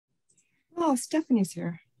Oh, Stephanie's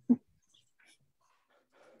here.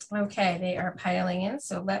 Okay, they are piling in.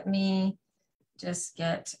 So let me just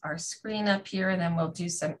get our screen up here and then we'll do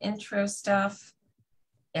some intro stuff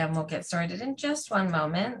and we'll get started in just one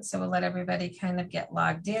moment. So we'll let everybody kind of get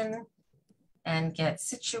logged in and get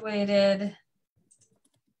situated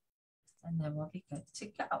and then we'll be good to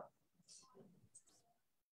go.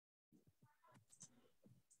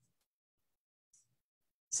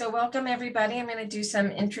 So welcome everybody. I'm going to do some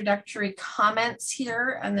introductory comments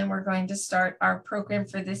here and then we're going to start our program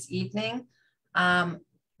for this evening.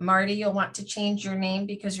 Marty, you'll want to change your name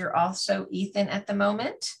because you're also Ethan at the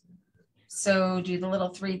moment. So do the little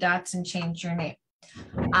 3 dots and change your name.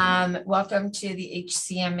 Welcome to the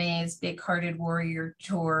HCMA's Bighearted Warrior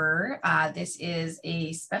Tour. This is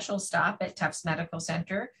a special stop at Tufts Medical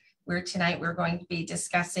Center where tonight we're going to be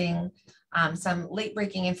discussing some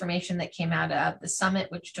late-breaking information that came out of the summit,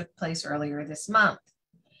 which took place earlier this month.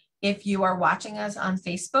 If you are watching us on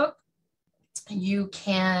Facebook, you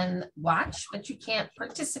can watch, but you can't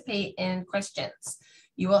participate in questions.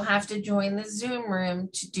 You will have to join the Zoom room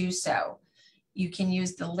to do so. You can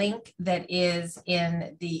use the link that is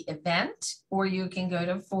in the event, or you can go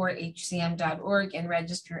to forhcm.org and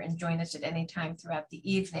register and join us at any time throughout the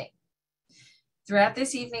evening. Throughout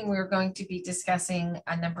this evening, we're going to be discussing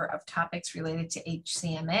a number of topics related to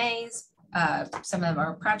HCMAs, some of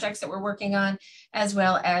our projects that we're working on, as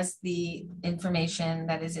well as the information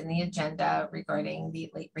that is in the agenda regarding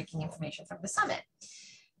the late-breaking information from the summit.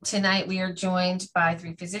 Tonight, we are joined by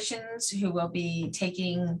 3 physicians who will be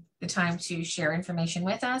taking the time to share information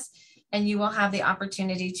with us, and you will have the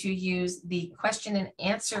opportunity to use the question and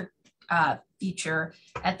answer feature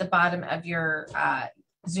at the bottom of your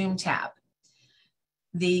Zoom tab.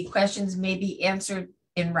 The questions may be answered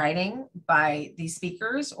in writing by the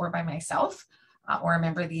speakers or by myself or a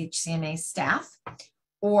member of the HCMA staff,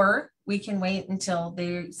 or we can wait until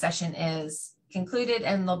the session is concluded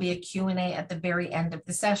and there'll be a Q&A at the very end of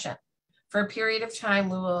the session. For a period of time,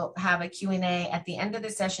 we will have a Q&A at the end of the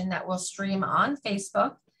session that will stream on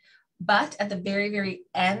Facebook, but at the very, very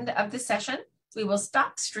end of the session, we will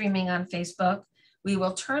stop streaming on Facebook. We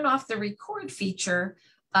will turn off the record feature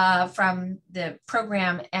from the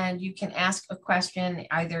program, and you can ask a question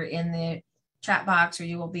either in the chat box or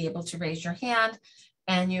you will be able to raise your hand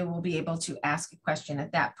and you will be able to ask a question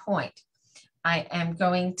at that point. I am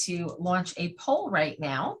going to launch a poll right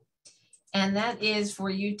now, and that is for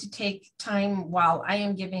you to take time while I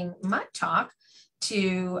am giving my talk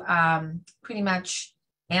to pretty much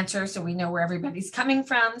answer so we know where everybody's coming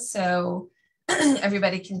from, so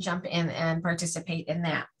everybody can jump in and participate in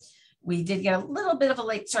that. We did get a little bit of a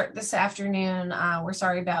late start this afternoon. We're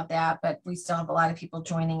sorry about that, but we still have a lot of people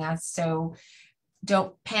joining us. So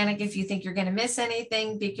don't panic if you think you're going to miss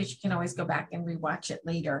anything, because you can always go back and rewatch it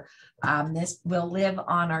later. This will live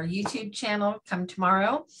on our YouTube channel come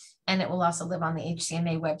tomorrow, and it will also live on the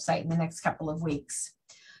HCMA website in the next couple of weeks.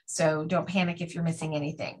 So don't panic if you're missing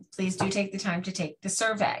anything. Please do take the time to take the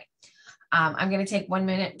survey. I'm going to take 1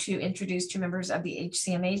 minute to introduce 2 members of the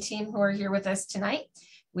HCMA team who are here with us tonight.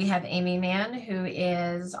 We have Amy Mann, who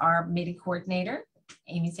is our meeting coordinator.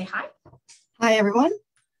 Amy, say hi. Hi, everyone.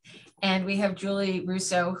 And we have Julie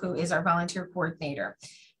Russo, who is our volunteer coordinator.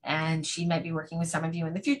 And she might be working with some of you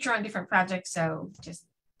in the future on different projects. So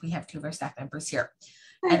we have 2 of our staff members here.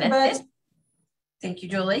 Hi, thank you,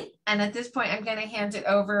 Julie. And at this point, I'm going to hand it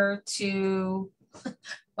over to,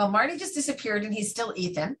 well, Marty just disappeared and he's still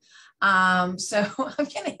Ethan. So I'm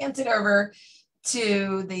going to hand it over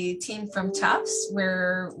to the team from Tufts,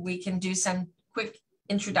 where we can do some quick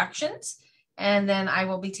introductions, and then I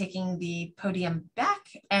will be taking the podium back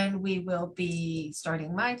and we will be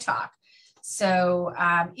starting my talk. So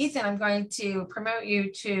Ethan, I'm going to promote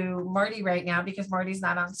you to Marty right now because Marty's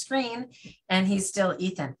not on screen and he's still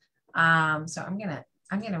Ethan. So I'm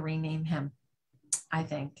gonna rename him. I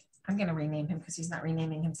think I'm gonna rename him because he's not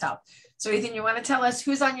renaming himself. So Ethan, you want to tell us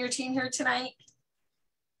who's on your team here tonight?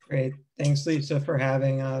 Great. Thanks, Lisa, for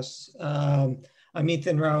having us. I'm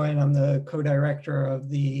Ethan Rowin. I'm the co-director of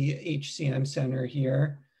the HCM Center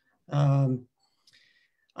here.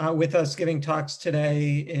 With us giving talks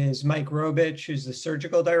today is Mike Robich, who's the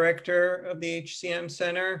surgical director of the HCM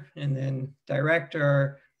Center, and then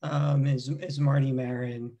director is Marty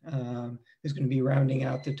Maron, who's going to be rounding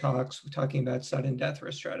out the talks, talking about sudden death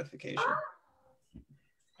risk stratification.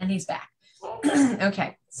 And he's back.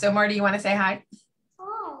 Okay, so Marty, you want to say hi?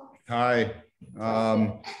 Hi.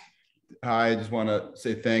 Hi, I just want to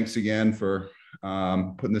say thanks again for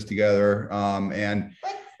putting this together.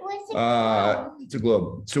 It's a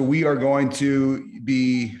globe. So we are going to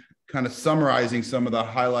be kind of summarizing some of the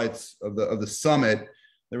highlights of the summit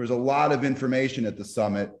There was a lot of information at the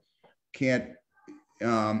summit. Can't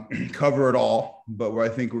cover it all, but I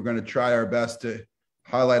think we're going to try our best to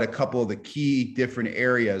highlight a couple of the key different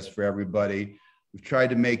areas for everybody. We've tried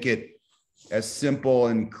to make it as simple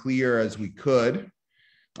and clear as we could,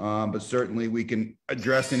 but certainly we can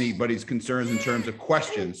address anybody's concerns in terms of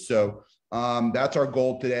questions. So that's our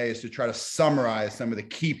goal today, is to try to summarize some of the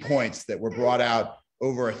key points that were brought out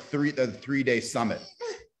over a three-day summit.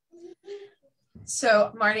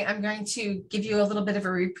 So Marty, I'm going to give you a little bit of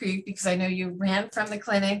a reprieve because I know you ran from the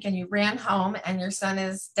clinic and you ran home and your son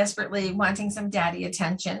is desperately wanting some daddy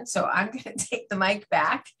attention. So I'm going to take the mic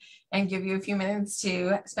back and give you a few minutes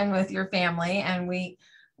to spend with your family. And we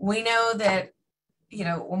know that, you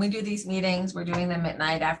know, when we do these meetings, we're doing them at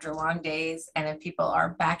night after long days. And if people are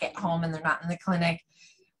back at home and they're not in the clinic,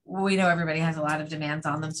 we know everybody has a lot of demands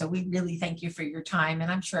on them. So we really thank you for your time.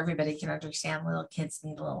 And I'm sure everybody can understand little kids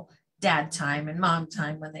need a little dad time and mom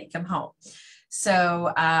time when they come home.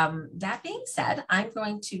 So that being said, I'm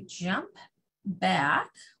going to jump back.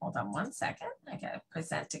 Hold on one second. I got to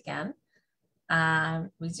present again.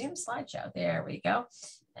 Resume slideshow. There we go.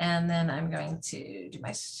 And then I'm going to do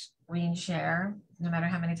my screen share. No matter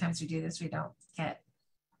how many times we do this, we don't get,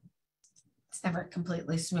 it's never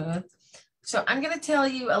completely smooth. So I'm going to tell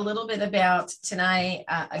you a little bit about tonight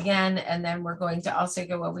again, and then we're going to also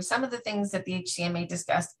go over some of the things that the HCMA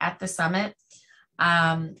discussed at the summit.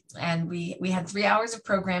 And we had 3 hours of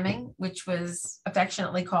programming, which was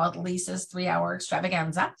affectionately called Lisa's 3-hour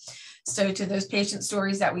extravaganza. So to those patient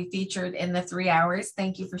stories that we featured in the 3 hours,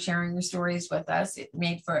 thank you for sharing your stories with us. It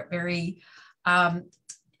made for a very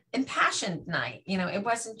impassioned night. You know, it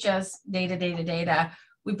wasn't just data.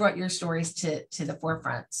 We brought your stories to the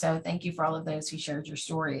forefront. So thank you for all of those who shared your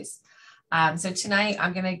stories. So tonight,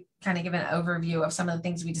 I'm going to kind of give an overview of some of the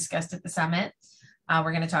things we discussed at the summit.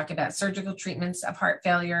 We're going to talk about surgical treatments of heart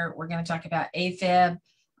failure. We're going to talk about AFib,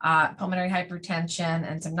 pulmonary hypertension,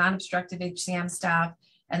 and some non-obstructive HCM stuff.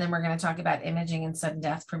 And then we're going to talk about imaging and sudden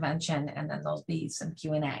death prevention. And then there'll be some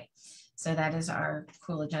Q&A. So that is our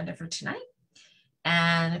cool agenda for tonight.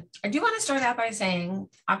 And I do want to start out by saying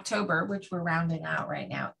October, which we're rounding out right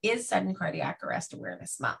now, is Sudden Cardiac Arrest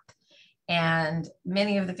Awareness Month. And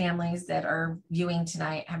many of the families that are viewing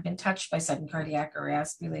tonight have been touched by sudden cardiac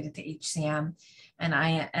arrest related to HCM. And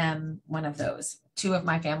I am one of those. 2 of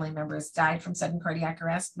my family members died from sudden cardiac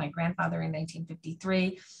arrest, my grandfather in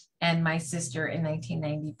 1953 and my sister in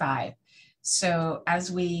 1995. So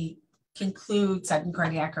as we conclude Sudden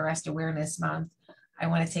Cardiac Arrest Awareness Month, I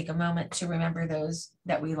want to take a moment to remember those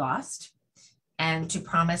that we lost and to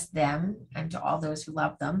promise them and to all those who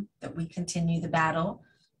love them that we continue the battle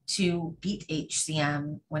to beat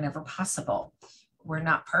HCM whenever possible. We're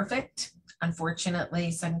not perfect. Unfortunately,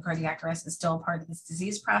 sudden cardiac arrest is still a part of this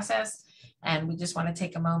disease process. And we just want to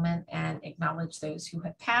take a moment and acknowledge those who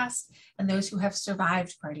have passed and those who have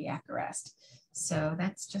survived cardiac arrest. So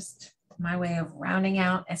that's just my way of rounding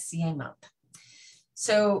out SCA month.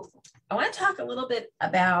 So I want to talk a little bit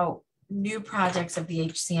about new projects of the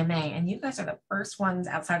HCMA, and you guys are the first ones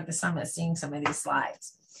outside of the summit seeing some of these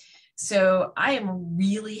slides. So I am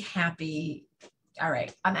really happy. All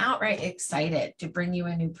right, I'm outright excited to bring you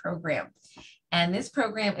a new program. And this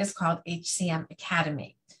program is called HCM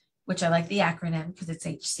Academy, which I like the acronym because it's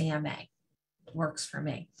HCMA. It works for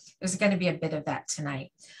me. There's going to be a bit of that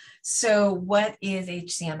tonight. So what is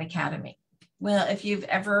HCM Academy? Well, if you've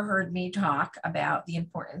ever heard me talk about the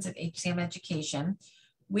importance of HCM education,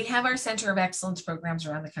 we have our Center of Excellence programs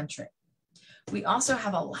around the country. We also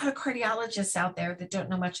have a lot of cardiologists out there that don't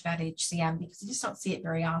know much about HCM because you just don't see it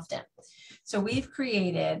very often. So we've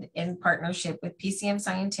created, in partnership with PCM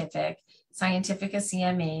Scientific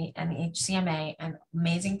CME, and the HCMA, and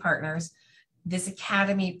amazing partners, this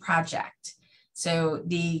Academy project. So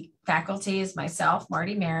the faculty is myself,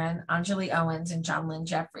 Marty Maron, Anjali Owens, and John Lynn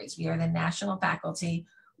Jeffries. We are the national faculty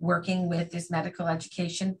working with this medical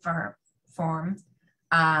education form.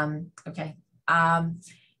 And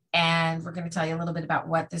we're going to tell you a little bit about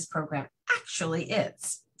what this program actually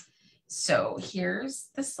is. So here's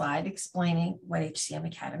the slide explaining what HCM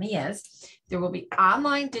Academy is. There will be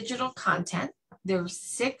online digital content. There are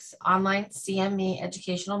 6 online CME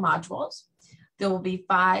educational modules. There will be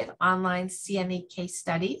 5 online CME case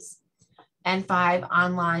studies and 5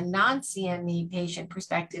 online non-CME patient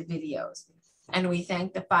perspective videos. And we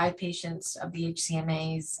thank the 5 patients of the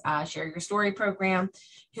HCMA's Share Your Story program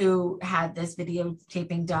who had this video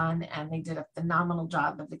taping done, and they did a phenomenal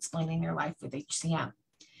job of explaining their life with HCM.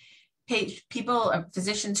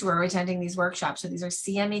 Physicians who are attending these workshops, so these are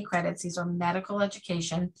CME credits, these are medical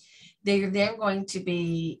education. They're then going to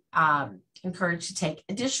be encouraged to take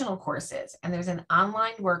additional courses. And there's an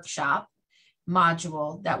online workshop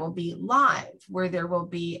module that will be live, where there will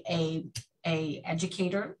be a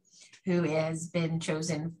educator who has been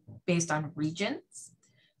chosen based on regions.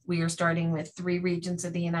 We are starting with 3 regions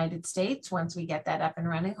of the United States. Once we get that up and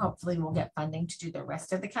running, hopefully we'll get funding to do the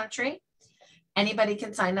rest of the country. Anybody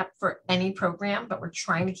can sign up for any program, but we're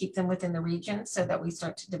trying to keep them within the region so that we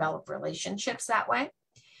start to develop relationships that way.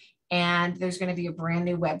 And there's going to be a brand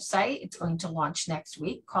new website. It's going to launch next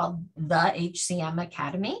week called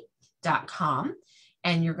thehcmacademy.com.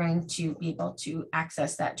 And you're going to be able to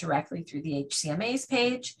access that directly through the HCMA's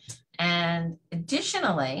page. And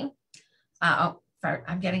additionally,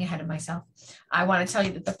 I'm getting ahead of myself. I want to tell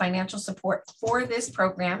you that the financial support for this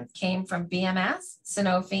program came from BMS,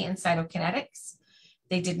 Sanofi, and Cytokinetics.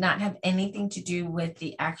 They did not have anything to do with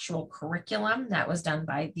the actual curriculum. That was done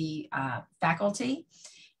by the faculty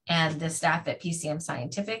and the staff at PCM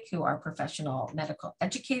Scientific, who are professional medical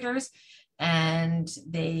educators. And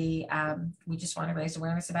we just want to raise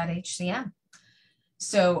awareness about HCM.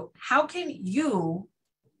 So how can you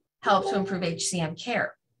help to improve HCM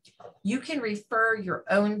care? You can refer your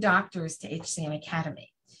own doctors to HCM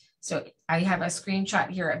Academy. So I have a screenshot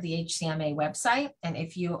here of the HCMA website. And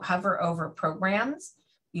if you hover over programs,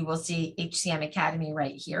 you will see HCM Academy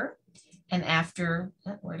right here. And after,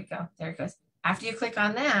 where'd it go? There it goes. After you click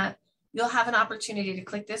on that, you'll have an opportunity to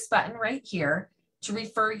click this button right here to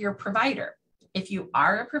refer your provider. If you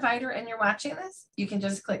are a provider and you're watching this, you can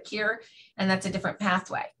just click here, and that's a different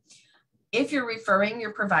pathway. If you're referring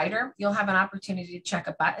your provider, you'll have an opportunity to check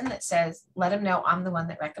a button that says, let them know I'm the one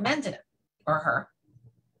that recommended him or her.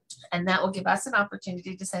 And that will give us an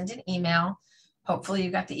opportunity to send an email. Hopefully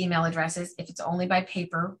you got the email addresses. If it's only by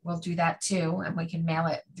paper, we'll do that too, and we can mail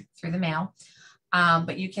it through the mail.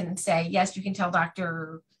 But you can say, yes, you can tell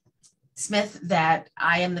Dr. Smith that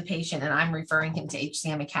I am the patient and I'm referring him to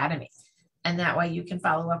HCM Academy. And that way you can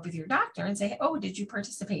follow up with your doctor and say, oh, did you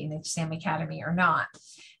participate in HCM Academy or not?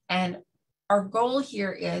 And our goal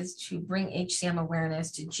here is to bring HCM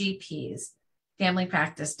awareness to GPs, family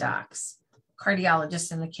practice docs,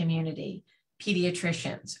 cardiologists in the community,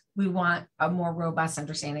 pediatricians. We want a more robust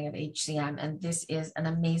understanding of HCM, and this is an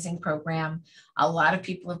amazing program. A lot of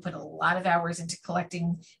people have put a lot of hours into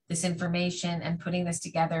collecting this information and putting this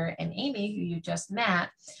together. And Amy, who you just met,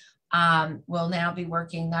 will now be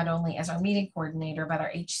working not only as our meeting coordinator, but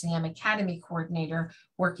our HCM Academy coordinator,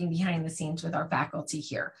 working behind the scenes with our faculty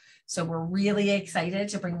here. So we're really excited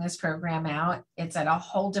to bring this program out. It's at a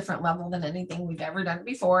whole different level than anything we've ever done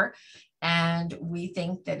before. And we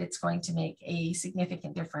think that it's going to make a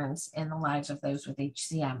significant difference in the lives of those with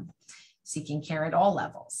HCM seeking care at all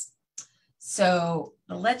levels. So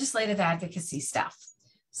the legislative advocacy stuff.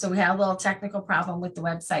 So we had a little technical problem with the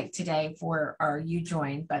website today for our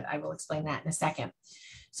UJoin, but I will explain that in a second.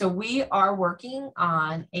 So we are working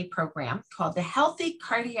on a program called the Healthy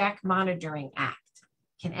Cardiac Monitoring Act.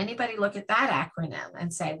 Can anybody look at that acronym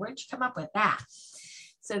and say, where'd you come up with that?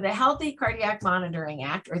 So the Healthy Cardiac Monitoring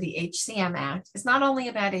Act, or the HCM Act, is not only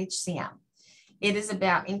about HCM. It is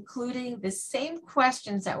about including the same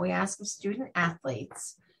questions that we ask of student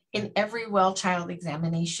athletes in every well child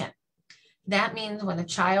examination. That means when a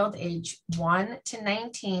child age 1 to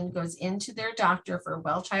 19 goes into their doctor for a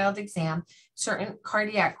well child exam, certain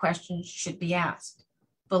cardiac questions should be asked.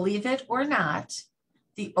 Believe it or not,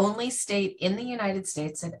 the only state in the United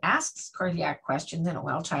States that asks cardiac questions in a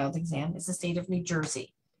well child exam is the state of New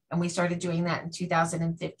Jersey. And we started doing that in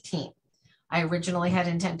 2015. I originally had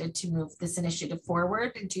intended to move this initiative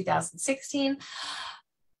forward in 2016,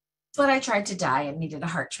 but I tried to die and needed a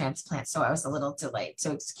heart transplant, so I was a little delayed.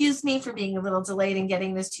 So excuse me for being a little delayed in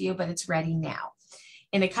getting this to you, but it's ready now.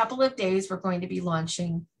 In a couple of days, we're going to be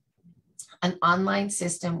launching an online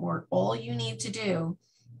system where all you need to do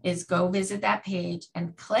is go visit that page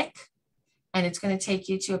and click, and it's going to take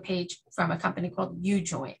you to a page from a company called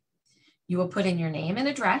UJoin. You will put in your name and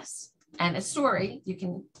address and a story. You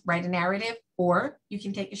can write a narrative, or you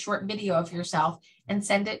can take a short video of yourself and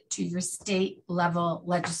send it to your state level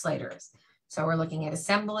legislators. So we're looking at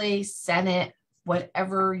Assembly, Senate,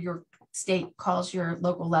 whatever your state calls your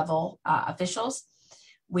local level officials.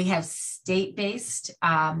 We have state-based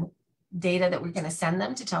data that we're going to send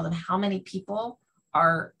them to tell them how many people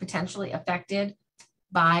are potentially affected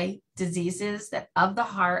by diseases that of the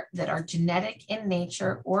heart that are genetic in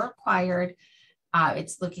nature or acquired.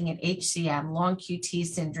 It's looking at HCM, long QT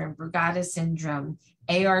syndrome, Brugada syndrome,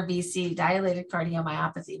 ARVC, dilated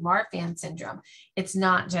cardiomyopathy, Marfan syndrome. It's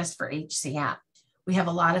not just for HCM. We have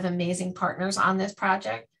a lot of amazing partners on this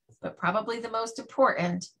project, but probably the most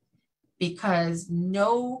important because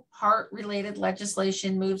no heart-related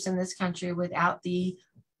legislation moves in this country without the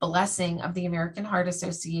blessing of the American Heart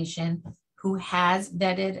Association, who has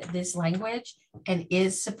vetted this language and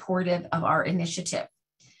is supportive of our initiative.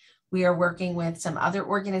 We are working with some other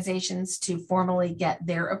organizations to formally get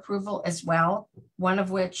their approval as well, one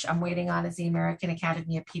of which I'm waiting on is the American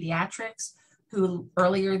Academy of Pediatrics, who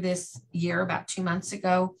earlier this year, about 2 months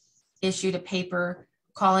ago, issued a paper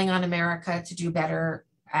calling on America to do better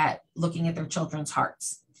at looking at their children's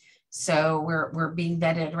hearts. So we're being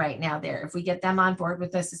vetted right now there. If we get them on board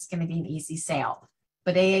with us, it's going to be an easy sale.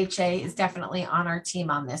 But AHA is definitely on our team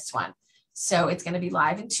on this one. So it's going to be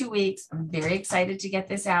live in 2 weeks. I'm very excited to get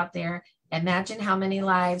this out there. Imagine how many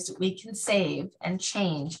lives we can save and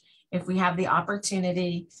change if we have the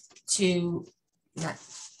opportunity to, no.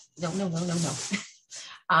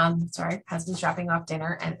 Sorry, husband's dropping off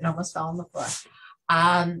dinner and it almost fell on the floor.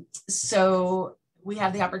 So we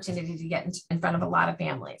have the opportunity to get in front of a lot of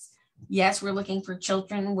families. Yes, we're looking for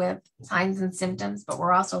children with signs and symptoms, but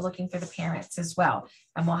we're also looking for the parents as well.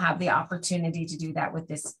 And we'll have the opportunity to do that with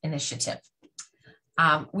this initiative.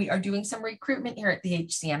 We are doing some recruitment here at the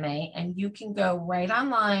HCMA, and you can go right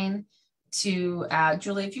online to,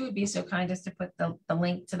 Julie, if you would be so kind as to put the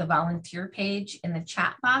link to the volunteer page in the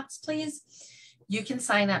chat box, please. You can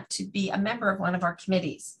sign up to be a member of one of our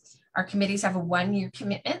committees. Our committees have a 1-year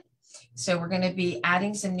commitment. So we're going to be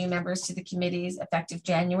adding some new members to the committees effective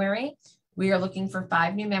January. We are looking for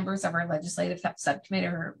 5 new members of our legislative subcommittee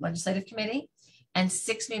or legislative committee and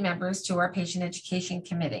 6 new members to our patient education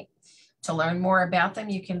committee. To learn more about them,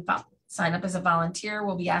 you can sign up as a volunteer.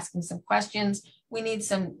 We'll be asking some questions. We need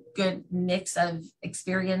some good mix of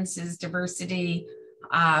experiences, diversity,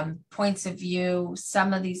 points of view.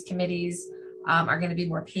 Some of these committees are going to be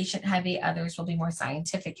more patient heavy. Others will be more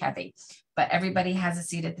scientific heavy. But everybody has a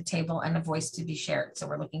seat at the table and a voice to be shared. So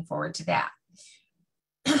we're looking forward to that.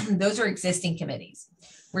 Those are existing committees.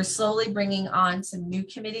 We're slowly bringing on some new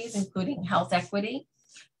committees, including health equity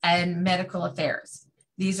and medical affairs.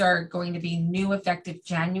 These are going to be new effective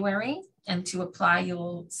January. And to apply,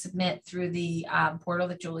 you'll submit through the portal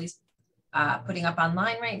that Julie's putting up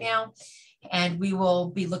online right now. And we will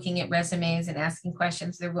be looking at resumes and asking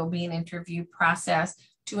questions. There will be an interview process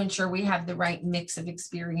to ensure we have the right mix of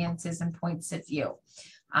experiences and points of view.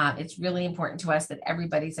 It's really important to us that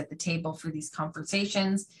everybody's at the table for these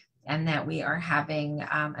conversations and that we are having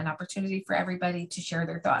an opportunity for everybody to share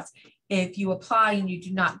their thoughts. If you apply and you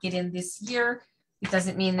do not get in this year, it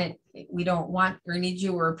doesn't mean that we don't want or need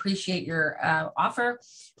you or appreciate your offer.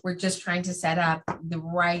 We're just trying to set up the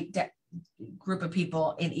right group of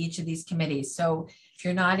people in each of these committees. So if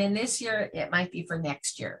you're not in this year, it might be for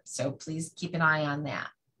next year. So please keep an eye on that.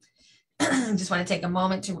 Just want to take a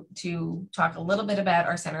moment to talk a little bit about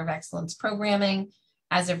our Center of Excellence programming.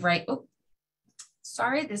 As of right,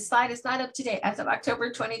 sorry, this slide is not up to date. As of October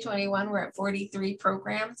 2021, we're at 43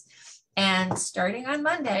 programs. And starting on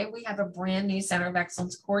Monday, we have a brand new Center of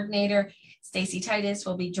Excellence coordinator. Stacy Titus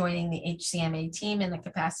will be joining the HCMA team in the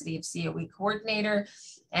capacity of COE coordinator.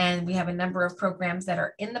 And we have a number of programs that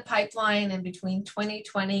are in the pipeline, and between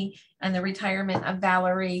 2020 and the retirement of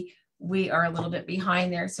Valerie, we are a little bit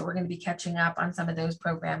behind there. So we're going to be catching up on some of those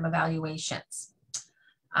program evaluations.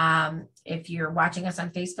 If you're watching us on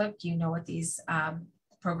Facebook, you know what these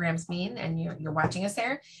programs mean, and you're watching us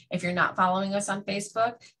there. If you're not following us on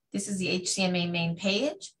Facebook, this is the HCMA main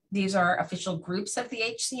page. These are official groups of the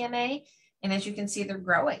HCMA. And as you can see, they're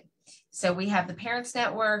growing. So we have the Parents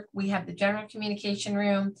Network, we have the General Communication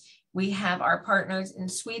Room, we have our partners in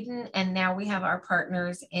Sweden, and now we have our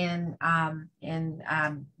partners in the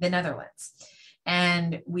Netherlands.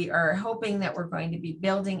 And we are hoping that we're going to be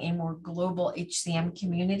building a more global HCM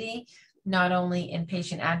community, not only in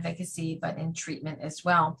patient advocacy, but in treatment as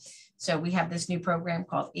well. So we have this new program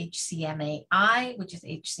called HCMAI, which is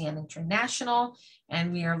HCM International,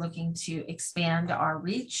 and we are looking to expand our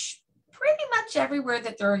reach pretty much everywhere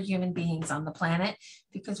that there are human beings on the planet,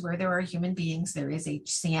 because where there are human beings, there is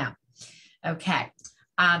HCM. Okay.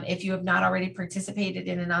 If you have not already participated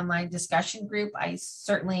in an online discussion group, I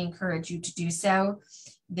certainly encourage you to do so.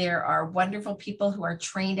 There are wonderful people who are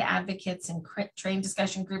trained advocates and trained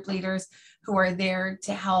discussion group leaders who are there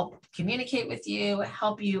to help communicate with you,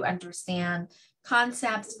 help you understand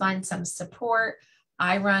concepts, find some support.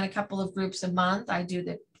 I run a couple of groups a month. I do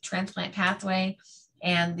the transplant pathway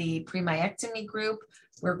and the pre-myectomy group.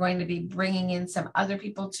 We're going to be bringing in some other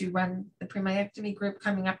people to run the pre-myectomy group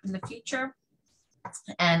coming up in the future.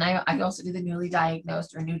 And I also do the newly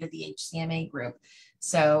diagnosed or new to the HCMA group.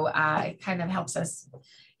 So it kind of helps us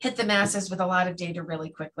hit the masses with a lot of data really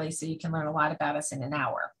quickly, so you can learn a lot about us in an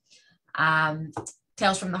hour.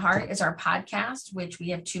 Tales from the Heart is our podcast, which we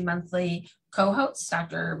have 2 monthly co-hosts,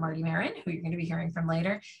 Dr. Marty Maron, who you're going to be hearing from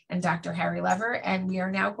later, and Dr. Harry Lever. And we are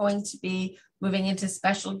now going to be moving into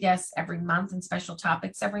special guests every month and special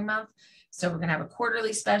topics every month. So we're going to have a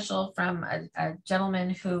quarterly special from a gentleman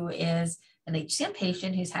who is an HCM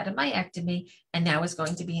patient who's had a myectomy and now is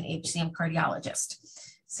going to be an HCM cardiologist.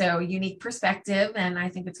 So unique perspective. And I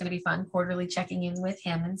think it's going to be fun quarterly checking in with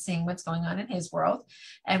him and seeing what's going on in his world.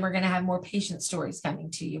 And we're going to have more patient stories coming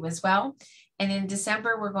to you as well. And in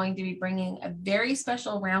December, we're going to be bringing a very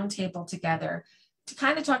special roundtable together to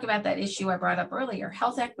kind of talk about that issue I brought up earlier,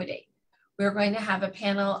 health equity. We're going to have a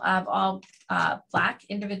panel of all Black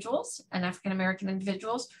individuals and African-American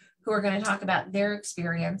individuals who are going to talk about their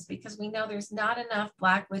experience, because we know there's not enough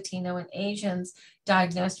Black, Latino, and Asians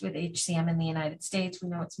diagnosed with HCM in the United States. We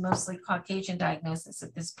know it's mostly Caucasian diagnosis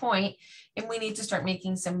at this point, and we need to start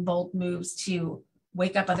making some bold moves to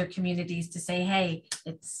wake up other communities to say, hey,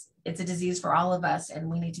 it's a disease for all of us, and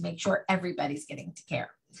we need to make sure everybody's getting to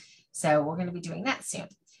care. So we're going to be doing that soon.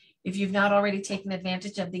 If you've not already taken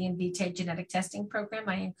advantage of the Invitae genetic testing program,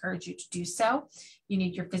 I encourage you to do so. You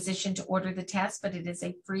need your physician to order the test, but it is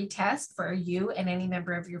a free test for you and any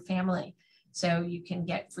member of your family. So you can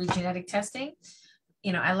get free genetic testing.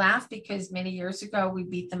 You know, I laugh because many years ago, we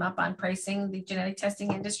beat them up on pricing the genetic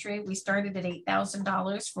testing industry. We started at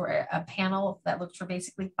 $8,000 for a panel that looked for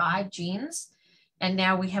basically 5 genes. And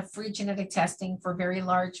now we have free genetic testing for very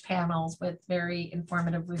large panels with very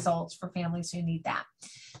informative results for families who need that.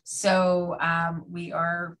 So we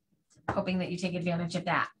are hoping that you take advantage of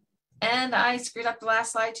that. And I screwed up the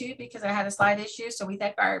last slide too, because I had a slide issue. So we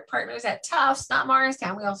thank our partners at Tufts, not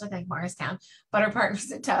Morristown. We also thank Morristown, but our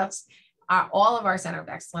partners at Tufts, all of our Center of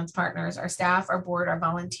Excellence partners, our staff, our board, our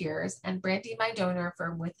volunteers, and Brandy, my donor,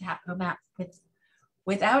 for without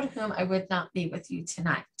whom I would not be with you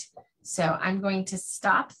tonight. So I'm going to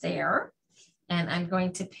stop there, and I'm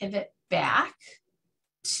going to pivot back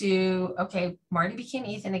to, okay, Marty became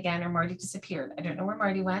Ethan again, or Marty disappeared. I don't know where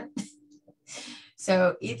Marty went.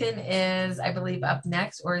 So Ethan is, I believe, up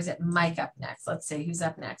next, or is it Mike up next? Let's see who's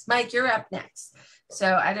up next. Mike, you're up next.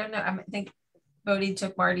 So I don't know. I think Bodie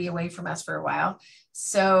took Marty away from us for a while.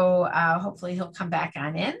 So hopefully he'll come back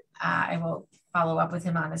on in. I will follow up with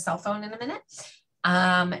him on his cell phone in a minute.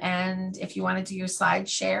 And if you want to do your slide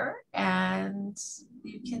share, and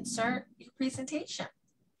you can start your presentation.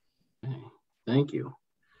 Okay, thank you.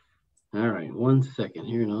 All right, 1 second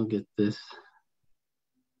here and I'll get this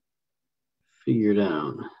figured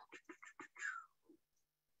out.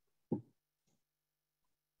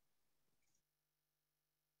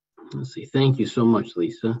 Let's see, thank you so much,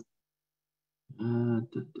 Lisa.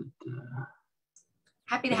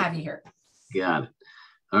 Happy to have you here. Got it.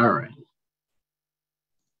 All right.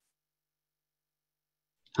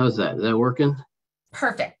 How's that? Is that working?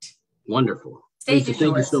 Perfect. Wonderful. Stage Lisa, is thank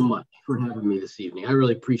you yours. so much for having me this evening. I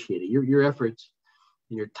really appreciate it. Your efforts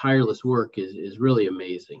and your tireless work is really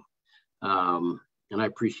amazing. And I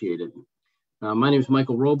appreciate it. My name is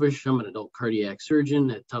Michael Robich. I'm an adult cardiac surgeon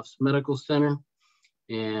at Tufts Medical Center.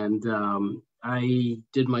 And I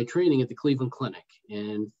did my training at the Cleveland Clinic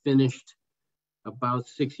and finished about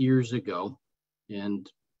 6 years ago. And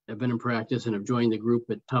I've been in practice and have joined the group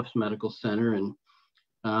at Tufts Medical Center. And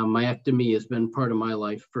myectomy has been part of my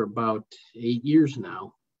life for about 8 years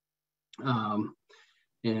now.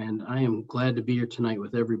 And I am glad to be here tonight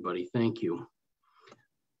with everybody. Thank you.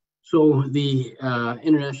 So the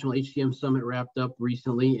International HCM Summit wrapped up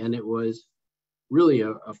recently, and it was really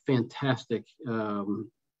a fantastic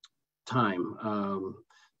time.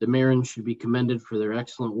 The Maron should be commended for their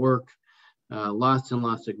excellent work. Lots and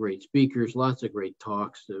lots of great speakers, lots of great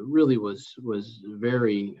talks. It really was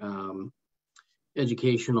very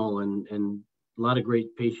educational and a lot of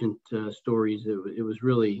great patient stories. It was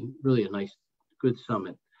really a nice, good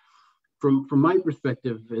summit. From my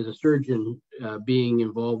perspective as a surgeon being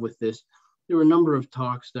involved with this, there were a number of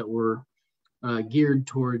talks that were geared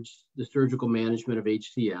towards the surgical management of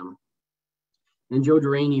HCM. And Joe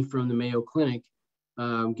Duraney from the Mayo Clinic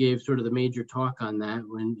gave sort of the major talk on that,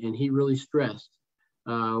 and he really stressed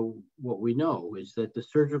what we know is that the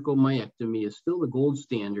surgical myectomy is still the gold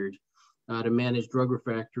standard to manage drug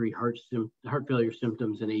refractory heart failure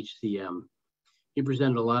symptoms in HCM. He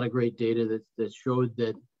presented a lot of great data that showed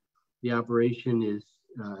that the operation is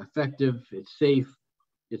effective, it's safe,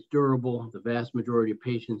 it's durable. The vast majority of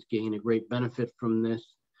patients gain a great benefit from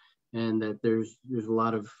this, and that there's a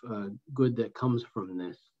lot of good that comes from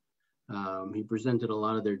this. He presented a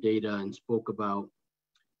lot of their data and spoke about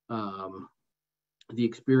the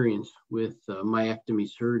experience with myectomy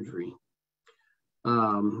surgery.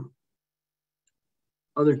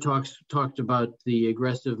 Other talks talked about the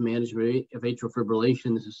aggressive management of atrial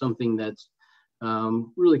fibrillation. This is something that's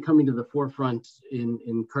really coming to the forefront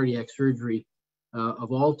in cardiac surgery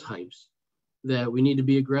of all types, that we need to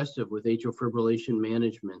be aggressive with atrial fibrillation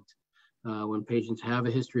management. When patients have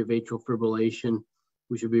a history of atrial fibrillation,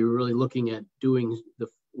 we should be really looking at doing what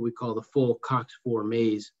we call the full COX-4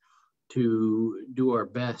 maze to do our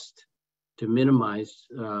best to minimize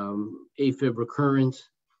AFib recurrence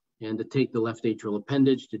and to take the left atrial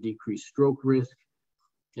appendage to decrease stroke risk.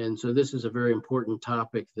 And so this is a very important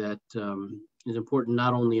topic that is important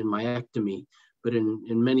not only in myectomy, but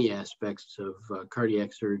in many aspects of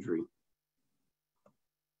cardiac surgery.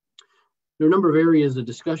 There are a number of areas of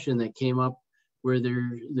discussion that came up where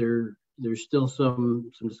there's still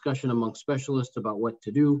some discussion among specialists about what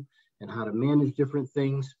to do and how to manage different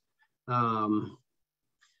things.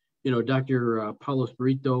 Dr. Paulos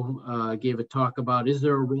Burrito gave a talk about, is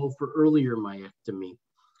there a role for earlier myectomy?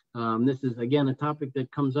 This is, again, a topic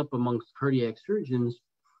that comes up amongst cardiac surgeons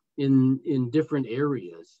in different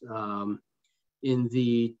areas. In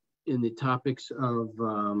the topics of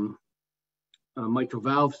mitral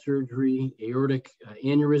valve surgery, aortic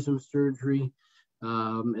aneurysm surgery,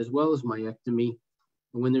 as well as myectomy.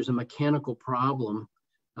 When there's a mechanical problem,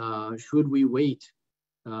 should we wait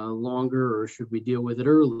longer or should we deal with it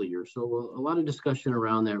earlier? So a lot of discussion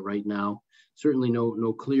around that right now. Certainly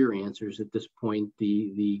no clear answers at this point.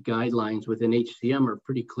 The guidelines within HCM are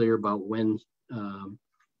pretty clear about when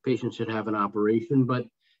patients should have an operation, but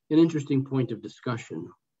an interesting point of discussion.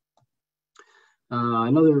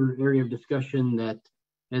 Another area of discussion that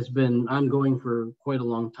has been ongoing for quite a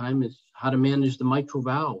long time is how to manage the mitral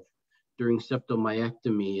valve during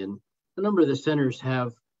septomyectomy. And a number of the centers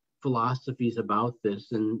have philosophies about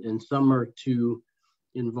this, and some are to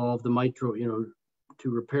involve the mitral, to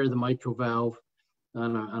repair the mitral valve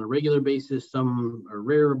on a regular basis. Some are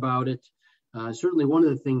rare about it. Certainly one of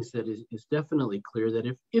the things that is definitely clear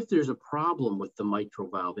that if there's a problem with the mitral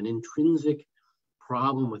valve, an intrinsic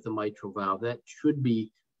problem with the mitral valve, that should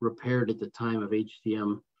be repaired at the time of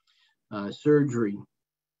HCM surgery.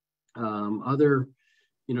 Other,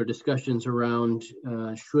 discussions around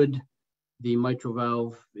should the mitral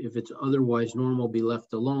valve, if it's otherwise normal, be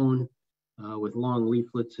left alone with long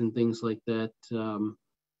leaflets and things like that.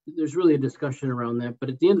 There's really a discussion around that. But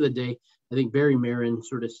at the end of the day, I think Barry Maron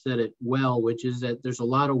sort of said it well, which is that there's a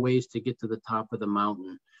lot of ways to get to the top of the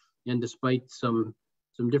mountain. And despite some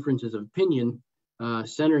differences of opinion,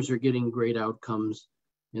 centers are getting great outcomes,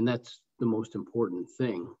 and that's the most important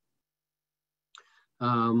thing.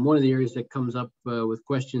 One of the areas that comes up with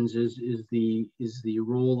questions is the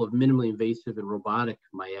role of minimally invasive and robotic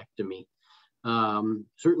myectomy.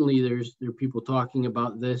 Certainly there are people talking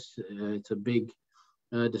about this. It's a big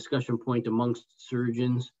discussion point amongst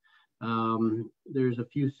surgeons. There's a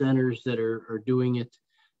few centers that are doing it,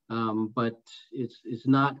 but it's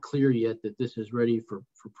not clear yet that this is ready for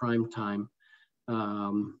prime time.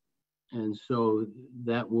 And so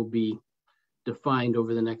that will be defined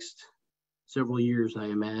over the next several years, I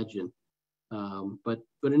imagine. But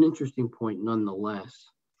an interesting point nonetheless.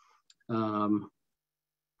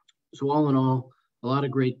 So all in all, a lot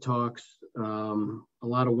of great talks, a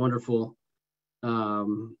lot of wonderful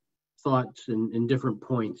thoughts and different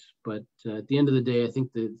points. But at the end of the day, I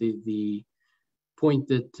think the point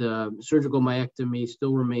that surgical myectomy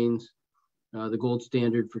still remains the gold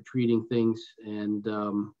standard for treating things, and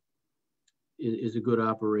is a good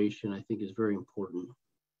operation, I think is very important.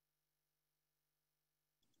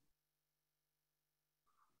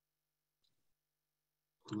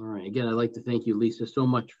 All right, again, I'd like to thank you, Lisa, so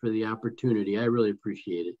much for the opportunity. I really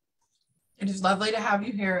appreciate it. It is lovely to have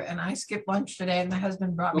you here. And I skipped lunch today and my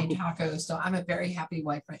husband brought me tacos. So I'm a very happy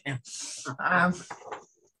wife right now.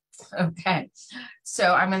 Okay,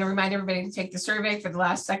 so I'm going to remind everybody to take the survey for the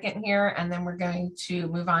last second here, and then we're going to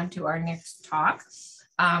move on to our next talk.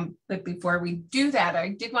 But before we do that, I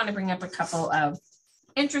did want to bring up a couple of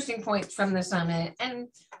interesting points from the summit and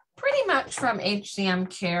pretty much from HCM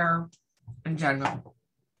care in general.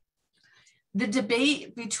 The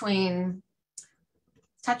debate between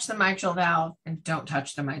touch the mitral valve and don't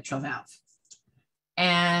touch the mitral valve.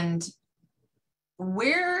 And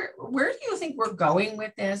where do you think we're going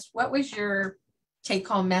with this? What was your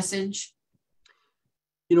take-home message?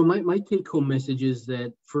 My take-home message is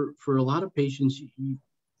that for a lot of patients,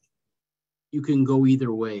 you can go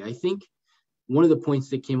either way. I think one of the points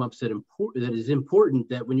that came up that is important,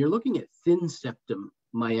 that when you're looking at thin septum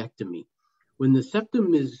myectomy, when the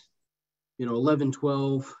septum is 11,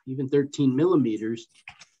 12, even 13 millimeters,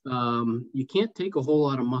 you can't take a whole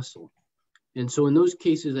lot of muscle. And so in those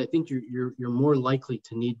cases, I think you're more likely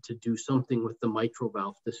to need to do something with the mitral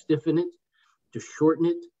valve to stiffen it, to shorten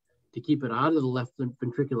it, to keep it out of the left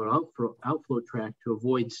ventricular outflow tract to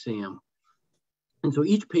avoid SAM. And so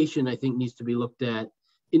each patient, I think, needs to be looked at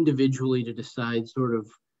individually to decide sort of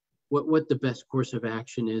what the best course of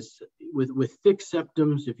action is. With thick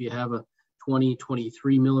septums, if you have a 20,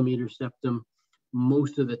 23 millimeter septum,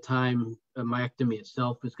 most of the time, a myectomy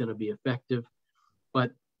itself is going to be effective.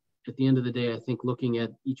 But at the end of the day, I think looking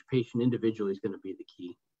at each patient individually is going to be the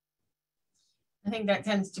key. I think that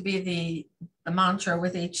tends to be the mantra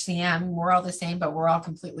with HCM. We're all the same, but we're all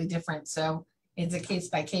completely different. So it's a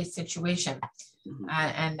case-by-case situation. Mm-hmm.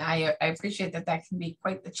 And I appreciate that can be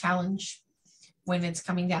quite the challenge when it's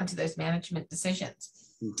coming down to those management decisions.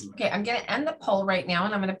 Mm-hmm. Okay, I'm going to end the poll right now,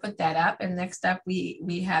 and I'm going to put that up. And next up,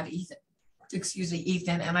 we have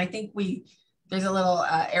Ethan. And I think there's a little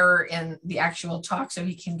error in the actual talk, so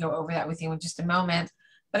he can go over that with you in just a moment.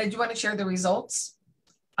 But I do want to share the results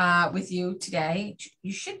with you today.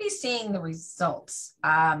 You should be seeing the results.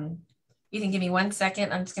 Ethan, give me 1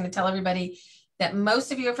 second. I'm just going to tell everybody that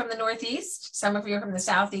most of you are from the Northeast. Some of you are from the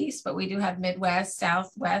Southeast, but we do have Midwest,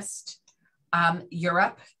 Southwest,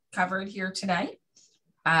 Europe covered here today.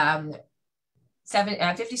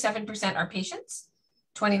 57% are patients.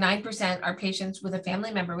 29% are patients with a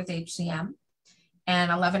family member with HCM.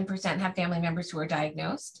 And 11% have family members who are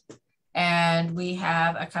diagnosed. And we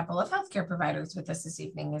have a couple of healthcare providers with us this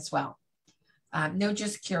evening as well. No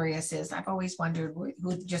Just Curiouses. I've always wondered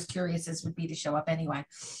who Just Curiouses would be to show up anyway.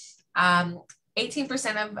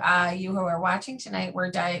 18% of you who are watching tonight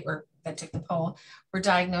that took the poll were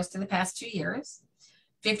diagnosed in the past 2 years.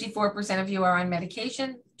 54% of you are on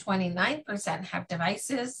medication. 29% have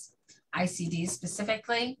devices, ICDs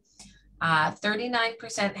specifically.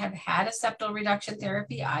 39% have had a septal reduction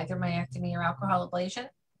therapy, either myectomy or alcohol ablation.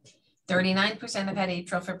 39% have had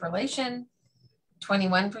atrial fibrillation.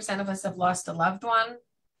 21% of us have lost a loved one.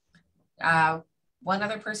 One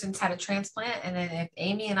other person's had a transplant, and then if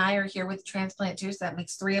Amy and I are here with transplant too, so that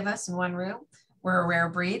makes 3 of us in one room. We're a rare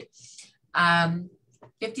breed.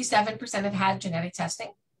 57% have had genetic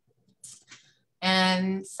testing.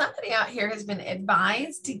 And somebody out here has been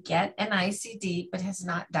advised to get an ICD, but has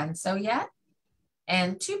not done so yet.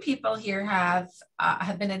 And 2 people here have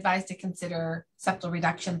been advised to consider septal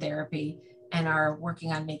reduction therapy and are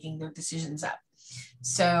working on making their decisions up.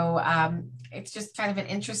 So it's just kind of an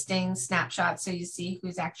interesting snapshot. So you see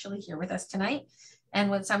who's actually here with us tonight and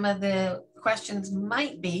what some of the questions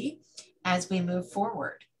might be as we move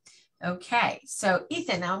forward. Okay, so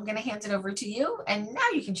Ethan, now I'm going to hand it over to you, and now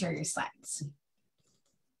you can share your slides.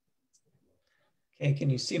 Okay, can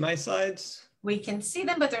you see my slides? We can see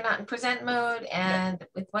them, but they're not in present mode. And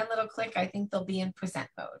with one little click, I think they'll be in present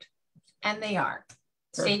mode. And they are.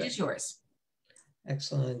 Stage Perfect. is yours.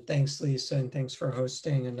 Excellent. Thanks, Lisa, and thanks for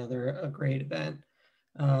hosting a great event.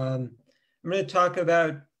 I'm going to talk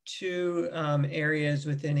about 2 areas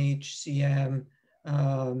within HCM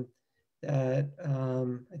that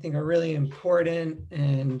I think are really important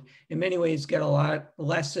and in many ways get a lot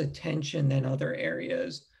less attention than other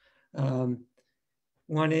areas.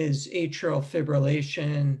 One is atrial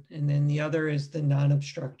fibrillation, and then the other is the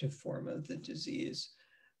non-obstructive form of the disease.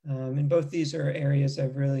 And both these are areas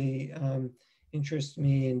that really interest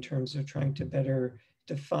me in terms of trying to better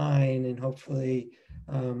define and hopefully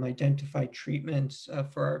identify treatments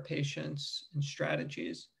for our patients and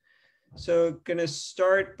strategies. So going to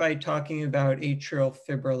start by talking about atrial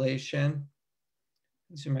fibrillation.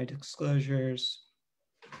 These are my disclosures.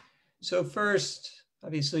 So first,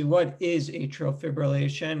 obviously, what is atrial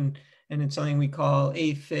fibrillation? And it's something we call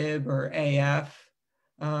AFib or AF.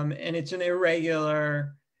 And it's an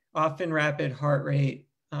irregular, often rapid heart rate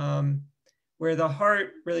where the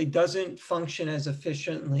heart really doesn't function as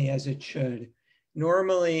efficiently as it should.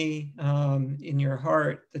 Normally, in your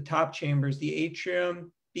heart, the top chamber is the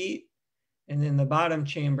atrium beat, and then the bottom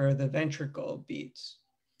chamber, the ventricle beats.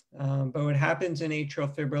 But what happens in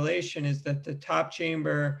atrial fibrillation is that the top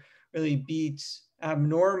chamber really beats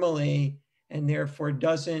abnormally and therefore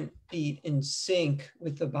doesn't beat in sync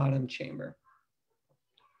with the bottom chamber.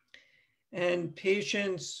 And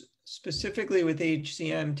patients specifically with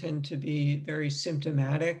HCM tend to be very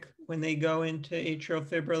symptomatic when they go into atrial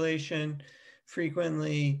fibrillation,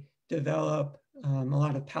 frequently develop a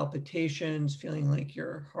lot of palpitations, feeling like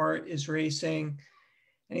your heart is racing.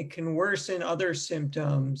 And it can worsen other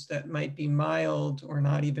symptoms that might be mild or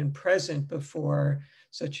not even present before,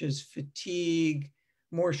 such as fatigue,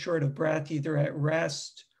 more short of breath, either at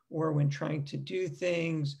rest or when trying to do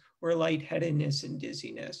things, or lightheadedness and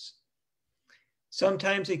dizziness.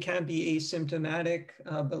 Sometimes it can be asymptomatic,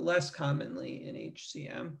 but less commonly in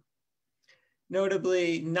HCM.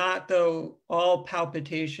 Notably, not though all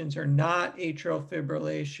palpitations are not atrial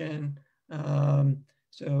fibrillation.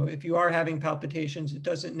 So if you are having palpitations, it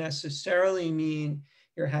doesn't necessarily mean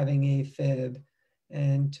you're having AFib.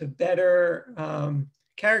 And to better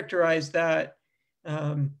characterize that,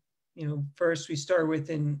 first we start with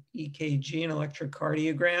an EKG, an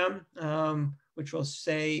electrocardiogram, which will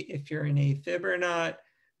say if you're in AFib or not.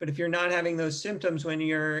 But if you're not having those symptoms when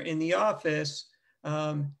you're in the office,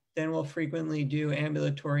 then we'll frequently do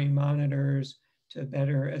ambulatory monitors to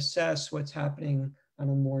better assess what's happening on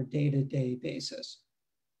a more day-to-day basis.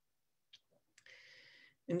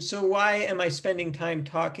 And so why am I spending time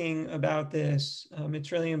talking about this?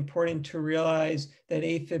 It's really important to realize that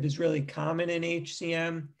AFib is really common in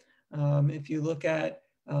HCM. If you look at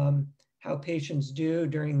how patients do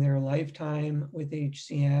during their lifetime with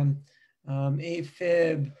HCM,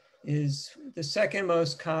 AFib is the second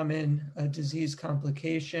most common disease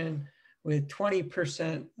complication, with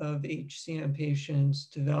 20% of HCM patients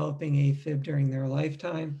developing AFib during their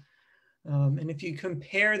lifetime. And if you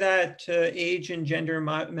compare that to age and gender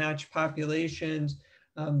matched populations,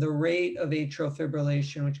 the rate of atrial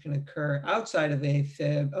fibrillation, which can occur outside of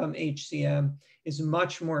AFib, HCM, is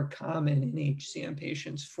much more common in HCM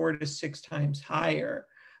patients, 4 to 6 times higher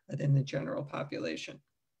than the general population.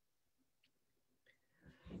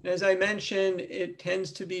 As I mentioned, it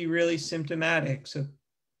tends to be really symptomatic. So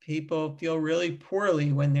people feel really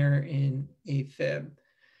poorly when they're in AFib.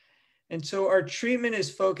 And so our treatment is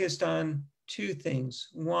focused on 2 things.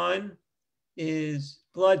 One is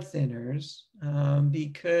blood thinners,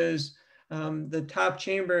 because the top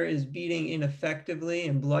chamber is beating ineffectively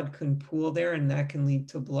and blood can pool there, and that can lead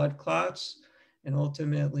to blood clots. And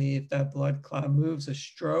ultimately, if that blood clot moves, a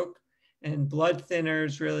stroke. And blood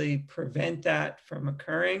thinners really prevent that from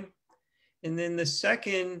occurring. And then the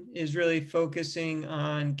second is really focusing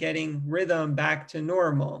on getting rhythm back to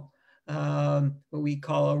normal, what we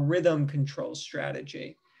call a rhythm control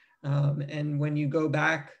strategy. And when you go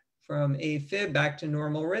back from AFib back to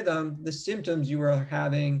normal rhythm, the symptoms you are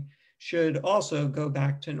having should also go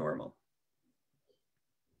back to normal.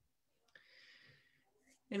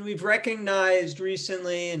 And we've recognized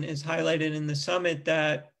recently, and is highlighted in the summit,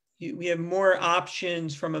 that we have more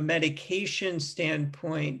options from a medication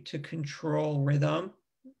standpoint to control rhythm.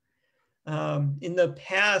 In the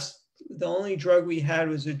past, the only drug we had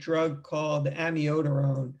was a drug called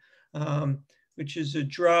amiodarone, which is a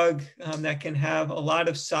drug that can have a lot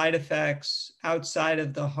of side effects outside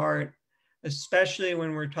of the heart, especially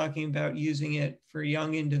when we're talking about using it for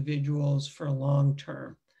young individuals for long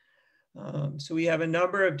term. So we have a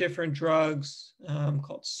number of different drugs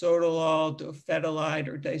called sotalol, dofetilide,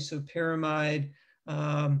 or disopyramide,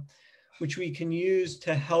 which we can use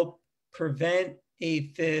to help prevent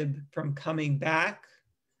AFib from coming back,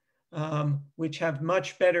 which have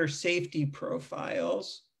much better safety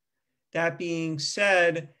profiles. That being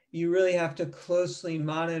said, you really have to closely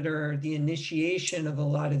monitor the initiation of a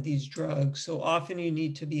lot of these drugs. So often you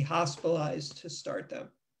need to be hospitalized to start them.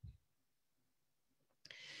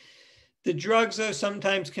 The drugs, though,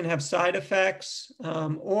 sometimes can have side effects,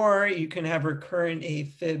 or you can have recurrent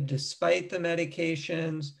AFib despite the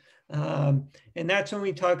medications. And that's when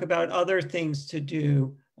we talk about other things to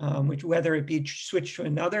do, which whether it be switch to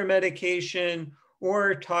another medication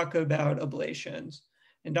or talk about ablations.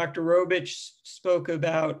 And Dr. Robich spoke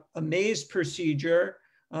about a maze procedure,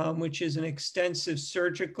 which is an extensive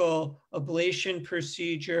surgical ablation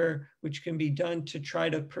procedure, which can be done to try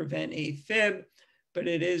to prevent AFib. But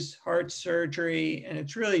it is heart surgery, and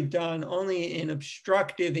it's really done only in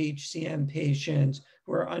obstructive HCM patients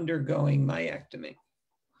who are undergoing myectomy.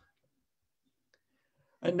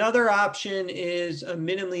 Another option is a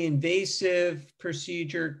minimally invasive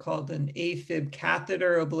procedure called an AFib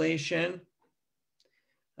catheter ablation.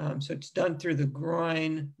 So it's done through the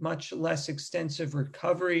groin, much less extensive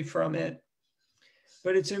recovery from it.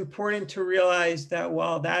 But it's important to realize that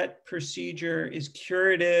while that procedure is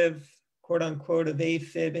curative, quote unquote, of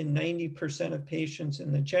AFib in 90% of patients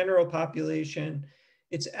in the general population,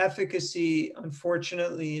 its efficacy,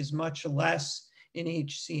 unfortunately, is much less in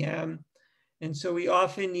HCM. And so we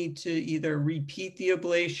often need to either repeat the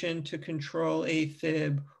ablation to control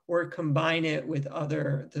AFib or combine it with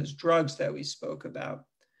those drugs that we spoke about.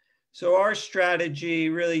 So our strategy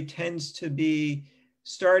really tends to be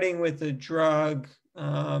starting with a drug,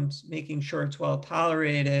 making sure it's well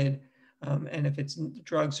tolerated, and if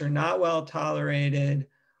drugs are not well tolerated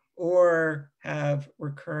or have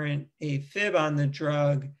recurrent AFib on the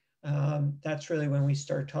drug, that's really when we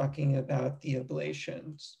start talking about the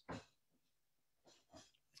ablations.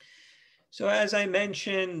 So as I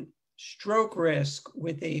mentioned, stroke risk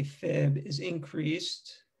with AFib is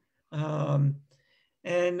increased.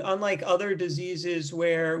 And unlike other diseases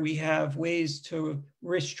where we have ways to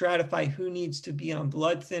risk stratify who needs to be on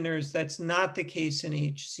blood thinners, that's not the case in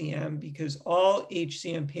HCM, because all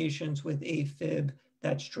HCM patients with AFib,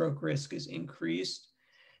 that stroke risk is increased.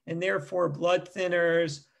 And therefore, blood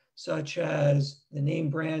thinners, such as the name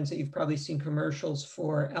brands that you've probably seen commercials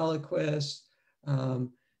for, Eliquis,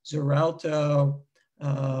 Xarelto,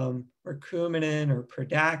 or Coumadin, or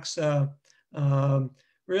Pradaxa,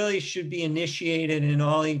 really should be initiated in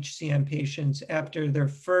all HCM patients after their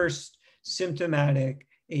first symptomatic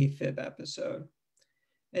AFib episode.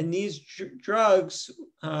 And these drugs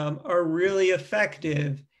are really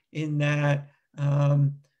effective in that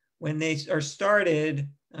when they are started,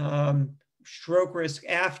 stroke risk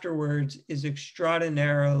afterwards is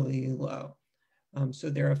extraordinarily low. So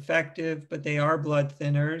they're effective, but they are blood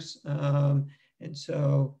thinners. And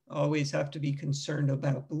so always have to be concerned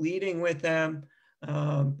about bleeding with them.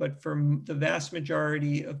 But for the vast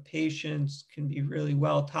majority of patients can be really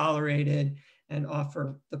well tolerated and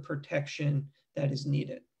offer the protection that is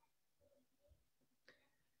needed.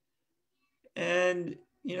 And,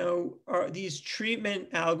 you know, these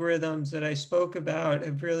treatment algorithms that I spoke about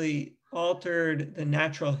have really altered the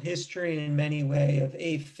natural history in many ways of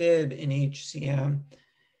AFib in HCM.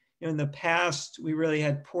 You know, in the past, we really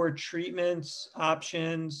had poor treatments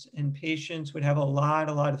options, and patients would have a lot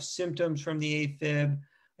of symptoms from the AFib,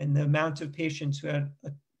 and the amount of patients who had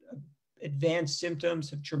advanced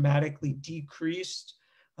symptoms have dramatically decreased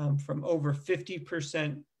from over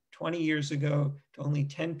 50% 20 years ago to only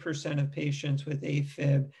 10% of patients with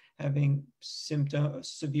AFib having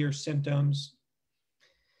severe symptoms.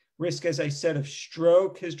 Risk, as I said, of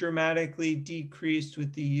stroke has dramatically decreased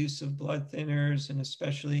with the use of blood thinners, and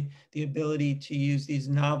especially the ability to use these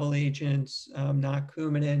novel agents, not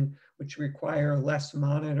Coumadin, which require less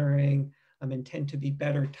monitoring and tend to be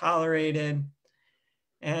better tolerated.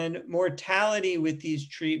 And mortality with these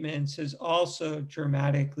treatments has also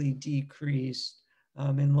dramatically decreased,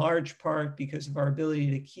 in large part because of our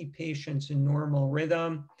ability to keep patients in normal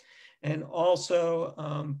rhythm and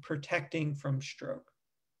also protecting from stroke.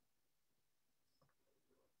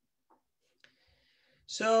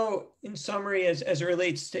 So in summary, as it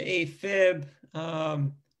relates to AFib,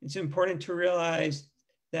 it's important to realize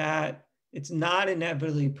that it's not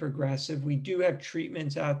inevitably progressive. We do have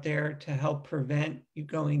treatments out there to help prevent you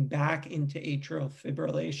going back into atrial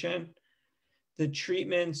fibrillation. The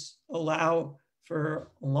treatments allow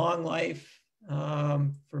for long life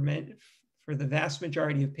for the vast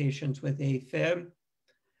majority of patients with AFib,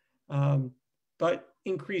 but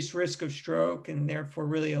increased risk of stroke, and therefore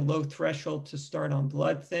really a low threshold to start on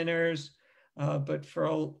blood thinners. But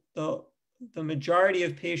for the majority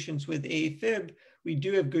of patients with AFib, we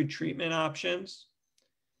do have good treatment options.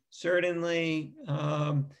 Certainly,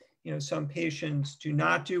 you know, some patients do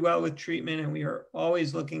not do well with treatment, and we are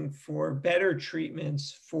always looking for better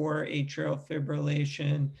treatments for atrial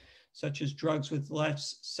fibrillation, such as drugs with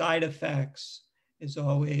less side effects is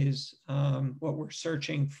always what we're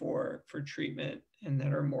searching for treatment and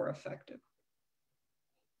that are more effective.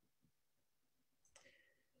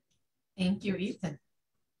 Thank you, Ethan.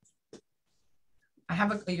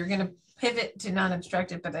 You're going to pivot to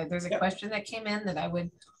non-obstructive, but there's a question that came in that I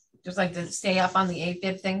would just like to stay up on the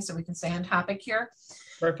AFib thing so we can stay on topic here.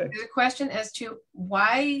 Perfect. There's a question as to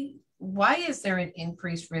why is there an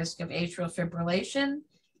increased risk of atrial fibrillation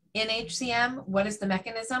in HCM? What is the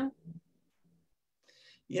mechanism?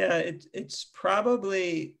 Yeah, it's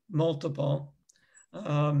probably multiple.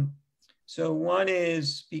 So one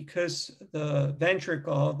is because the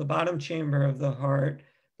ventricle, the bottom chamber of the heart,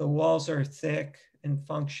 the walls are thick and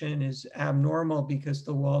function is abnormal because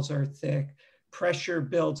the walls are thick. Pressure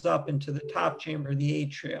builds up into the top chamber, the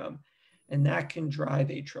atrium, and that can drive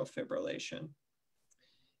atrial fibrillation.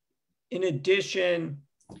 In addition,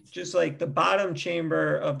 just like the bottom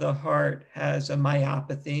chamber of the heart has a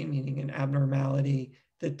myopathy, meaning an abnormality,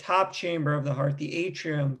 the top chamber of the heart, the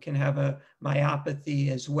atrium, can have a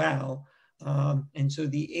myopathy as well. And so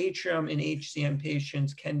the atrium in HCM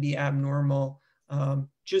patients can be abnormal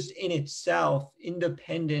just in itself,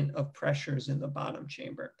 independent of pressures in the bottom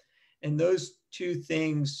chamber. And those two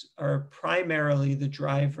things are primarily the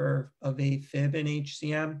driver of AFib in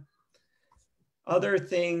HCM. Other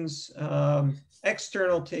things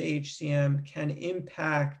external to HCM can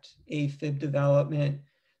impact AFib development,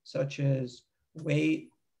 such as weight,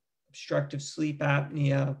 obstructive sleep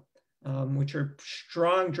apnea, which are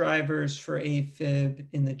strong drivers for AFib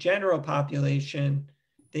in the general population.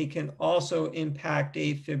 They can also impact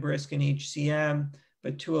AFib risk in HCM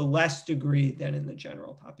but to a less degree than in the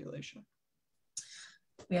general population.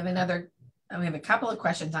 We have a couple of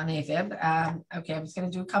questions on AFib. Okay, I'm just going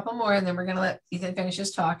to do a couple more and then we're going to let Ethan finish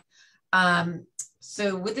his talk.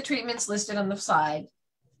 So with the treatments listed on the slides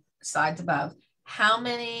above, how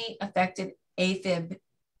many affected AFib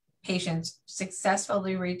patients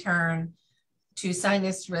successfully return to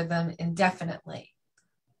sinus rhythm indefinitely?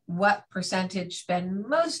 What percentage spend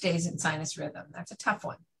most days in sinus rhythm? That's a tough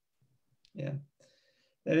one. Yeah,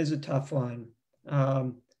 that is a tough one.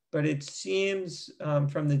 But it seems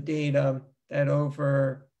from the data that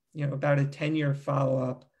over about a 10-year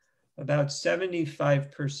follow-up, about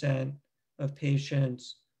 75% of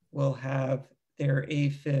patients will have their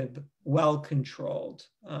AFib well controlled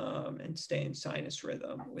and stay in sinus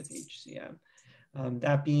rhythm with HCM.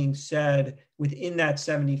 That being said, within that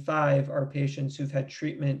 75 are patients who've had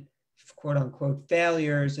treatment, quote unquote,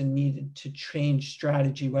 failures and needed to change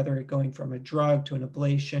strategy, whether it going from a drug to an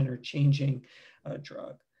ablation or changing a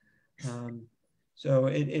drug. So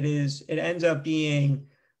it ends up being,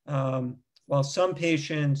 while some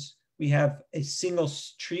patients, we have a single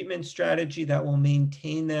treatment strategy that will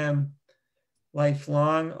maintain them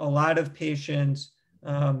lifelong. A lot of patients,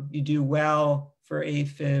 you do well for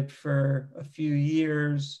AFib for a few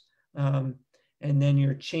years, and then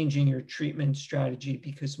you're changing your treatment strategy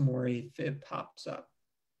because more AFib pops up.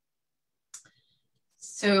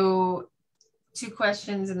 So 2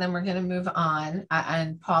 questions and then we're going to move on.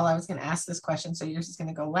 And Paul, I was going to ask this question, so yours is going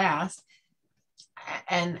to go last.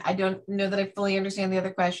 And I don't know that I fully understand the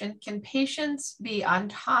other question. Can patients be on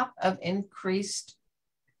top of increased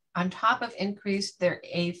their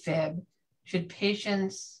AFib? Should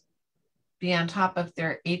patients be on top of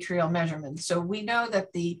their atrial measurements? So we know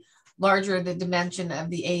that the larger the dimension of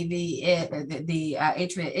the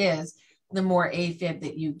atria is, the more AFib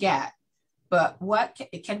that you get. But what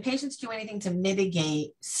can patients do anything to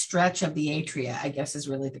mitigate stretch of the atria, I guess is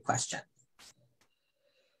really the question.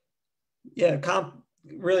 Yeah,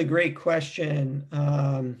 really great question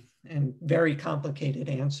and very complicated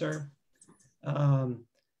answer.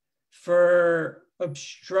 For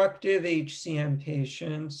obstructive HCM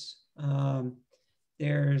patients,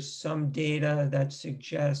 there's some data that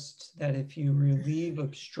suggests that if you relieve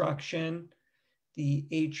obstruction, the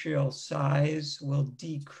atrial size will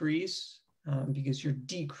decrease because you're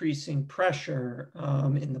decreasing pressure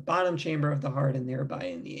in the bottom chamber of the heart and thereby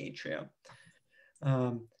in the atria.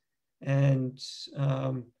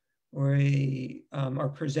 We are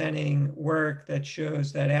presenting work that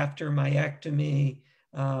shows that after myectomy,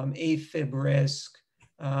 AFib risk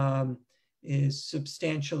is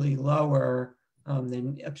substantially lower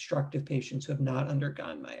than obstructive patients who have not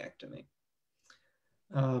undergone myectomy.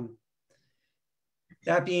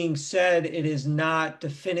 That being said, it is not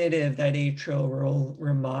definitive that atrial will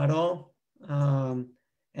remodel.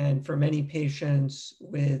 And for many patients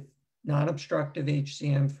with non-obstructive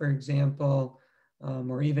HCM, for example,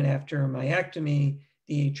 or even after myectomy,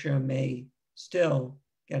 the atria may still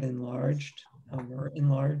get enlarged or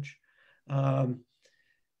enlarge.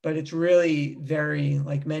 But it's really very,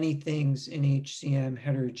 like many things in HCM,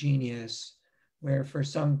 heterogeneous, where for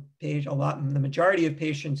some the majority of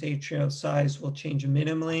patients, atrial size will change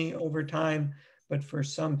minimally over time, but for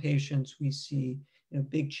some patients, we see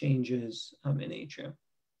big changes in atria.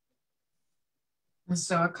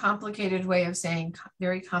 So a complicated way of saying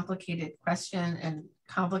very complicated question and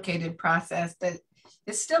complicated process that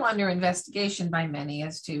is still under investigation by many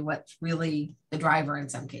as to what's really the driver in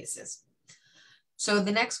some cases. So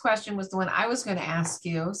the next question was the one I was going to ask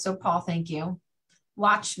you. So Paul, thank you.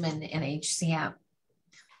 Watchman in HCM.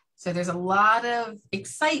 So there's a lot of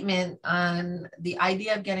excitement on the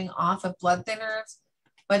idea of getting off of blood thinners,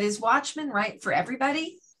 but is Watchman right for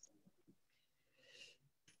everybody?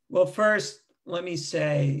 Well, first, let me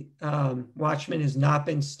say Watchman has not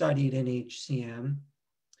been studied in HCM.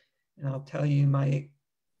 And I'll tell you my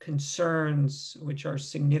concerns, which are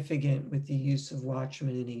significant with the use of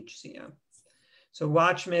Watchman in HCM. So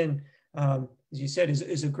Watchman, as you said,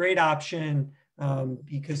 is a great option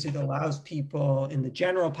because it allows people in the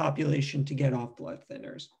general population to get off blood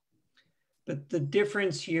thinners. But the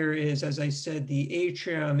difference here is, as I said, the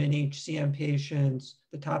atrium in HCM patients,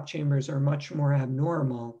 the top chambers are much more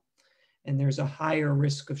abnormal, and there's a higher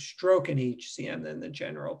risk of stroke in HCM than the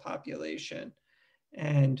general population.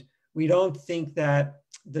 And we don't think that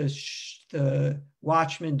the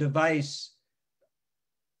Watchman device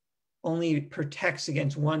only protects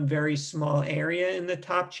against one very small area in the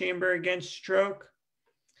top chamber against stroke.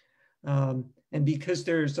 And because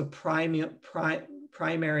there's a primary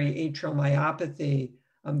atrial myopathy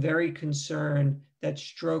I'm very concerned that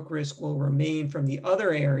stroke risk will remain from the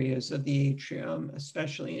other areas of the atrium,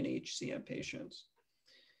 especially in HCM patients.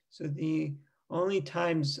 So the only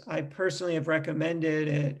times I personally have recommended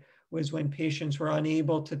it was when patients were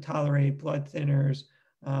unable to tolerate blood thinners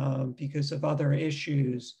because of other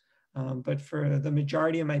issues. But for the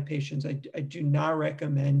majority of my patients, I do not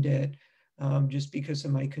recommend it just because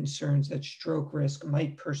of my concerns that stroke risk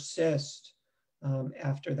might persist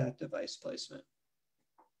after that device placement.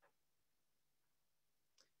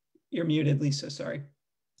 You're muted, Lisa, sorry.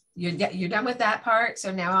 You're done with that part. So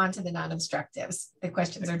now on to the non-obstructives. The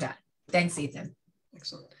questions are done. Thanks, Ethan.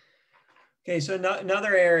 Excellent. Okay, so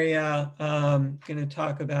another area I'm going to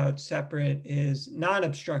talk about separate is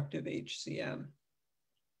non-obstructive HCM.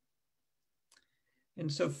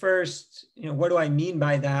 And so first, what do I mean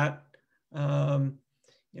by that?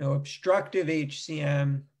 Obstructive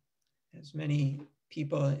HCM, as many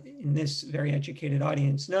people in this very educated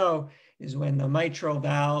audience know, is when the mitral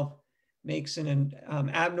valve makes an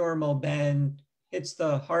abnormal bend, hits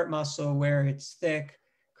the heart muscle where it's thick,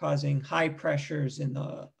 causing high pressures in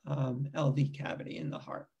the LV cavity in the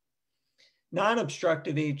heart.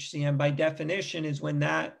 Non-obstructive HCM, by definition, is when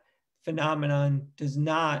that phenomenon does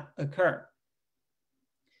not occur.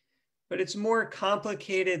 But it's more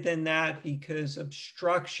complicated than that because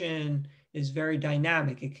obstruction is very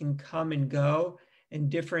dynamic. It can come and go,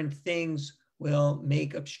 and different things will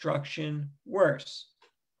make obstruction worse.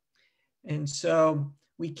 And so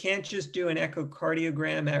we can't just do an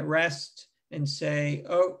echocardiogram at rest and say,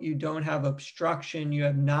 oh, you don't have obstruction, you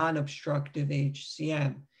have non-obstructive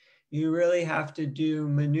HCM. You really have to do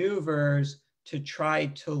maneuvers to try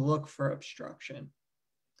to look for obstruction.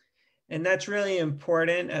 And that's really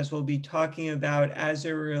important, as we'll be talking about as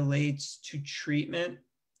it relates to treatment,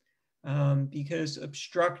 because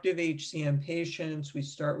obstructive HCM patients, we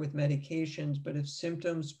start with medications, but if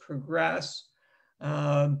symptoms progress,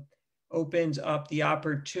 opens up the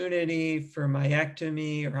opportunity for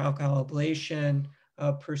myectomy or alcohol ablation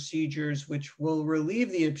procedures, which will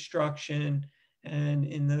relieve the obstruction and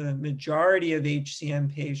in the majority of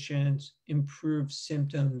HCM patients, improve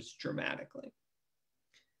symptoms dramatically.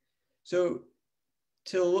 So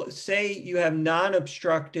to say you have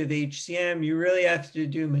non-obstructive HCM, you really have to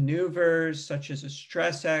do maneuvers such as a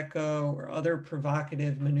stress echo or other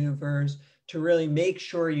provocative maneuvers to really make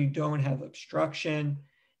sure you don't have obstruction.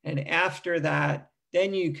 And after that,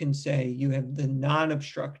 then you can say you have the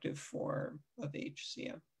non-obstructive form of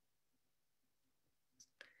HCM.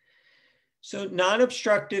 So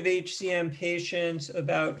non-obstructive HCM patients,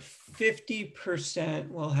 about 50%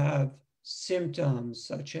 will have symptoms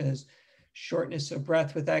such as shortness of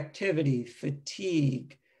breath with activity,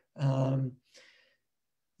 fatigue, and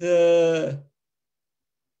about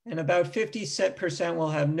 50% will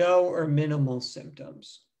have no or minimal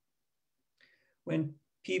symptoms. When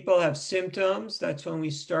people have symptoms, that's when we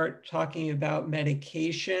start talking about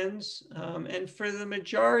medications. And for the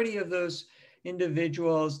majority of those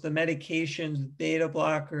individuals, the medications, beta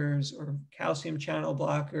blockers or calcium channel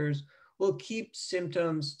blockers, will keep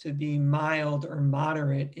symptoms to be mild or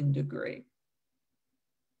moderate in degree.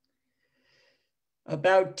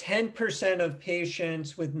 About 10% of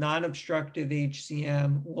patients with non-obstructive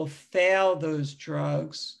HCM will fail those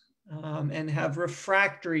drugs and have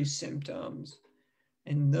refractory symptoms.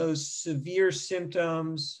 And those severe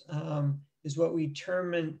symptoms is what we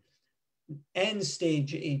term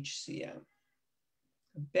end-stage HCM.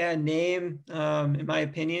 A bad name, in my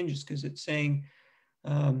opinion, just because it's saying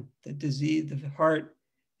the disease, the heart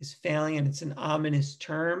is failing, and it's an ominous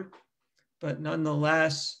term, but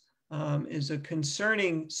nonetheless is a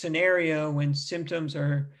concerning scenario when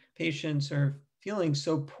patients are feeling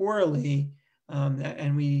so poorly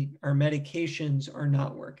and our medications are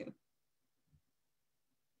not working.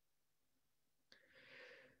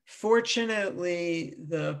 Fortunately,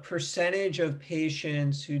 the percentage of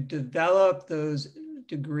patients who develop those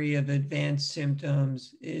degree of advanced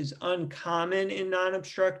symptoms is uncommon in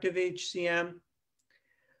non-obstructive HCM,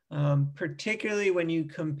 particularly when you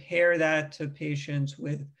compare that to patients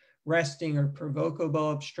with resting or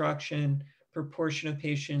provocable obstruction. Proportion of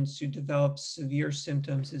patients who develop severe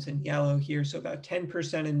symptoms is in yellow here. So about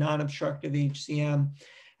 10% in non-obstructive HCM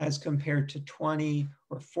as compared to 20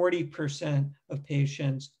 or 40% of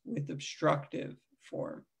patients with obstructive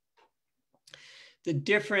form. The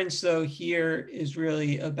difference though here is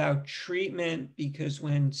really about treatment, because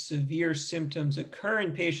when severe symptoms occur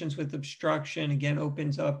in patients with obstruction, again,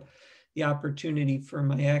 opens up the opportunity for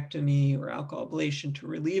myectomy or alcohol ablation to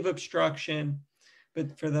relieve obstruction.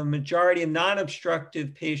 But for the majority of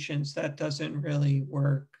non-obstructive patients, that doesn't really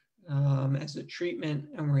work as a treatment,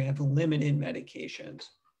 and we have limited medications.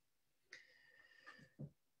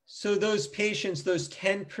 So those patients, those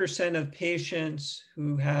 10% of patients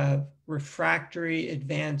who have refractory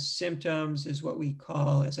advanced symptoms is what we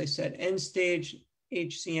call, as I said, end-stage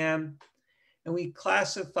HCM. And we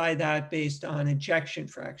classify that based on ejection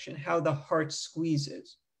fraction, how the heart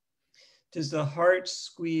squeezes. Does the heart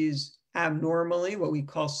squeeze abnormally, what we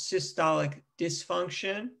call systolic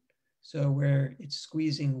dysfunction, so where it's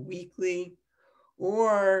squeezing weakly?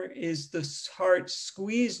 Or is the heart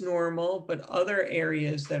squeeze normal, but other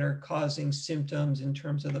areas that are causing symptoms in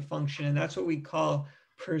terms of the function? And that's what we call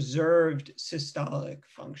preserved systolic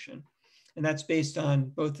function. And that's based on,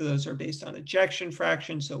 both of those are based on ejection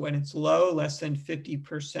fraction. So when it's low, less than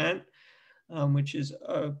 50%, which is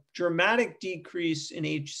a dramatic decrease in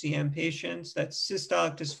HCM patients, that's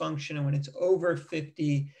systolic dysfunction. And when it's over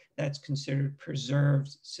 50, that's considered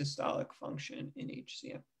preserved systolic function in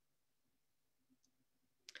HCM.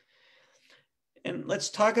 And let's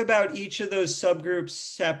talk about each of those subgroups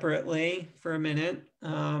separately for a minute.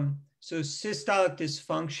 So systolic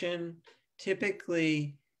dysfunction,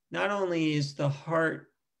 typically, not only is the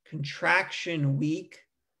heart contraction weak,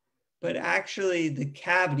 but actually the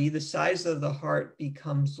cavity, the size of the heart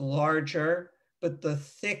becomes larger, but the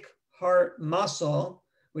thick heart muscle,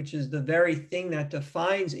 which is the very thing that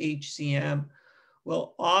defines HCM,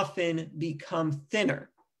 will often become thinner.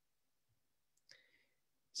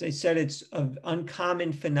 As I said, it's an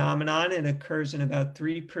uncommon phenomenon. It occurs in about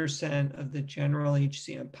 3% of the general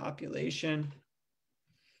HCM population.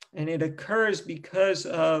 And it occurs because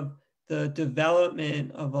of the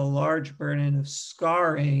development of a large burden of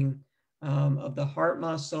scarring of the heart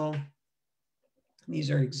muscle. These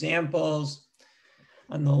are examples.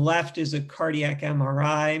 On the left is a cardiac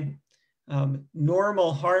MRI.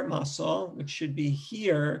 Normal heart muscle, which should be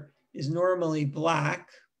here, is normally black.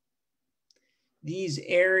 These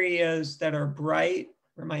areas that are bright,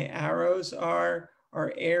 where my arrows are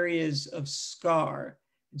areas of scar.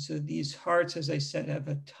 And so these hearts, as I said, have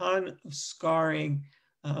a ton of scarring,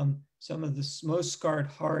 some of the most scarred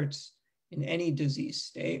hearts in any disease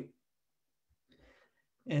state.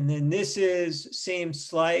 And then this is same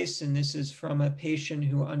slice, and this is from a patient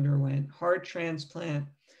who underwent heart transplant,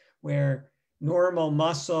 where normal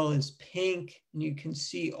muscle is pink, and you can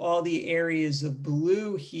see all the areas of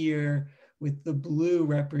blue here, with the blue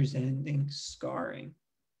representing scarring.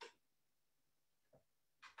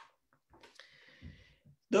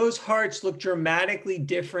 Those hearts look dramatically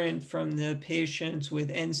different from the patients with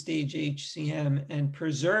end-stage HCM and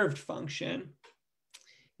preserved function.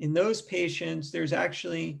 In those patients, there's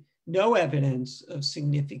actually no evidence of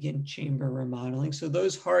significant chamber remodeling. So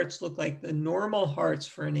those hearts look like the normal hearts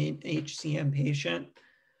for an HCM patient,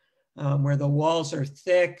 where the walls are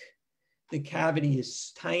thick, the cavity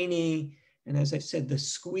is tiny, and as I said, the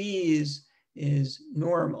squeeze is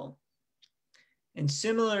normal. And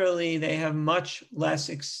similarly, they have much less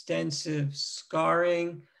extensive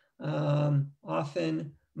scarring,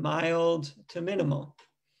 often mild to minimal.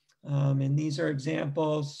 And these are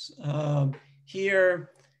examples here.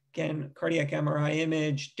 Again, cardiac MRI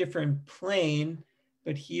image, different plane,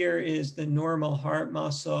 but here is the normal heart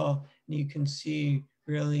muscle. And you can see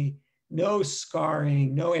really no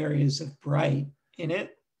scarring, no areas of bright in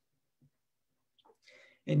it.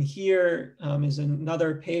 And here is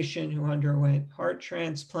another patient who underwent heart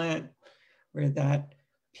transplant, where that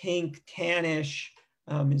pink tannish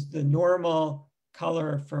is the normal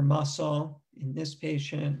color for muscle in this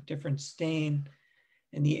patient, different stain,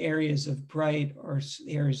 and the areas of bright are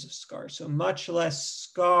areas of scar. So much less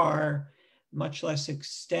scar, much less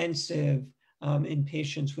extensive in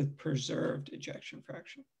patients with preserved ejection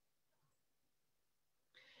fraction.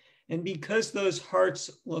 And because those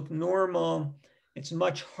hearts look normal, it's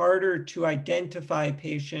much harder to identify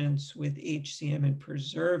patients with HCM and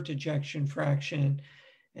preserved ejection fraction,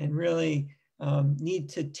 and really need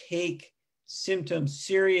to take symptoms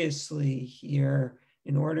seriously here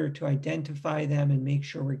in order to identify them and make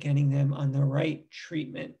sure we're getting them on the right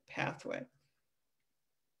treatment pathway.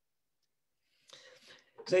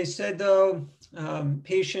 As I said, though,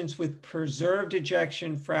 patients with preserved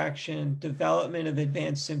ejection fraction, development of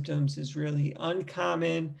advanced symptoms is really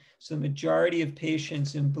uncommon. So the majority of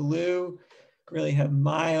patients in blue really have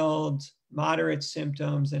mild, moderate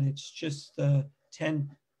symptoms, and it's just the 10%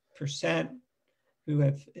 who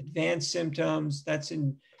have advanced symptoms. That's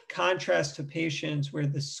in contrast to patients where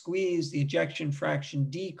the squeeze, the ejection fraction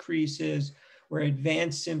decreases, where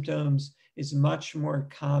advanced symptoms is much more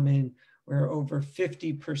common, where over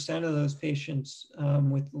 50% of those patients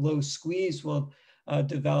with low squeeze will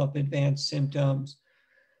develop advanced symptoms.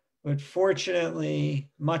 but fortunately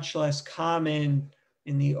much less common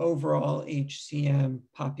in the overall HCM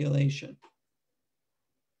population.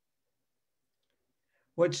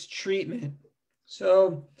 What's treatment?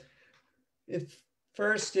 So if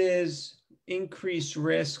first is increased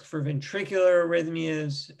risk for ventricular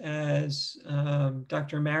arrhythmias, as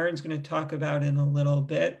Dr. Maron's going to talk about in a little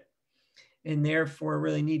bit, and therefore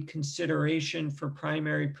really need consideration for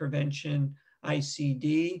primary prevention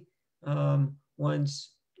ICD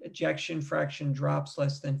once ejection fraction drops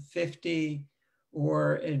less than 50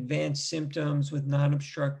 or advanced symptoms with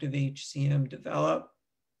non-obstructive HCM develop.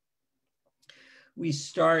 We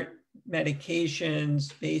start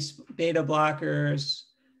medications, beta blockers,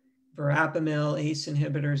 verapamil, ACE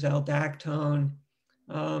inhibitors, aldactone,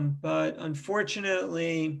 but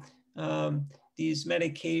unfortunately, these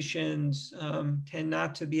medications tend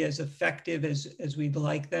not to be as effective as we'd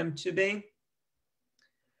like them to be.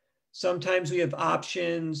 Sometimes we have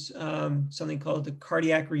options, something called the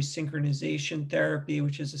cardiac resynchronization therapy,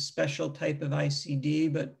 which is a special type of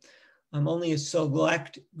ICD, but only a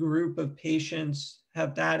select group of patients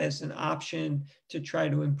have that as an option to try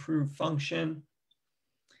to improve function.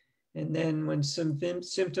 And then when some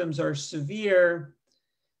symptoms are severe,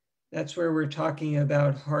 that's where we're talking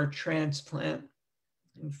about heart transplant.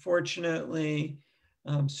 Unfortunately,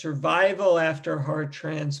 survival after heart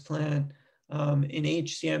transplant in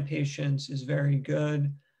HCM patients is very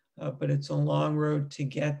good, but it's a long road to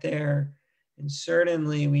get there. And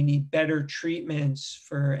certainly we need better treatments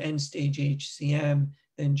for end-stage HCM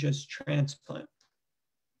than just transplant.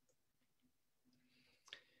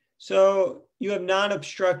 So you have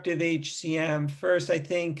non-obstructive HCM. First, I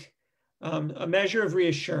think a measure of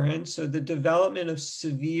reassurance. So the development of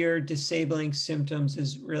severe disabling symptoms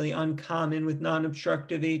is really uncommon with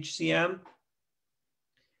non-obstructive HCM.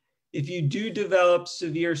 If you do develop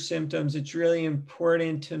severe symptoms, it's really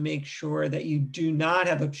important to make sure that you do not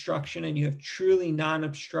have obstruction and you have truly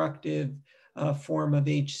non-obstructive form of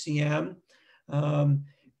HCM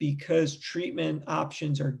because treatment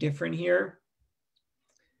options are different here.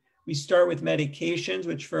 We start with medications,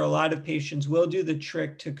 which for a lot of patients will do the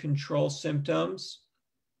trick to control symptoms.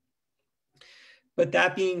 But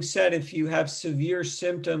that being said, if you have severe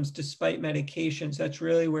symptoms despite medications, that's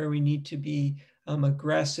really where we need to be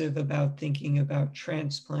aggressive about thinking about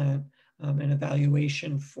transplant and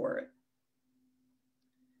evaluation for it.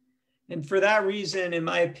 And for that reason, in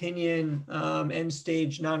my opinion,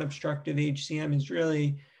 end-stage non-obstructive HCM is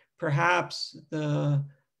really perhaps the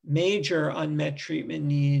major unmet treatment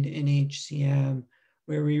need in HCM,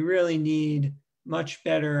 where we really need much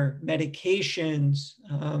better medications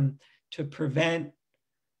to prevent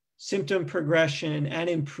symptom progression and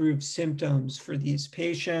improve symptoms for these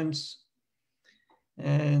patients.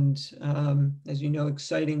 And as you know,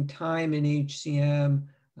 exciting time in HCM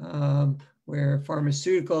where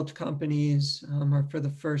pharmaceutical companies are for the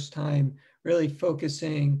first time really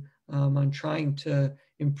focusing on trying to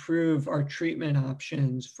improve our treatment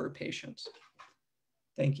options for patients.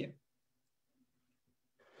 Thank you.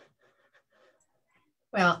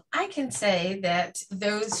 Well, I can say that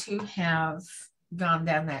those who have gone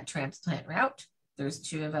down that transplant route, there's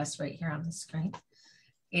two of us right here on the screen.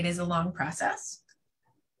 It is a long process.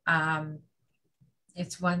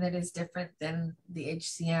 It's one that is different than the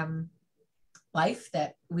HCM life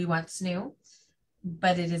that we once knew,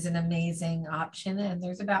 but it is an amazing option. And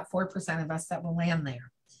there's about 4% of us that will land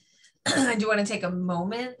there. I do want to take a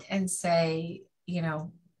moment and say, you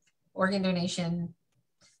know, organ donation,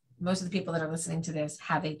 most of the people that are listening to this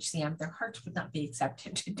have HCM. Their hearts would not be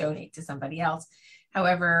accepted to donate to somebody else.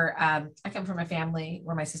 However, I come from a family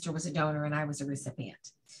where my sister was a donor and I was a recipient.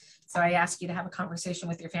 So I ask you to have a conversation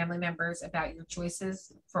with your family members about your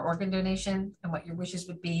choices for organ donation and what your wishes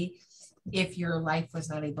would be if your life was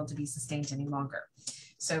not able to be sustained any longer.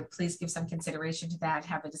 So please give some consideration to that,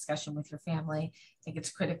 have a discussion with your family. I think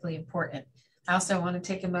it's critically important. I also want to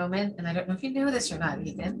take a moment, and I don't know if you know this or not,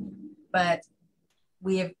 Ethan, but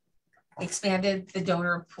we have expanded the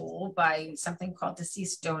donor pool by something called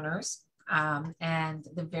deceased donors. And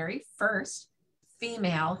the very first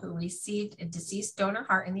female who received a deceased donor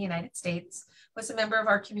heart in the United States was a member of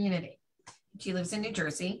our community. She lives in New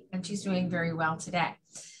Jersey and she's doing very well today.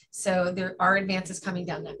 So there are advances coming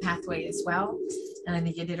down that pathway as well. And I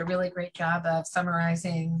think you did a really great job of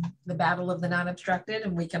summarizing the battle of the non-obstructed.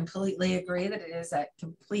 And we completely agree that it is a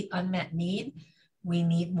complete unmet need. We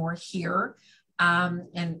need more here.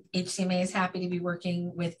 And HCMA is happy to be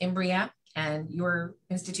working with Imbria and your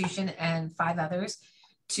institution and 5 others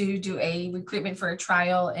to do a recruitment for a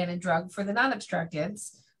trial and a drug for the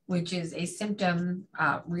non-obstructeds which is a symptom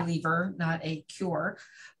reliever, not a cure,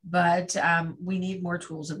 but we need more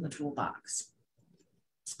tools in the toolbox.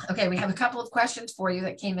 Okay, we have a couple of questions for you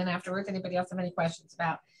that came in afterwards. Anybody else have any questions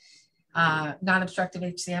about non-obstructive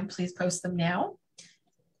HCM, please post them now.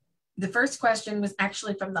 The first question was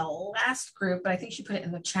actually from the last group, but I think she put it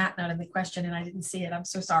in the chat, not in the question, and I didn't see it. I'm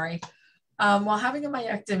so sorry. While having a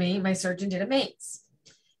myectomy, my surgeon did a MACE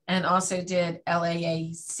and also did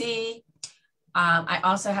LAAC. I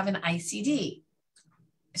also have an ICD.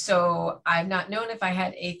 So I've not known if I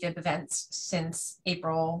had AFib events since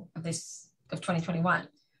April of 2021.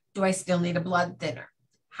 Do I still need a blood thinner?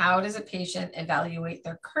 How does a patient evaluate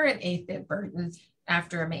their current AFib burden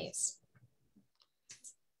after a MACE?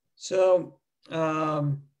 So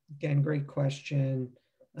again, great question.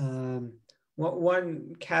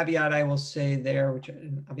 One caveat I will say there, which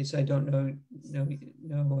obviously I don't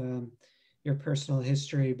know your personal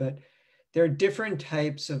history, but there are different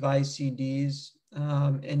types of ICDs,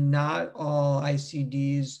 and not all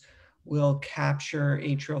ICDs will capture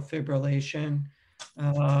atrial fibrillation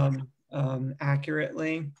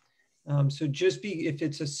accurately. So just if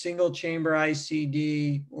it's a single chamber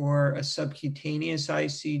ICD or a subcutaneous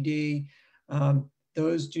ICD,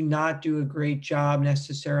 those do not do a great job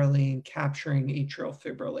necessarily in capturing atrial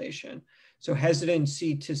fibrillation. So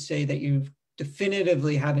hesitancy to say that you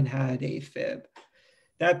definitively haven't had AFib.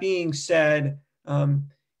 That being said,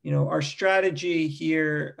 our strategy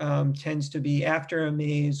here tends to be after a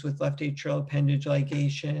MACE with left atrial appendage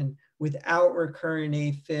ligation without recurrent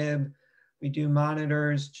AFib. We do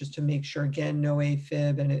monitors just to make sure, again, no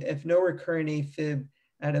AFib. And if no recurrent AFib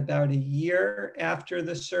at about a year after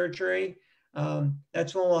the surgery,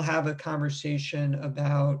 that's when we'll have a conversation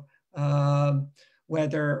about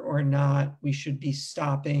whether or not we should be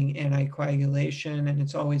stopping anticoagulation. And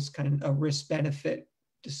it's always kind of a risk-benefit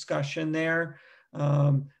discussion there.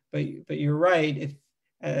 But you're right, if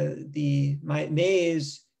the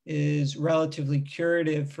MACE is relatively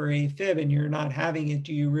curative for AFib and you're not having it,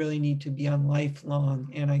 do you really need to be on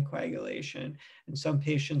lifelong anticoagulation? And some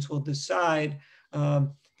patients will decide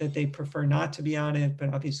that they prefer not to be on it,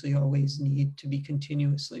 but obviously always need to be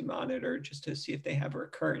continuously monitored just to see if they have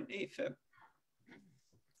recurrent AFib.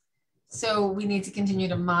 So we need to continue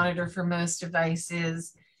to monitor for most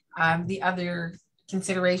devices. The other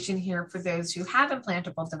consideration here for those who have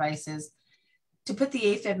implantable devices, to put the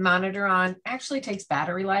AFib monitor on actually takes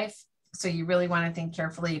battery life. So you really want to think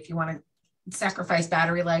carefully if you want to sacrifice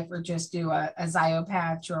battery life or just do a Zio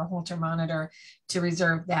patch or a Holter monitor to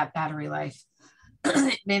reserve that battery life.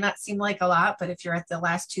 It may not seem like a lot, but if you're at the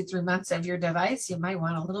last 2-3 months of your device, you might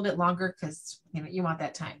want a little bit longer because you want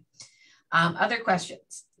that time. Other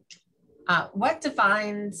questions.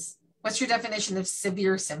 What's your definition of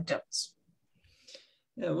severe symptoms?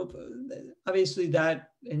 Yeah, well, obviously that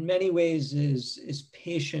in many ways is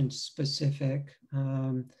patient specific.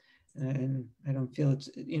 And I don't feel it's,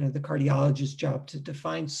 the cardiologist's job to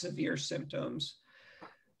define severe symptoms.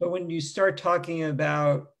 But when you start talking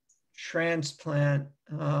about transplant,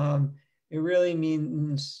 it really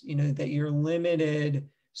means, that you're limited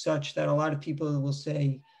such that a lot of people will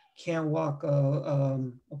say, can't walk a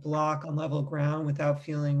block on level ground without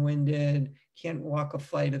feeling winded, can't walk a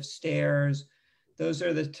flight of stairs. Those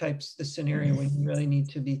are the scenario when you really need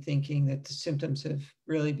to be thinking that the symptoms have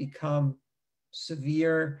really become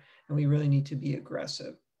severe and we really need to be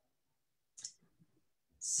aggressive.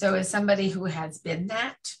 So as somebody who has been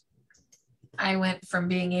that, I went from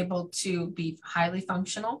being able to be highly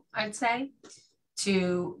functional, I'd say,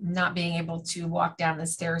 to not being able to walk down the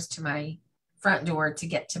stairs to my front door to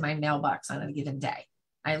get to my mailbox on a given day.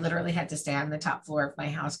 I literally had to stay on the top floor of my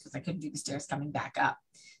house because I couldn't do the stairs coming back up.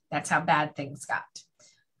 That's how bad things got.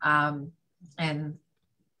 And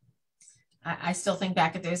I still think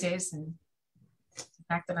back at those days, and the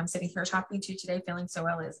fact that I'm sitting here talking to you today feeling so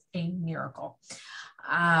well is a miracle.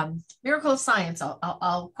 Miracle of science,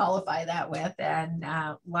 I'll qualify that with, and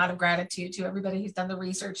a lot of gratitude to everybody who's done the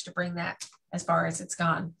research to bring that as far as it's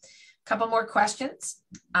gone. A couple more questions.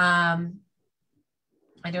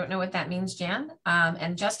 I don't know what that means, Jan.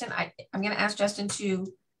 And Justin, I'm going to ask Justin to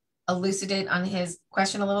elucidate on his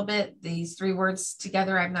question a little bit. These 3 words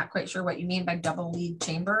together, I'm not quite sure what you mean by double lead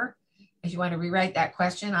chamber. If you want to rewrite that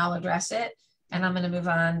question, I'll address it. And I'm going to move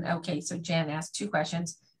on. Okay, so Jan asked 2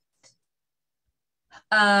 questions.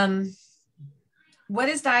 What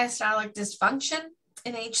is diastolic dysfunction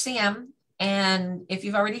in HCM? And if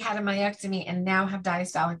you've already had a myectomy and now have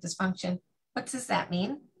diastolic dysfunction, what does that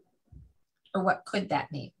mean? Or what could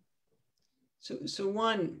that mean? So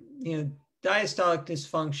one, diastolic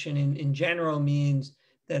dysfunction in general means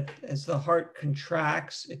that as the heart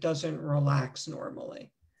contracts, it doesn't relax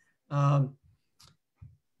normally.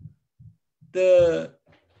 The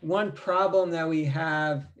one problem that we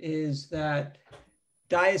have is that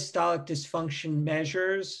diastolic dysfunction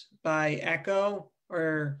measures by echo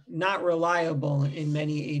are not reliable in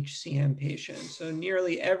many HCM patients. So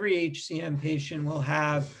nearly every HCM patient will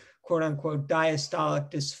have quote unquote diastolic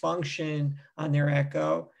dysfunction on their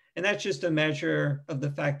echo. And that's just a measure of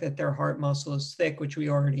the fact that their heart muscle is thick, which we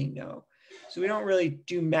already know. So we don't really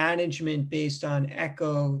do management based on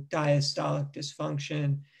echo diastolic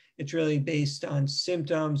dysfunction. It's really based on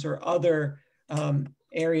symptoms or other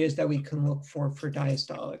areas that we can look for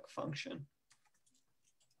diastolic function.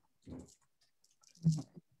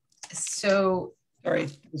 So, sorry,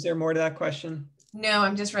 is there more to that question? No,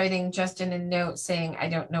 I'm just writing Justin a note saying, I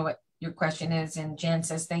don't know what your question is. And Jan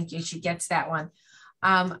says, thank you. She gets that one.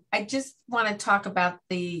 I just want to talk about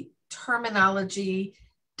the terminology,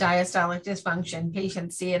 diastolic dysfunction.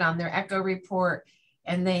 Patients see it on their echo report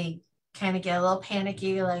and they kind of get a little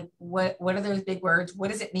panicky, like what are those big words?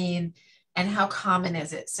 What does it mean? And how common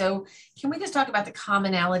is it? So can we just talk about the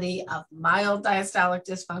commonality of mild diastolic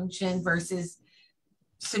dysfunction versus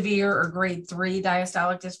severe or grade 3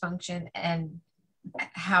 diastolic dysfunction and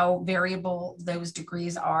how variable those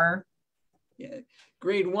degrees are? Yeah,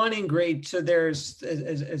 grade 1 and grade, so there's,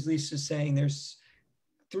 as Lisa's saying, there's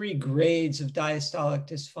 3 grades of diastolic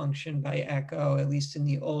dysfunction by echo, at least in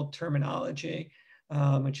the old terminology,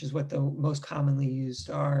 which is what the most commonly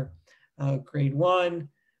used are. Grade 1,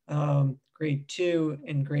 grade 2,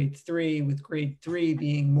 and grade 3, with grade 3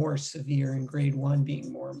 being more severe and grade 1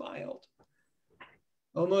 being more mild.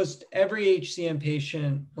 Almost every HCM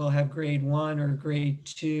patient will have grade 1 or grade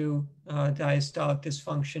 2 diastolic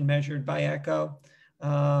dysfunction measured by echo.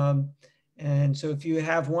 And so if you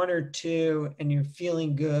have 1 or 2 and you're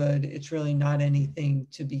feeling good, it's really not anything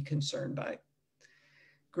to be concerned by.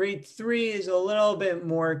 Grade 3 is a little bit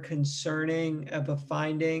more concerning of a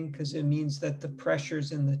finding because it means that the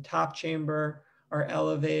pressures in the top chamber are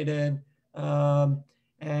elevated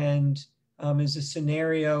and is a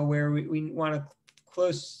scenario where we want to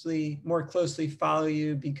more closely follow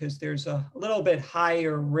you because there's a little bit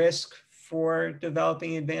higher risk for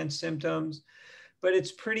developing advanced symptoms, but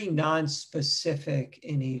it's pretty non-specific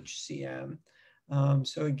in HCM.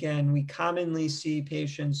 So again, we commonly see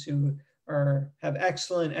patients who have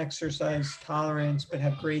excellent exercise tolerance, but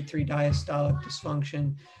have grade 3 diastolic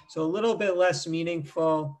dysfunction. So a little bit less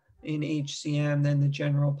meaningful in HCM than the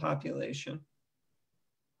general population.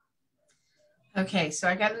 Okay, so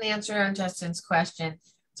I got an answer on Justin's question.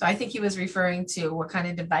 So I think he was referring to what kind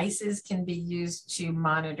of devices can be used to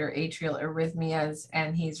monitor atrial arrhythmias,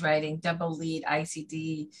 and he's writing double lead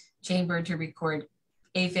ICD chamber to record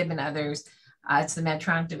AFib and others. It's the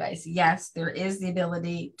Medtronic device. Yes, there is the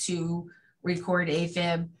ability to record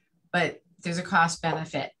AFib, but there's a cost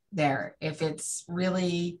benefit there. If it's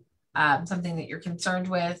really something that you're concerned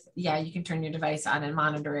with, yeah, you can turn your device on and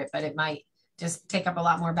monitor it, but it might just take up a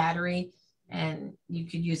lot more battery and you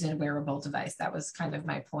could use a wearable device. That was kind of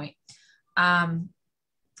my point.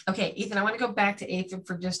 Okay, Ethan, I want to go back to AFib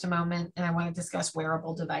for just a moment, and I want to discuss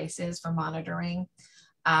wearable devices for monitoring.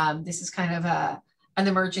 This is kind of an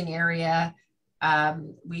emerging area.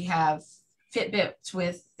 We have Fitbits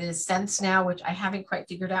with the Sense now, which I haven't quite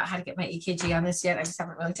figured out how to get my EKG on this yet. I just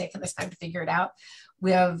haven't really taken the time to figure it out.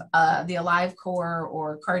 We have the AliveCore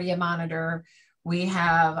or Cardia Monitor. We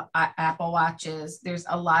have Apple Watches. There's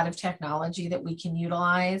a lot of technology that we can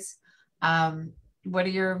utilize. What are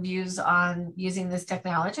your views on using this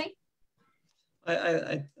technology?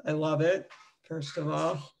 I love it, first of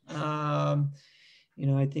all. You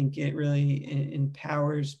know, I think it really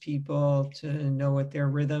empowers people to know what their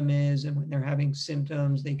rhythm is, and when they're having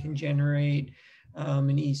symptoms, they can generate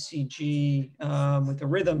an ECG with a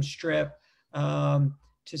rhythm strip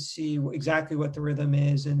to see exactly what the rhythm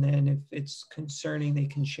is, and then if it's concerning, they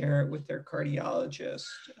can share it with their cardiologist.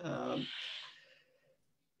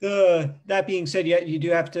 That being said, you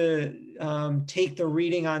do have to take the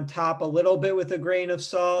reading on top a little bit with a grain of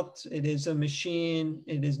salt. It is a machine.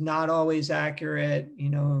 It is not always accurate. You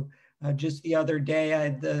know, just the other day, I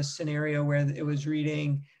had the scenario where it was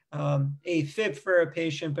reading AFib for a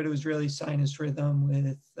patient, but it was really sinus rhythm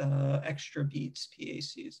with extra beats,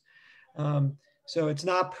 PACs. So it's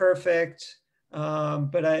not perfect,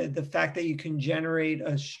 but the fact that you can generate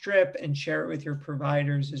a strip and share it with your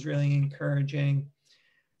providers is really encouraging.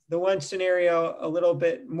 The one scenario a little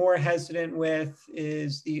bit more hesitant with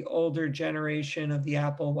is the older generation of the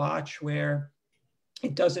Apple Watch, where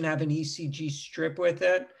it doesn't have an ECG strip with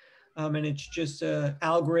it. And it's just an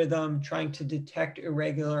algorithm trying to detect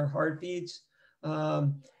irregular heartbeats.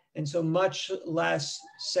 And so much less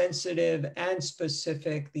sensitive and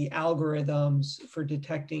specific the algorithms for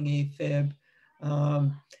detecting AFib.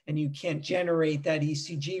 And you can't generate that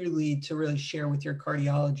ECG lead to really share with your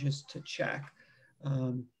cardiologist to check.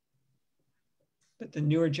 But the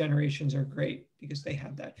newer generations are great because they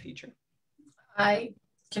have that feature. I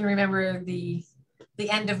can remember the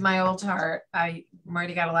end of my old heart.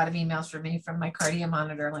 Marty got a lot of emails from me from my cardio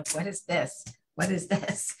monitor, like, what is this? What is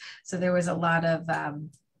this? So there was a lot of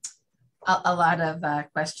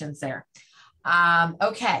questions there.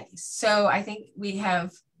 Okay, so I think we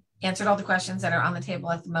have answered all the questions that are on the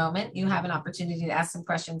table at the moment. You have an opportunity to ask some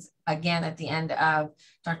questions again at the end of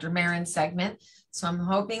Dr. Maron's segment. So I'm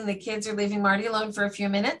hoping the kids are leaving Marty alone for a few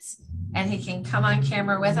minutes and he can come on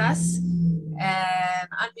camera with us and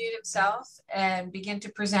unmute himself and begin to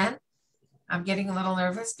present. I'm getting a little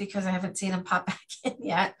nervous because I haven't seen him pop back in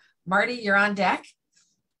yet. Marty, you're on deck.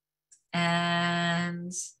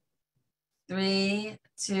 And 3,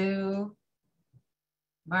 2,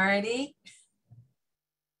 Marty.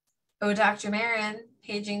 Oh, Dr. Maron,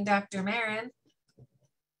 paging Dr. Maron.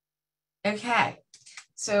 Okay,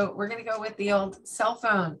 so we're gonna go with the old cell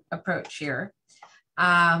phone approach here.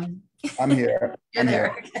 I'm here. You're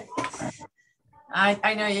there. Okay.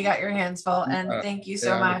 I know you got your hands full, and thank you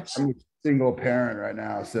so much. I'm a single parent right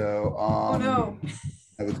now, so oh no,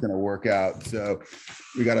 it's gonna work out. So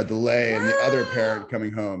we got a delay and the other parent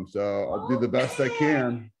coming home, so I'll do the best I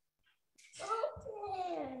can.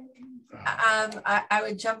 I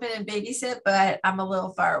would jump in and babysit, but I'm a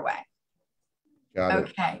little far away. Got it.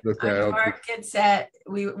 Okay. Okay. Mark had said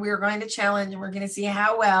we're going to challenge and we're going to see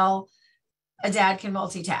how well a dad can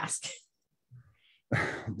multitask.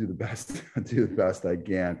 I'll do the best. I'll do the best I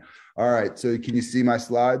can. All right. So can you see my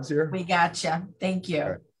slides here? We gotcha. Thank you.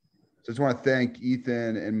 Right. So I just want to thank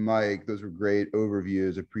Ethan and Mike. Those were great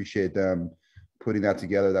overviews. Appreciate them putting that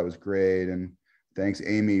together. That was great. And thanks,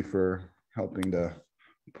 Amy, for helping to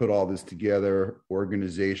put all this together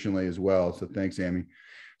organizationally as well. So thanks, Amy.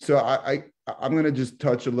 So I'm going to just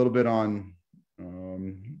touch a little bit on, a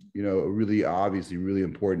really obviously really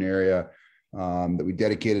important area that we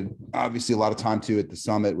dedicated obviously a lot of time to at the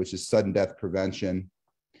summit, which is sudden death prevention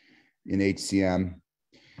in HCM.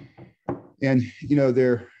 And,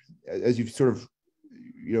 there, as you've sort of,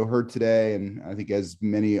 heard today, and I think as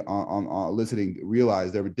many on listening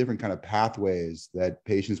realize, there are different kind of pathways that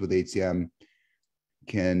patients with HCM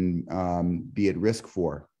can be at risk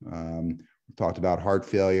for. We talked about heart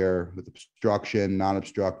failure with obstruction,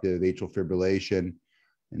 non-obstructive, atrial fibrillation.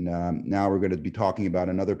 And now we're going to be talking about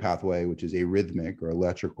another pathway, which is arrhythmic or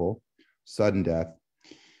electrical, sudden death.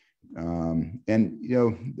 And,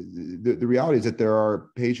 the reality is that there are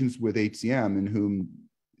patients with HCM in whom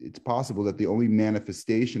it's possible that the only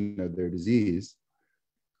manifestation of their disease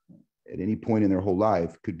at any point in their whole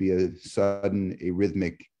life could be a sudden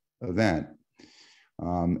arrhythmic event.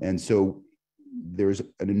 And so there's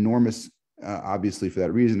an enormous, obviously for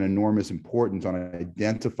that reason, enormous importance on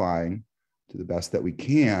identifying to the best that we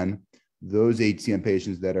can those HCM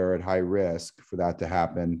patients that are at high risk for that to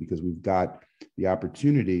happen, because we've got the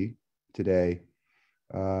opportunity today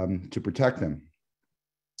to protect them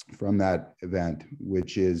from that event,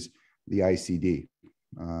 which is the ICD,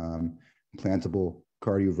 implantable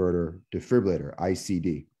cardioverter defibrillator,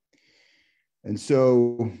 ICD. And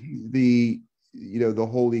so the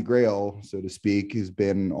holy grail, so to speak, has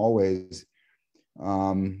been always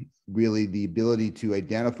really the ability to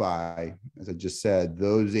identify, as I just said,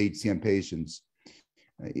 those HCM patients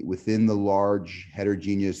within the large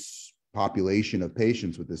heterogeneous population of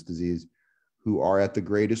patients with this disease who are at the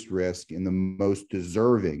greatest risk and the most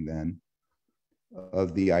deserving then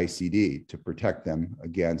of the ICD to protect them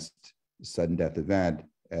against a sudden death event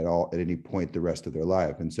at any point the rest of their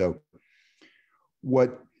life. And so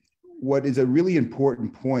what is a really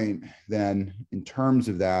important point then in terms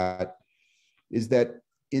of that is that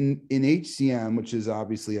in HCM, which is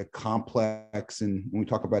obviously a complex, and when we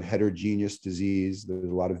talk about heterogeneous disease, there's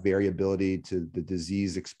a lot of variability to the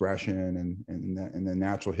disease expression and the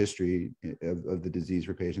natural history of the disease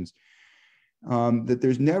for patients, that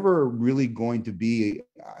there's never really going to be,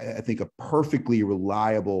 I think, a perfectly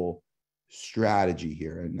reliable strategy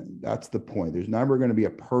here. And that's the point. There's never going to be a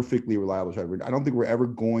perfectly reliable strategy. I don't think we're ever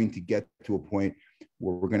going to get to a point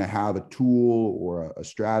where we're going to have a tool or a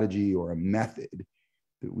strategy or a method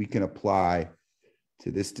that we can apply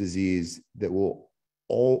to this disease that will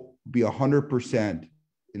all be 100%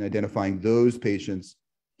 in identifying those patients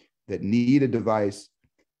that need a device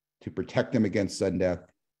to protect them against sudden death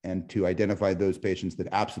and to identify those patients that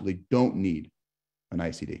absolutely don't need an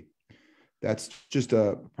ICD. That's just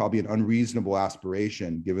probably an unreasonable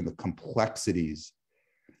aspiration given the complexities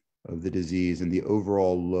of the disease and the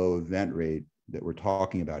overall low event rate that we're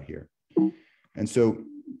talking about here. And so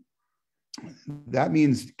that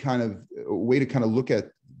means kind of a way to kind of look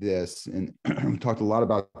at this, and we talked a lot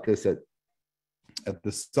about this at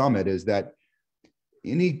the summit, is that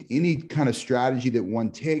any kind of strategy that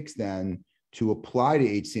one takes then to apply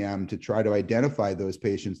to HCM to try to identify those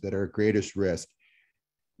patients that are at greatest risk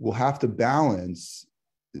will have to balance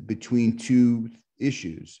between two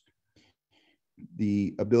issues: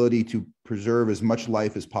 the ability to preserve as much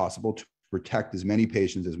life as possible, to protect as many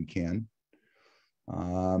patients as we can.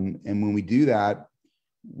 And when we do that,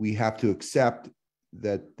 we have to accept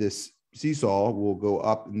that this seesaw will go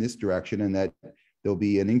up in this direction, and that there'll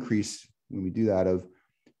be an increase when we do that of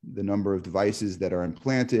the number of devices that are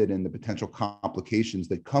implanted and the potential complications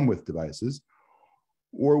that come with devices.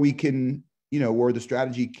 Or we can, or the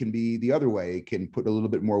strategy can be the other way. It can put a little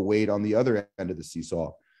bit more weight on the other end of the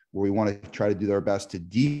seesaw, where we want to try to do our best to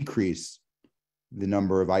decrease the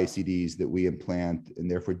number of ICDs that we implant and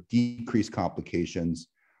therefore decrease complications.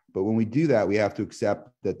 But when we do that, we have to accept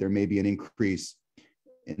that there may be an increase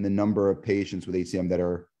in the number of patients with HCM that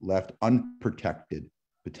are left unprotected,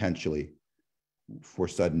 potentially, for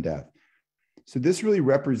sudden death. So this really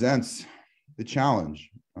represents the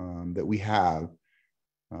challenge that we have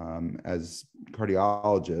as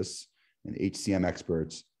cardiologists and HCM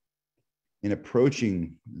experts in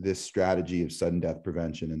approaching this strategy of sudden death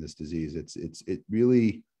prevention in this disease. It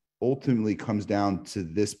really ultimately comes down to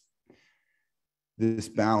this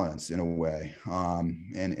balance in a way,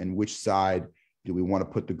 and which side do we want to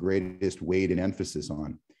put the greatest weight and emphasis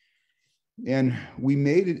on. And we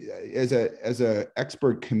made it as a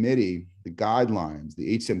expert committee, the guidelines,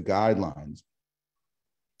 the HCM guidelines,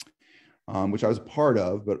 which I was part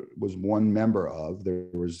of, but was one member of. There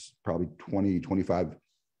was probably 20, 25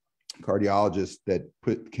 cardiologists that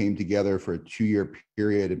came together for a 2-year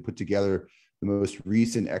period and put together the most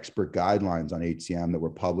recent expert guidelines on HCM that were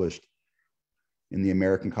published in the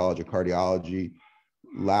American College of Cardiology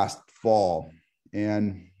last fall.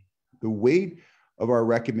 And the weight of our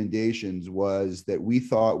recommendations was that we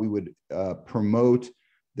thought we would promote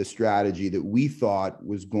the strategy that we thought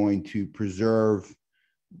was going to preserve,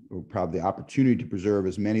 or probably the opportunity to preserve,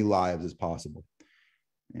 as many lives as possible.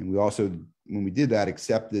 And we also, when we did that,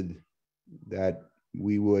 accepted that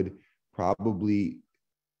we would probably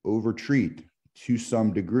overtreat to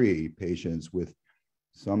some degree patients with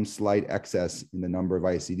some slight excess in the number of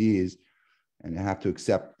ICDs, and have to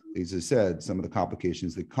accept, as I said, some of the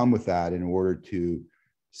complications that come with that in order to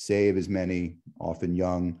save as many, often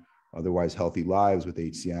young, otherwise healthy lives with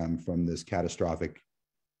HCM from this catastrophic,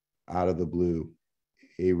 out of the blue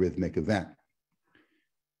arrhythmic event.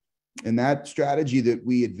 And that strategy that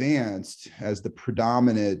we advanced as the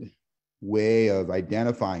predominant way of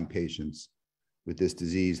identifying patients with this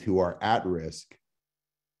disease who are at risk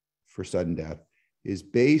for sudden death is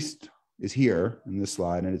here in this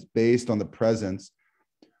slide, and it's based on the presence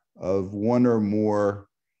of one or more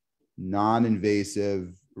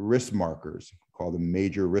non-invasive risk markers, called the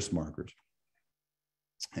major risk markers.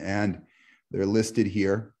 And they're listed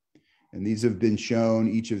here. And these have been shown,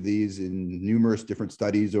 each of these, in numerous different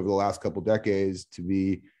studies over the last couple decades, to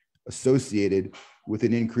be associated with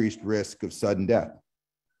an increased risk of sudden death.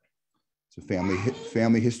 So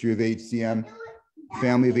family history of HCM,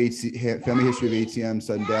 family history of HCM,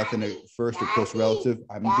 sudden death, and a first or close relative.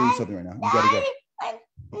 I'm doing something right now. You gotta go.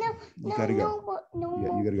 You gotta go.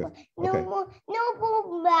 Yeah, you gotta go. Okay. No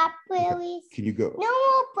more blackberries. Can you go? No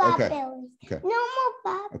more blackberries. Okay. No more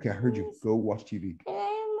blackberries. Okay, I heard you. Go watch TV. Can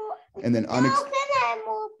I more? And then Can I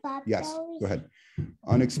more blackberries? yes, go ahead.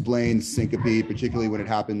 Unexplained syncope, particularly when it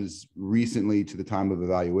happens recently to the time of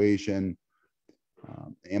evaluation.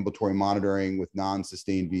 Ambulatory monitoring with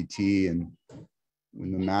non-sustained VT, and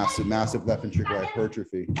when the massive left ventricular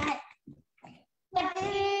hypertrophy.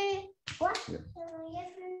 Yeah.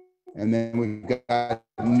 And then we've got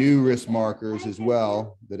new risk markers as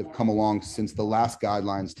well that have come along since the last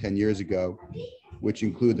guidelines 10 years ago, which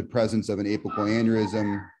include the presence of an apical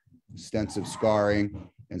aneurysm, extensive scarring,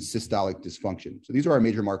 and systolic dysfunction. So these are our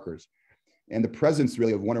major markers. And the presence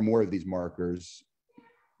really of one or more of these markers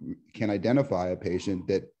can identify a patient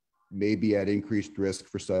that may be at increased risk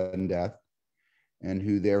for sudden death, and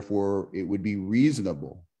who therefore it would be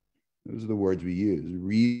reasonable, those are the words we use,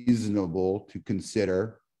 reasonable to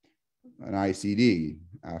consider an ICD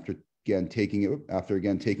after again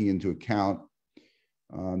taking into account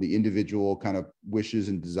the individual kind of wishes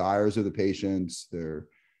and desires of the patients, their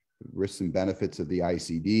risks and benefits of the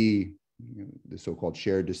ICD, the so-called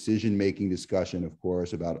shared decision-making discussion, of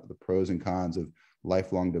course, about the pros and cons of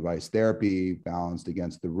lifelong device therapy balanced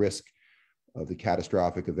against the risk of the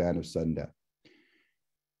catastrophic event of sudden death.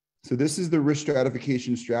 So this is the risk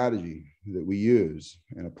stratification strategy that we use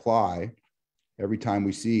and apply every time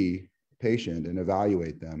we see a patient and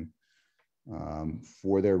evaluate them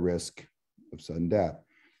for their risk of sudden death.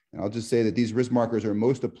 And I'll just say that these risk markers are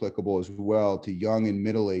most applicable as well to young and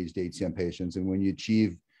middle-aged HCM patients. And when you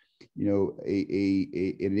achieve,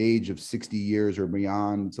 an age of 60 years or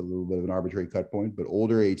beyond, it's a little bit of an arbitrary cut point, but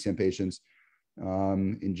older HCM patients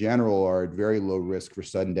in general are at very low risk for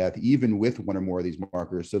sudden death, even with one or more of these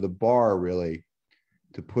markers. So the bar really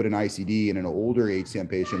to put an ICD in an older HCM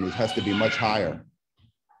patient has to be much higher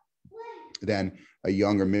than a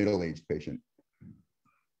young or middle-aged patient.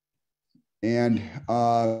 And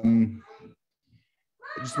I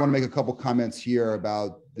just want to make a couple comments here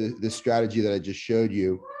about the strategy that I just showed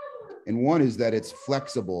you. And one is that it's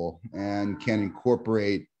flexible and can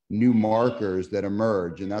incorporate new markers that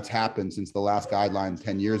emerge. And that's happened since the last guidelines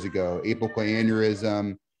 10 years ago. Apical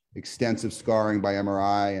aneurysm, extensive scarring by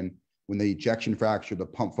MRI, and when the ejection fraction, the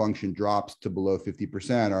pump function drops to below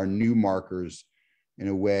 50% are new markers in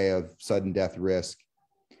a way of sudden death risk.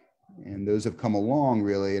 And those have come along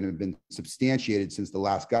really and have been substantiated since the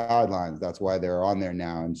last guidelines. That's why they're on there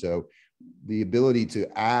now. And so the ability to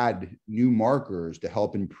add new markers to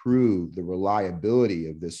help improve the reliability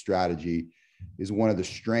of this strategy is one of the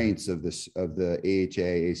strengths of the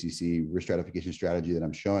AHA ACC risk stratification strategy that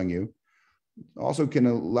I'm showing you. Also can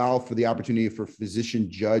allow for the opportunity for physician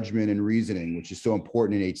judgment and reasoning, which is so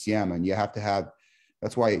important in HCM. And you have to have,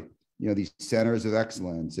 that's why these centers of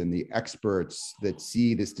excellence and the experts that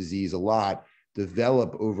see this disease a lot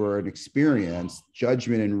develop over an experience,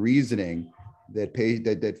 judgment and reasoning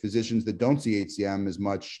that physicians that don't see HCM as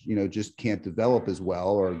much, just can't develop as well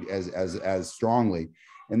or as strongly.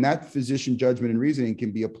 And that physician judgment and reasoning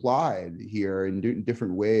can be applied here in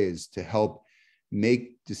different ways to help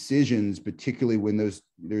make decisions, particularly when there's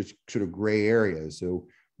sort of gray areas. So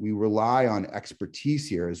we rely on expertise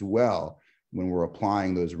here as well when we're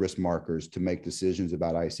applying those risk markers to make decisions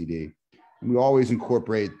about ICD. And we always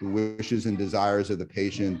incorporate the wishes and desires of the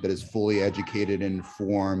patient that is fully educated and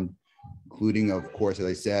informed, including, of course, as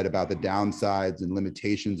I said, about the downsides and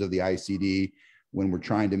limitations of the ICD when we're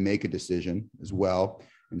trying to make a decision as well.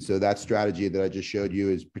 And so that strategy that I just showed you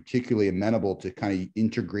is particularly amenable to kind of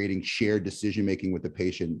integrating shared decision-making with the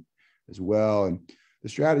patient as well. And the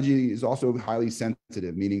strategy is also highly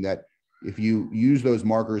sensitive, meaning that if you use those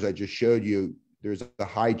markers I just showed you, there's a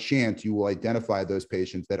high chance you will identify those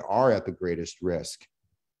patients that are at the greatest risk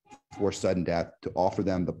for sudden death to offer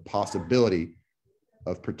them the possibility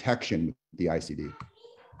of protection with the ICD.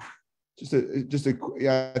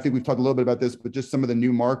 I think we've talked a little bit about this, but just some of the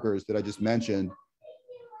new markers that I just mentioned.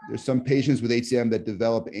 There's some patients with HCM that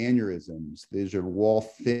develop aneurysms. These are wall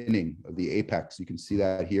thinning of the apex. You can see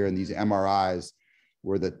that here in these MRIs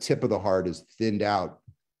where the tip of the heart is thinned out.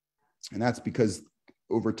 And that's because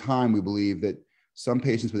over time, we believe that some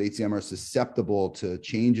patients with HCM are susceptible to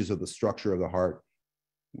changes of the structure of the heart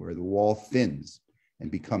where the wall thins and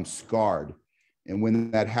becomes scarred. And when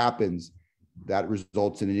that happens, that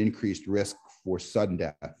results in an increased risk for sudden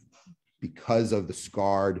death because of the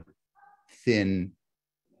scarred, thin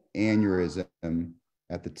aneurysm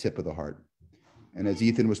at the tip of the heart. And as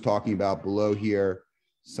Ethan was talking about below here,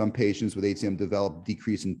 some patients with HCM develop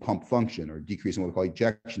decrease in pump function or decrease in what we call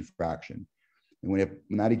ejection fraction. And when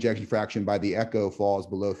that ejection fraction by the echo falls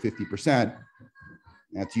below 50%,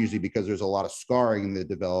 that's usually because there's a lot of scarring that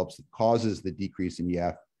develops that causes the decrease in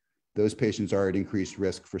EF. Those patients are at increased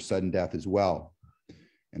risk for sudden death as well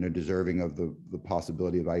and are deserving of the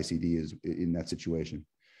possibility of ICD in that situation.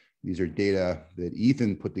 These are data that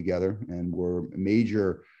Ethan put together and were a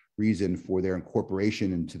major reason for their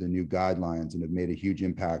incorporation into the new guidelines and have made a huge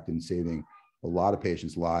impact in saving a lot of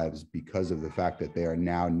patients' lives because of the fact that they are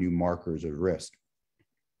now new markers of risk.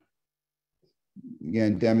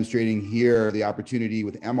 Again, demonstrating here the opportunity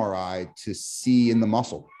with MRI to see in the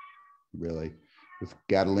muscle, really, with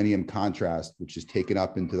gadolinium contrast, which is taken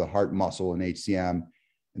up into the heart muscle in HCM.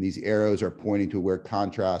 And these arrows are pointing to where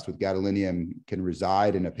contrast with gadolinium can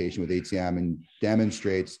reside in a patient with HCM and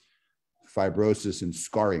demonstrates fibrosis and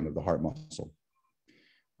scarring of the heart muscle.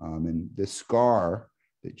 And this scar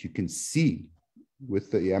that you can see with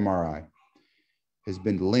the MRI has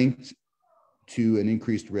been linked to an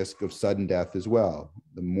increased risk of sudden death as well.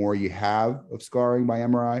 The more you have of scarring by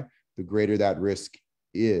MRI, the greater that risk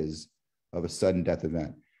is of a sudden death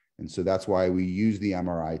event. And so that's why we use the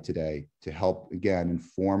MRI today to help, again,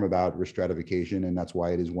 inform about risk stratification. And that's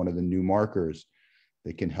why it is one of the new markers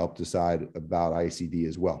that can help decide about ICD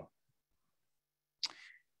as well.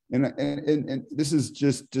 And this is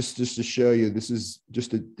just to show you, this is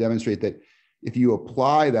just to demonstrate that if you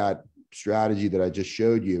apply that strategy that I just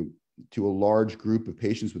showed you to a large group of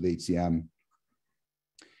patients with HCM,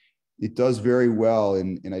 it does very well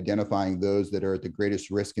in identifying those that are at the greatest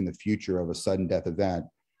risk in the future of a sudden death event.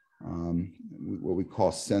 What we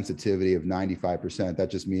call sensitivity of 95%.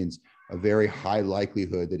 That just means a very high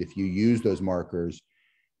likelihood that if you use those markers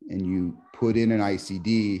and you put in an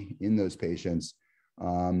ICD in those patients,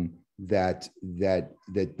 that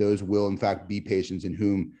those will in fact be patients in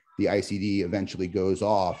whom the ICD eventually goes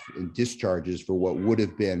off and discharges for what would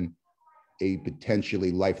have been a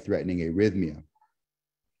potentially life-threatening arrhythmia.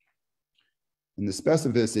 And the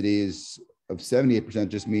specificities of 78%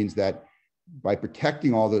 just means that by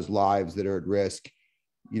protecting all those lives that are at risk,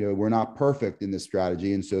 we're not perfect in this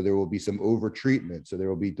strategy. And so there will be some over-treatment. So there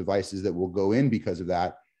will be devices that will go in because of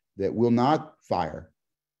that will not fire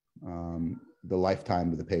the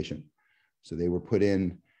lifetime of the patient. So they were put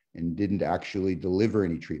in and didn't actually deliver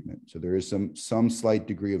any treatment. So there is some slight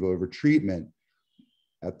degree of over-treatment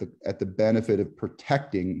at the benefit of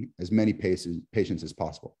protecting as many patients as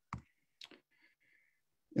possible.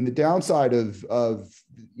 And the downside of the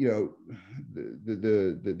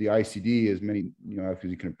ICD, as many as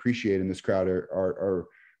you can appreciate in this crowd, are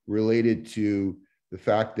related to the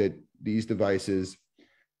fact that these devices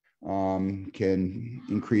can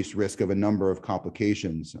increase risk of a number of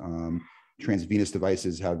complications. Transvenous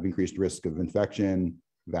devices have increased risk of infection,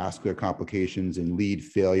 vascular complications, and lead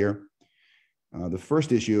failure. The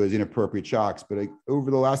first issue is inappropriate shocks, but over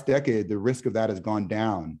the last decade, the risk of that has gone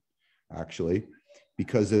down, actually,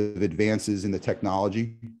 because of advances in the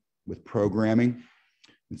technology with programming.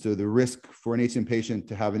 And so the risk for an HCM patient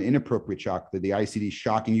to have an inappropriate shock, that the ICD is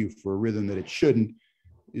shocking you for a rhythm that it shouldn't,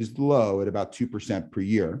 is low at about 2% per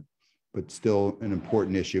year, but still an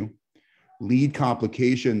important issue. Lead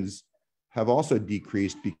complications have also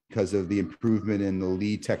decreased because of the improvement in the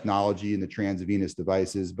lead technology and the transvenous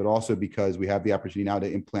devices, but also because we have the opportunity now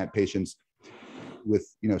to implant patients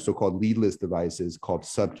with so-called leadless devices called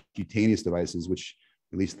subcutaneous devices, which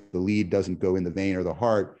at least the lead doesn't go in the vein or the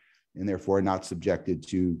heart, and therefore not subjected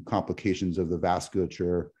to complications of the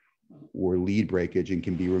vasculature or lead breakage, and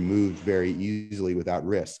can be removed very easily without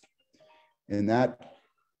risk. And that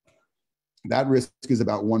risk is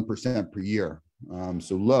about 1% per year.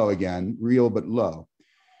 So low again, real but low.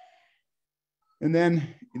 And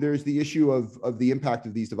then there's the issue of the impact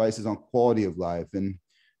of these devices on quality of life. And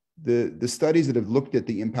the studies that have looked at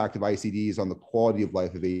the impact of ICDs on the quality of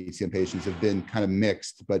life of HCM patients have been kind of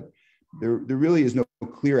mixed, but there really is no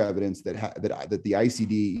clear evidence that the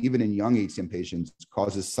ICD, even in young HCM patients,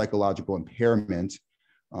 causes psychological impairment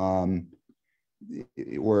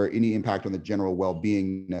or any impact on the general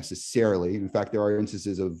well-being necessarily. In fact, there are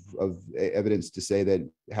instances of evidence to say that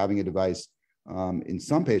having a device in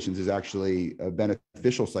some patients is actually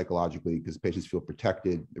beneficial psychologically, because patients feel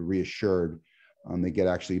protected, reassured. They get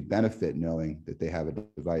actually benefit knowing that they have a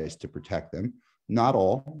device to protect them. Not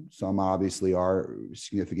all, some obviously are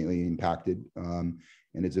significantly impacted, and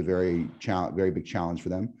it's a very big challenge for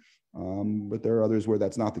them. But there are others where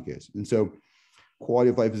that's not the case. And so quality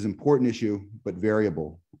of life is an important issue, but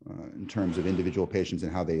variable in terms of individual patients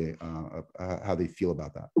and how they feel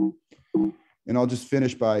about that. And I'll just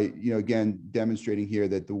finish by, again, demonstrating here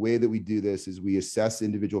that the way that we do this is we assess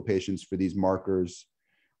individual patients for these markers.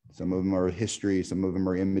 Some of them are history, some of them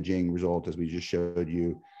are imaging results, as we just showed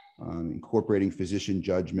you, incorporating physician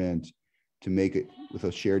judgment to make it, with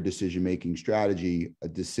a shared decision-making strategy, a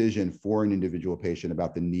decision for an individual patient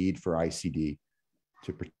about the need for ICD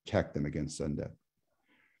to protect them against sudden death.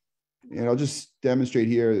 And I'll just demonstrate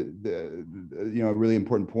here a really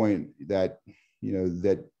important point that,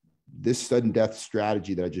 that this sudden death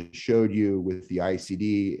strategy that I just showed you with the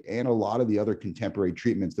ICD and a lot of the other contemporary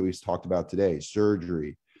treatments that we've talked about today,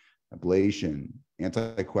 surgery, ablation,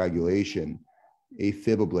 anticoagulation,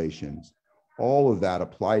 AFib ablations, all of that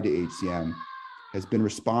applied to HCM has been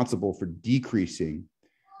responsible for decreasing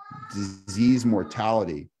disease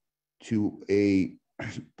mortality to a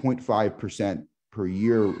 0.5% per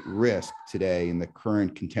year risk today in the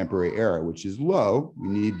current contemporary era, which is low. We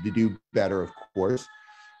need to do better, of course,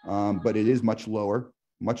 but it is much lower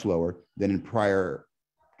than in prior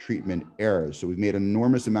treatment eras. So we've made an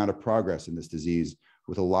enormous amount of progress in this disease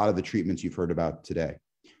with a lot of the treatments you've heard about today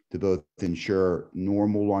to both ensure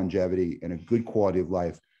normal longevity and a good quality of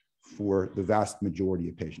life for the vast majority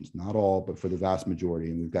of patients. Not all, but for the vast majority.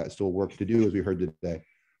 And we've got still work to do, as we heard today,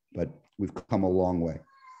 but we've come a long way.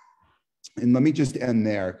 And let me just end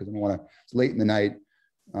there, because I don't want to, it's late in the night,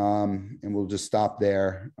 and we'll just stop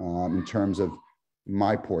there in terms of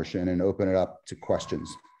my portion and open it up to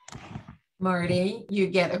questions. Marty, you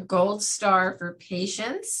get a gold star for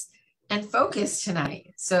patience and focused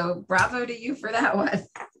tonight. So bravo to you for that one.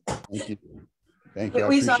 Thank you. Thank you.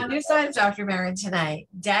 We saw a new side of Dr. Maron tonight.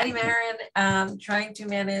 Daddy Maron trying to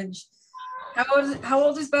manage, how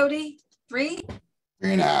old is Bodhi? 3?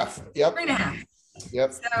 3.5. Yep. 3.5.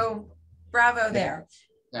 Yep. So bravo there.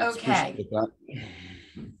 Thanks. Okay.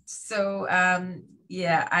 So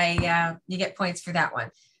yeah, you get points for that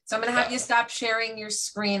one. So I'm going to have you stop sharing your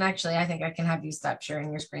screen. Actually, I think I can have you stop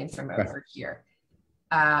sharing your screen from over here.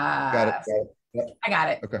 Got it. Yep. I got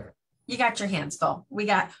it. Okay. You got your hands full. We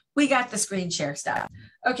got the screen share stuff.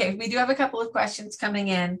 Okay, we do have a couple of questions coming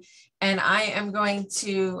in, and I am going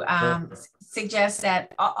to suggest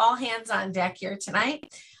that all hands on deck here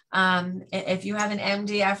tonight. If you have an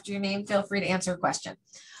MD after your name, feel free to answer a question.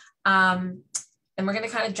 And we're going to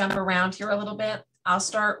kind of jump around here a little bit. I'll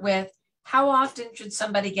start with, how often should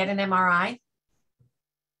somebody get an MRI?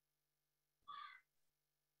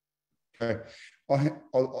 Okay,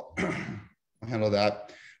 I'll handle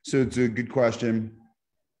that. So it's a good question.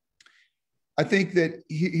 I think that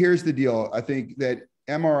here's the deal. I think that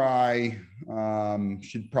MRI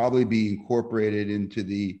should probably be incorporated into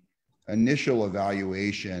the initial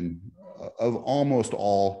evaluation of almost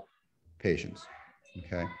all patients.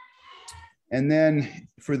 Okay. And then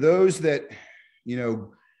for those that,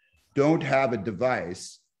 don't have a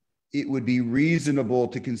device, it would be reasonable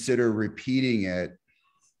to consider repeating it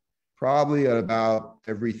probably at about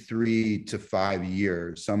every 3 to 5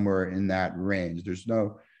 years, somewhere in that range. There's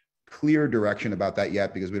no clear direction about that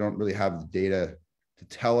yet because we don't really have the data to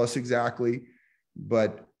tell us exactly.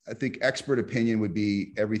 But I think expert opinion would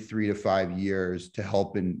be every 3 to 5 years to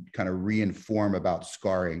help and kind of re-inform about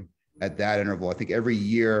scarring at that interval. I think every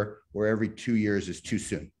year or every 2 years is too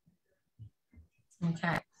soon.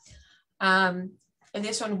 Okay. And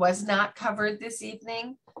this one was not covered this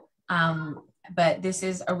evening, but this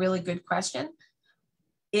is a really good question.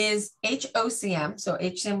 Is HOCM, so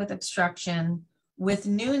HCM with obstruction, with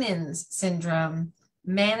Noonan's syndrome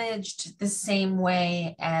managed the same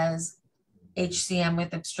way as HCM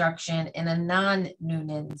with obstruction in a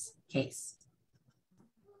non-Noonan's case?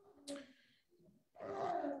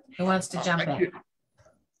 Who wants to jump in?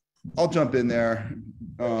 I'll jump in there.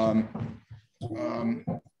 I'll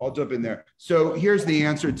jump in there. So here's the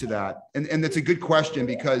answer to that. And that's a good question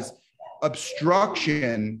because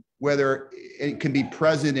obstruction, whether it can be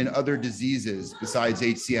present in other diseases besides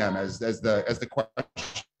HCM, as the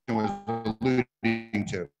question was alluding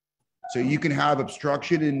to. So you can have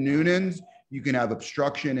obstruction in Noonan's, you can have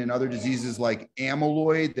obstruction in other diseases like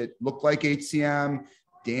amyloid that look like HCM,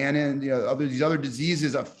 Danon, these other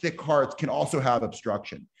diseases of thick hearts can also have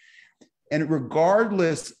obstruction. And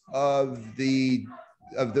regardless of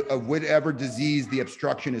whatever disease the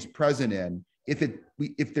obstruction is present in,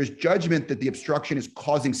 if there's judgment that the obstruction is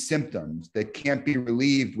causing symptoms that can't be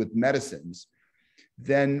relieved with medicines,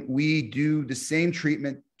 then we do the same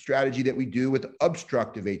treatment strategy that we do with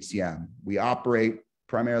obstructive HCM. We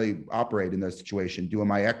primarily operate in those situations, do a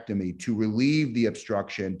myectomy to relieve the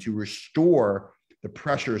obstruction, to restore the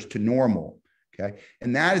pressures to normal, okay?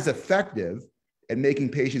 And that is effective at making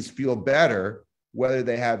patients feel better, whether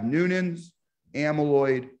they have Noonan's,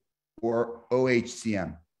 amyloid, or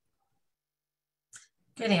OHCM.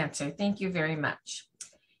 Good answer. Thank you very much.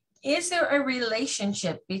 Is there a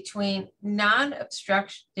relationship between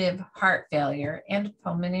non-obstructive heart failure and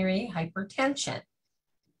pulmonary hypertension?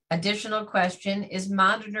 Additional question, is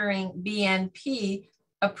monitoring BNP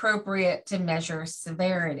appropriate to measure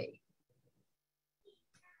severity?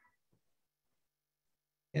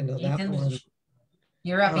 Handle that Ethan, one.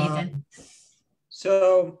 you're up, Ethan.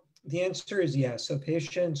 So the answer is yes. So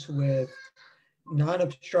patients with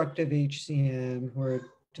non-obstructive HCM who are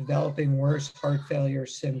developing worse heart failure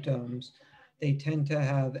symptoms, they tend to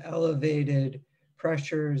have elevated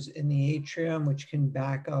pressures in the atrium, which can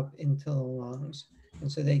back up into the lungs. And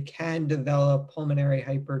so they can develop pulmonary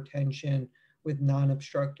hypertension with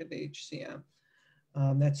non-obstructive HCM.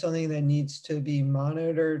 That's something that needs to be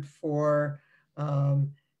monitored for,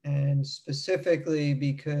 and specifically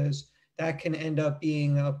because that can end up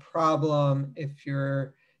being a problem if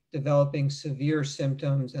you're developing severe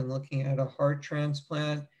symptoms and looking at a heart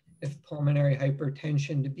transplant. If pulmonary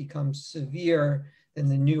hypertension becomes severe, then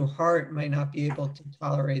the new heart might not be able to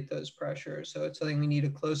tolerate those pressures. So it's something we need to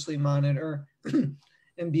closely monitor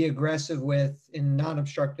and be aggressive with in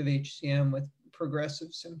non-obstructive HCM with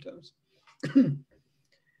progressive symptoms.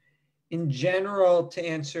 In general, to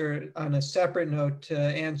answer on a separate note, to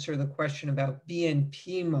answer the question about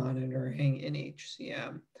BNP monitoring in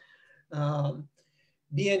HCM,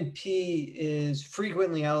 BNP is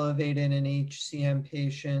frequently elevated in HCM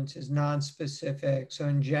patients, is nonspecific. So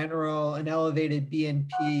in general, an elevated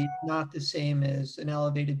BNP is not the same as an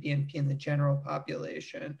elevated BNP in the general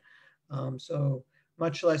population. So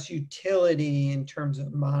much less utility in terms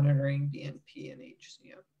of monitoring BNP in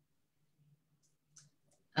HCM.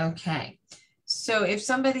 Okay. So if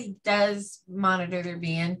somebody does monitor their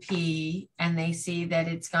BNP and they see that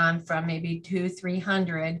it's gone from maybe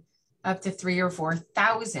 200-300 up to 3,000 or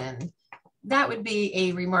 4,000, that would be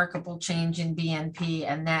a remarkable change in BNP,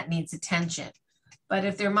 and that needs attention. But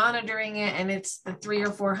if they're monitoring it and it's the 300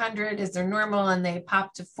 or 400 is their normal and they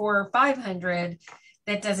pop to 400 or 500,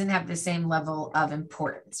 that doesn't have the same level of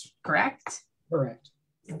importance, correct? Correct.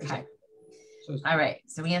 Okay. So, All right.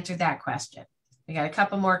 So we answered that question. We got a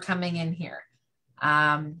couple more coming in here.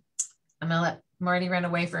 I'm going to let Marty run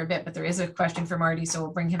away for a bit, but there is a question for Marty, so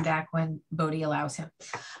we'll bring him back when Bodhi allows him.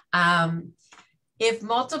 If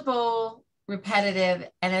multiple repetitive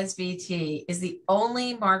NSVT is the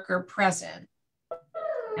only marker present,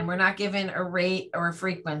 and we're not given a rate or a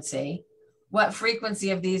frequency, what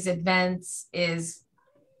frequency of these events is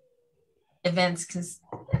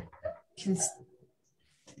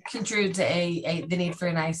contribute to the need for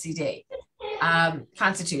an ICD?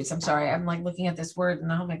 Constitutes, I'm sorry, I'm like looking at this word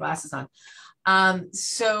and I have my glasses on.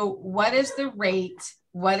 So what is the rate,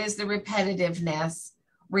 what is the repetitiveness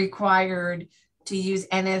required to use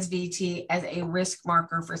NSVT as a risk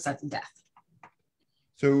marker for sudden death?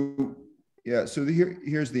 So yeah, so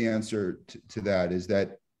here's the answer to that is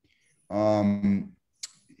that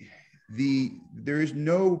there is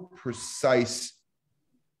no precise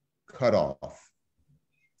cutoff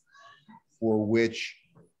for which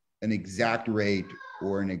an exact rate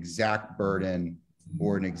or an exact burden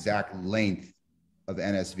or an exact length of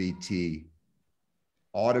NSVT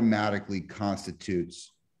automatically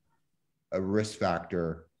constitutes a risk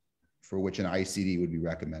factor for which an ICD would be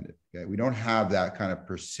recommended. Okay, we don't have that kind of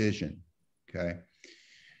precision. Okay,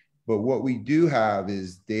 but what we do have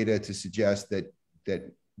is data to suggest that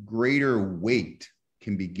greater weight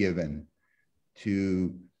can be given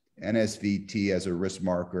to NSVT as a risk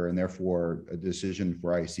marker and therefore a decision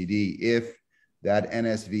for ICD if that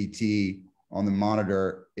NSVT on the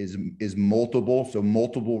monitor is multiple, so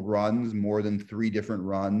multiple runs, more than 3 different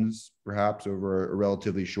runs, perhaps over a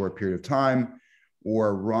relatively short period of time, or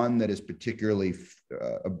a run that is particularly,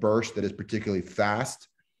 a burst that is particularly fast,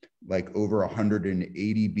 like over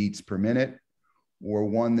 180 beats per minute, or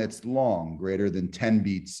one that's long, greater than 10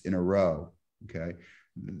 beats in a row, okay?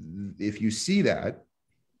 If you see that,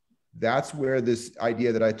 that's where this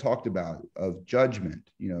idea that I talked about of judgment,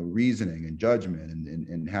 reasoning and judgment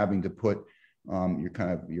and having to put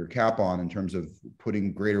your cap on in terms of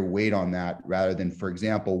putting greater weight on that rather than, for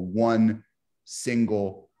example, one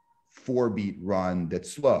single 4-beat run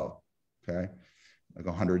that's slow, okay, like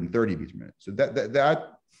 130 beats per minute. So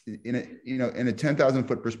that in a 10,000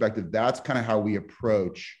 foot perspective, that's kind of how we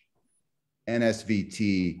approach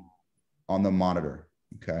NSVT on the monitor.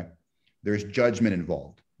 Okay, there's judgment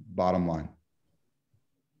involved, bottom line,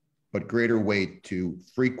 but greater weight to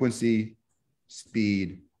frequency,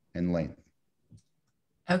 speed, and length.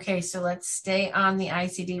 Okay, so let's stay on the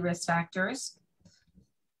ICD risk factors.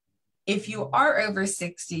 If you are over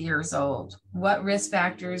 60 years old, what risk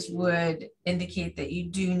factors would indicate that you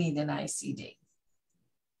do need an ICD?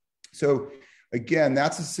 So again,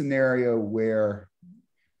 that's a scenario where,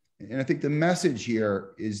 and I think the message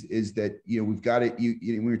here is that, we've got it, when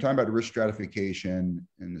you're talking about risk stratification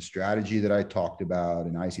and the strategy that I talked about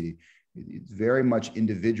in ICD, it's very much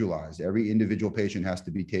individualized. Every individual patient has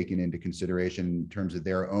to be taken into consideration in terms of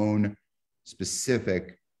their own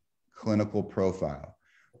specific clinical profile.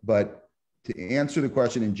 But to answer the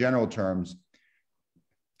question in general terms,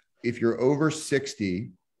 if you're over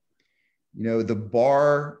 60, the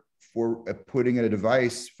bar for putting in a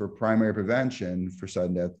device for primary prevention for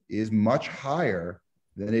sudden death is much higher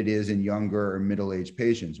than it is in younger or middle-aged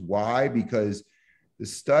patients. Why? Because the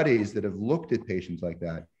studies that have looked at patients like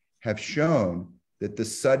that have shown that the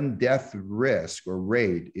sudden death risk or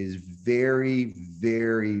rate is very,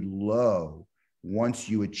 very low once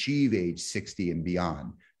you achieve age 60 and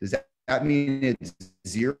beyond. Does that mean it's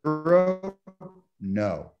 0?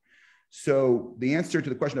 No. So the answer to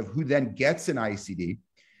the question of who then gets an ICD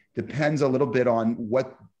depends a little bit on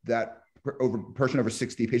what that patient over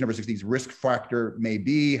 60's risk factor may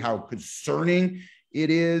be, how concerning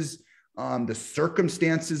it is, the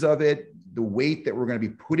circumstances of it, the weight that we're going to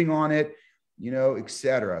be putting on it, et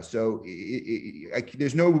cetera. So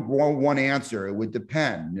there's no one answer. It would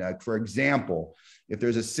depend. For example, if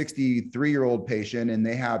there's a 63-year-old patient and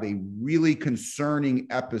they have a really concerning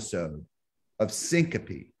episode of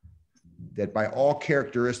syncope that by all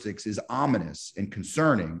characteristics is ominous and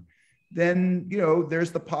concerning, then,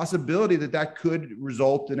 there's the possibility that that could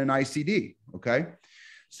result in an ICD. Okay.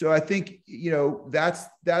 So I think,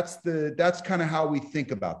 that's kind of how we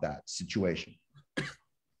think about that situation.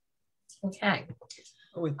 Okay.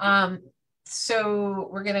 So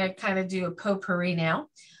we're going to kind of do a potpourri now.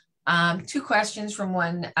 2 questions from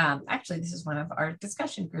one, actually, this is one of our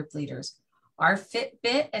discussion group leaders. Are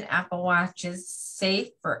Fitbit and Apple Watches safe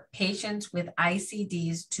for patients with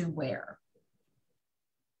ICDs to wear?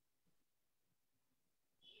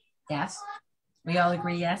 Yes. We all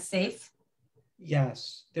agree, yes, safe?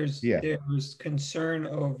 Yes, there's concern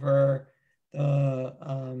over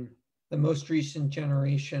the most recent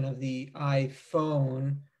generation of the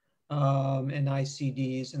iPhone and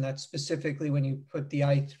ICDs, and that's specifically when you put the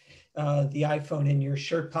iPhone in your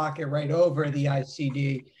shirt pocket right over the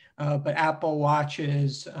ICD. But Apple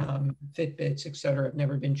Watches, Fitbits, et cetera, have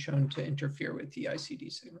never been shown to interfere with the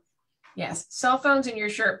ICD signal. Yes, cell phones in your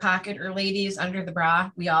shirt pocket, or ladies under the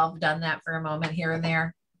bra. We all have done that for a moment here and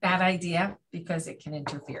there. Bad idea because it can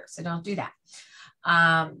interfere. So don't do that.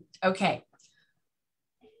 Okay.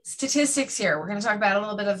 Statistics here. We're going to talk about a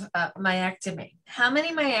little bit of myectomy. How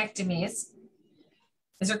many myectomies?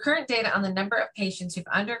 Is there current data on the number of patients who've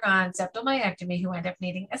undergone septal myectomy who end up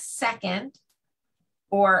needing a second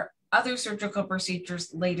or other surgical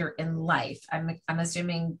procedures later in life? I'm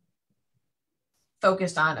assuming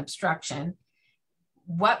focused on obstruction.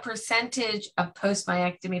 What percentage of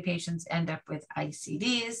post-myectomy patients end up with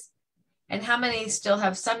ICDs? And how many still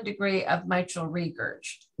have some degree of mitral regurg?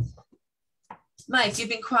 Mike, you've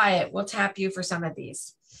been quiet. We'll tap you for some of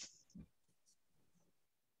these.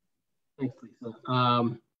 Thanks, Lisa. A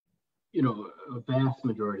vast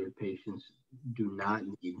majority of patients do not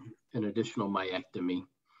need an additional myectomy.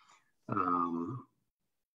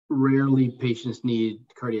 Rarely patients need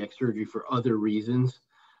cardiac surgery for other reasons.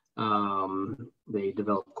 They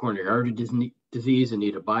develop coronary artery disease and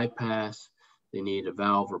need a bypass. They need a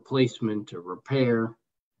valve replacement or repair.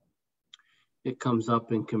 It comes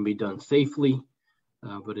up and can be done safely,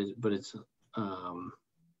 but it's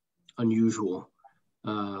unusual.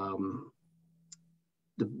 The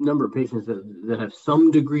number of patients that have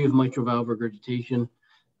some degree of mitral valve regurgitation,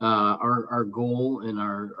 our goal and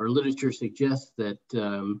our literature suggests that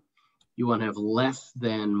you want to have less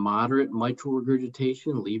than moderate mitral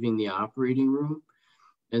regurgitation leaving the operating room.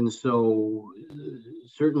 And so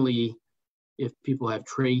certainly if people have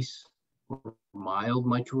trace or mild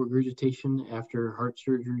mitral regurgitation after heart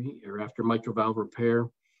surgery or after mitral valve repair,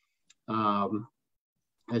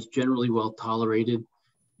 that's generally well tolerated.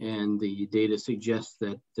 And the data suggests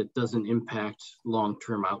that that doesn't impact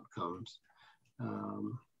long-term outcomes.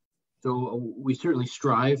 So we certainly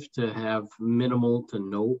strive to have minimal to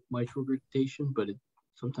no mitral regurgitation, but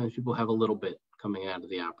sometimes people have a little bit coming out of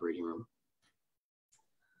the operating room.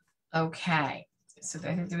 Okay, so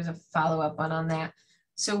I think there was a follow-up one on that.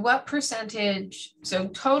 So what percentage, so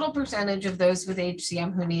total percentage of those with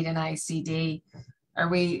HCM who need an ICD, are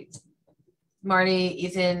we, Marty,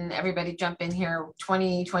 Ethan, everybody jump in here,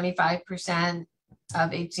 20, 25% of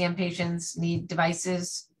HCM patients need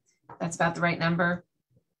devices? That's about the right number?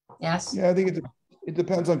 Yes. Yeah, I think it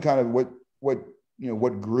depends on kind of what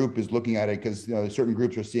group is looking at it, because certain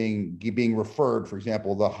groups are being referred, for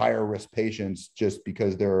example, the higher risk patients, just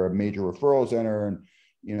because they're a major referral center, and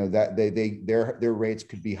that their rates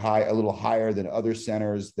could be a little higher than other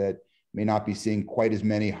centers that may not be seeing quite as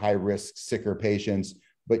many high risk sicker patients.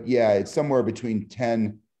 But yeah, it's somewhere between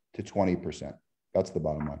 10 to 20%. That's the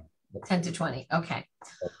bottom line. 10 to 20. Okay.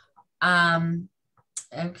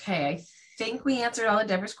 Okay. I think we answered all of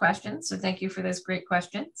Deborah's questions. So thank you for those great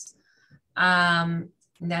questions.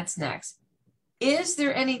 That's next. Is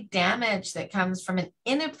there any damage that comes from an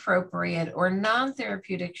inappropriate or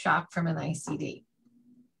non-therapeutic shock from an ICD?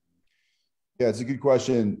 Yeah, it's a good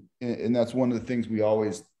question. And that's one of the things we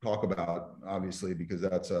always talk about, obviously, because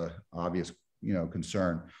that's a obvious,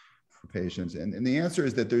 concern for patients. And the answer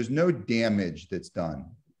is that there's no damage that's done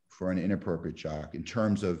for an inappropriate shock in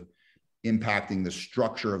terms of impacting the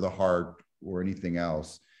structure of the heart or anything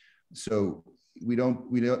else. So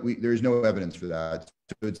there's no evidence for that.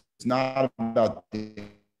 So it's not about damage.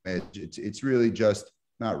 It's really just,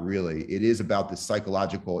 not really. It is about the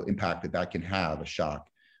psychological impact that can have, a shock,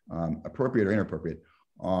 appropriate or inappropriate,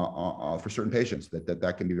 for certain patients,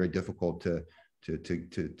 that can be very difficult to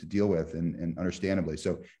deal with, and understandably.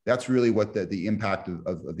 So that's really what the impact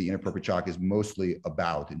of the inappropriate shock is mostly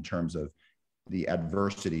about in terms of the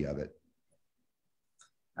adversity of it.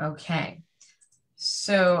 Okay.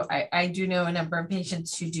 So I do know a number of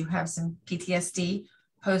patients who do have some PTSD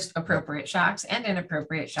post-appropriate shocks and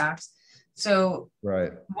inappropriate shocks. So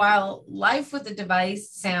Right. while life with the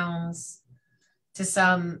device sounds to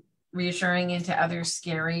some reassuring and to others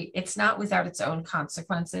scary, it's not without its own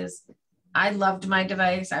consequences. I loved my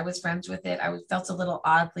device. I was friends with it. I felt a little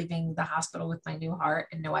odd leaving the hospital with my new heart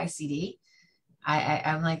and no ICD.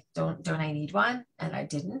 I'm like, don't I need one? And I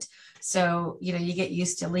didn't. So, you know, you get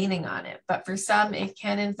used to leaning on it. But for some, it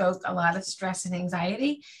can invoke a lot of stress and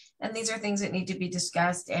anxiety. And these are things that need to be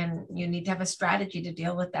discussed, and you need to have a strategy to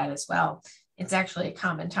deal with that as well. It's actually a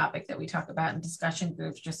common topic that we talk about in discussion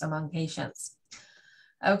groups just among patients.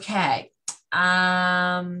 Okay.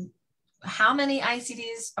 How many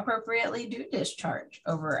ICDs appropriately do discharge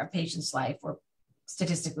over a patient's life, or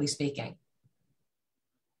statistically speaking?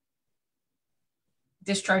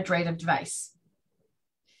 Discharge rate of device.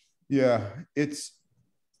 Yeah, it's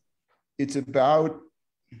about,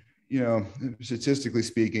 you know, statistically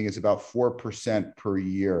speaking, it's about 4% per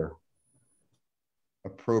year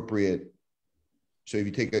appropriate. So if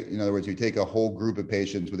you take in other words, you take a whole group of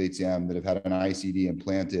patients with HCM that have had an ICD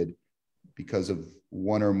implanted because of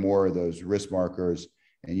one or more of those risk markers,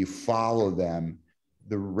 and you follow them,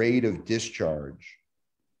 the rate of discharge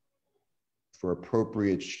for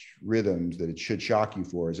appropriate rhythms that it should shock you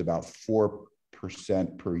for is about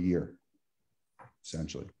 4% per year,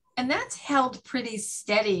 essentially. And that's held pretty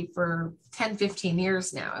steady for 10, 15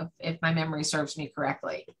 years now, if my memory serves me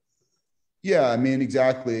correctly. Yeah, I mean,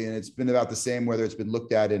 exactly. And it's been about the same, whether it's been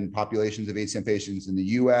looked at in populations of HCM patients in the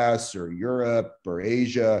US or Europe or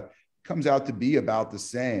Asia, it comes out to be about the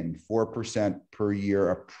same, 4% per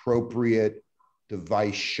year appropriate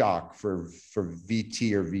device shock for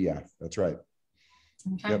VT or VF. That's right.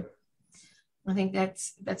 Okay. Yep. I think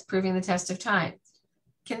that's proving the test of time.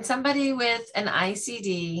 Can somebody with an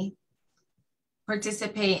ICD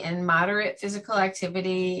participate in moderate physical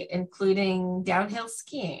activity, including downhill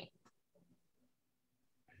skiing?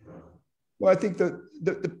 Well, I think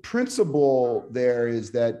the principle there is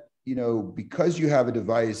that, you know, because you have a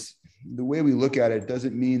device, the way we look at it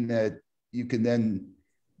doesn't mean that you can then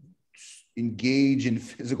engage in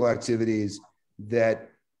physical activities that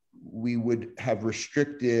we would have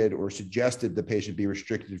restricted or suggested the patient be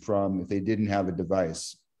restricted from if they didn't have a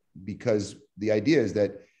device. Because the idea is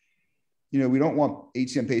that, you know, we don't want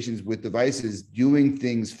HCM patients with devices doing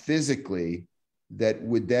things physically that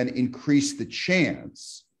would then increase the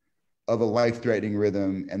chance of a life-threatening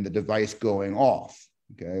rhythm and the device going off.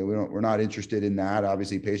 Okay, we're not interested in that.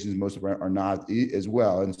 Obviously, patients, most of them are not as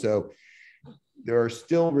well. And so there are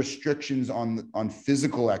still restrictions on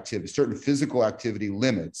physical activity, certain physical activity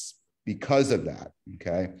limits because of that.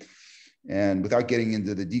 Okay. And without getting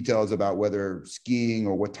into the details about whether skiing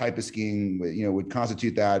or what type of skiing, you know, would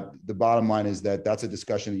constitute that, the bottom line is that that's a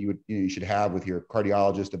discussion that you should have with your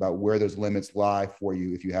cardiologist about where those limits lie for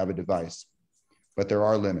you if you have a device. But there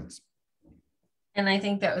are limits. And I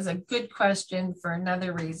think that was a good question for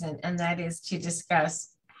another reason, and that is to discuss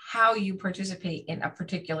how you participate in a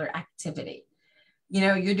particular activity. You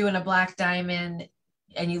know, you're doing a black diamond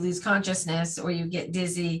and you lose consciousness or you get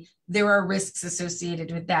dizzy, there are risks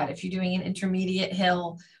associated with that. If you're doing an intermediate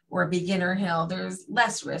hill or a beginner hill, there's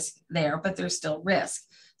less risk there, but there's still risk.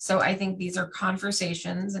 So I think these are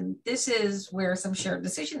conversations, and this is where some shared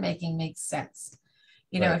decision-making makes sense.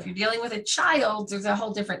 You know, if you're dealing with a child, there's a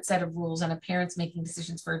whole different set of rules, and a parent's making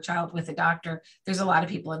decisions for a child with a doctor. There's a lot of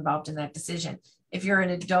people involved in that decision. If you're an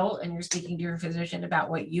adult and you're speaking to your physician about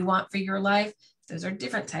what you want for your life, those are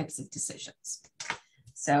different types of decisions.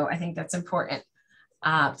 So I think that's important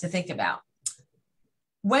to think about.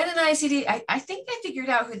 When an ICD, I think I figured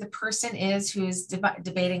out who the person is who's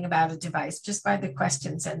debating about a device just by the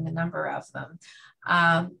questions and the number of them.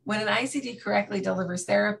 When an ICD correctly delivers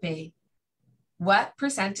therapy, what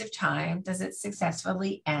 % of time does it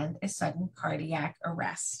successfully end a sudden cardiac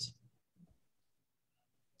arrest?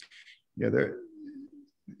 Yeah,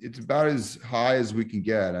 it's about as high as we can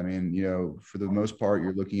get. I mean, you know, for the most part,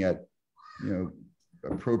 you're looking at, you know,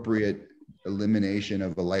 appropriate elimination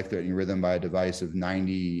of a life-threatening rhythm by a device of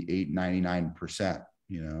 98, 99%.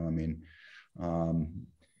 You know, I mean,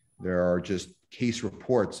 there are just case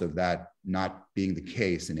reports of that not being the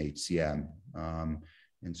case in HCM.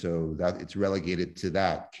 And so that it's relegated to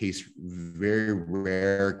that case, very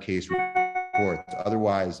rare case reports.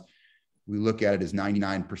 Otherwise, we look at it as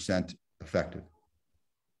 99% effective.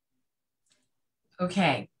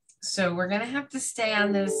 Okay, so we're going to have to stay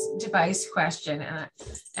on this device question.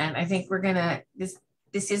 And I think we're going to,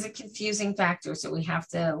 this is a confusing factor, so we have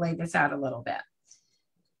to lay this out a little bit.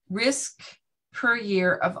 Risk per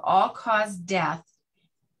year of all-cause death,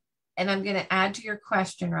 and I'm going to add to your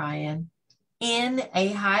question, Ryan, in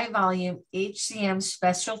a high volume HCM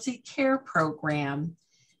specialty care program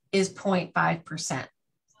is 0.5%.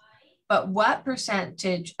 But what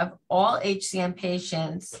percentage of all HCM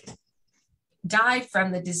patients die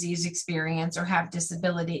from the disease experience or have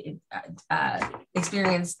disability,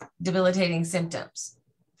 experience debilitating symptoms?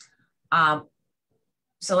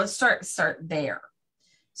 So let's start there.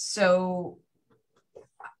 So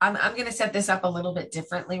I'm going to set this up a little bit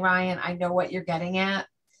differently, Ryan. I know what you're getting at.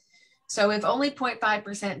 So if only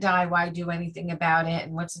 0.5% die, why do anything about it?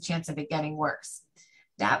 And what's the chance of it getting worse?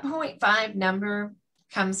 That 0.5 number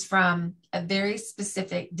comes from a very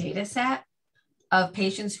specific data set of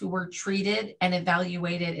patients who were treated and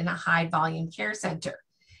evaluated in a high volume care center.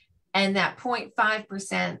 And that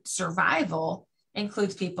 0.5% survival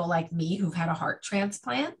includes people like me who've had a heart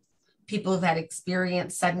transplant, people who've had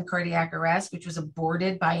experienced sudden cardiac arrest, which was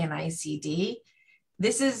aborted by an ICD.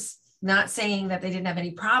 This is not saying that they didn't have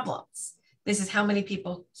any problems. This is how many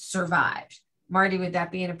people survived. Marty, would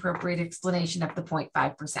that be an appropriate explanation of the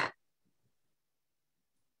 0.5%?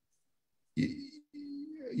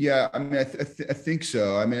 Yeah, I mean, I think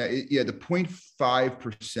so. I mean, yeah, the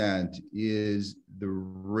 0.5% is the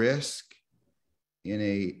risk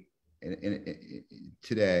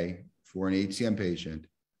today for an HCM patient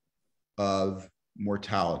of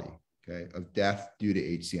mortality, okay, of death due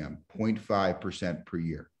to HCM, 0.5% per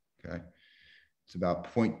year, okay? It's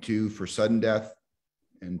about 0.2 for sudden death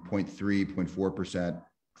and 0.3, 0.4%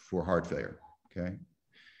 for heart failure, okay?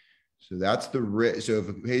 So that's the risk. So if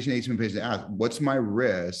a HCM patient asks, what's my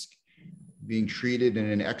risk being treated in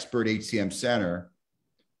an expert HCM center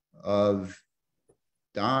of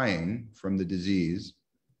dying from the disease?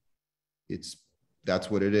 That's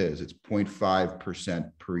what it is. It's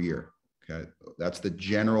 0.5% per year. Okay, that's the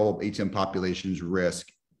general HCM population's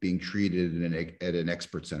risk being treated at an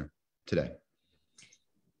expert center today.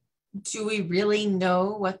 Do we really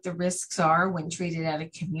know what the risks are when treated at a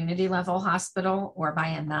community level hospital or by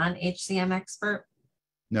a non-HCM expert?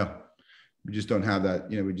 No, we just don't have that.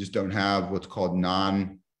 We just don't have what's called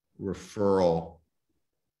non-referral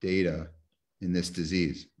data in this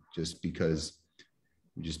disease, just because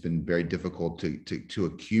it's just been very difficult to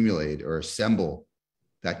accumulate or assemble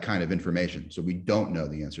that kind of information. So we don't know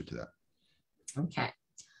the answer to that. Okay.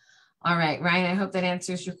 All right, Ryan, I hope that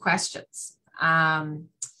answers your questions.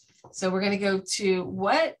 So we're going to go to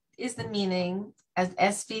what is the meaning of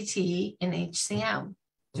SVT in HCM?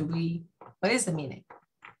 What is the meaning?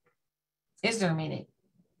 Is there a meaning?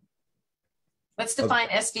 Let's define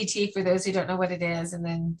SVT for those who don't know what it is. And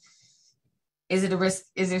then is it a risk?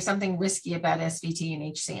 Is there something risky about SVT in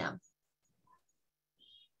HCM?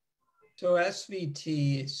 So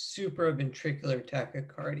SVT is supraventricular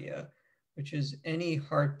tachycardia, which is any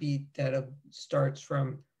heartbeat that starts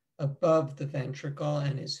from above the ventricle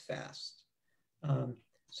and is fast.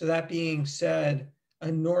 So that being said,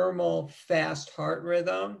 a normal fast heart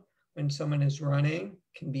rhythm when someone is running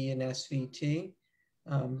can be an SVT.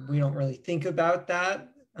 We don't really think about that,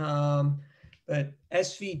 but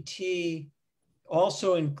SVT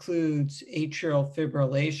also includes atrial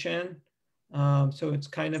fibrillation. So it's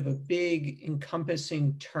kind of a big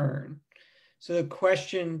encompassing term. So the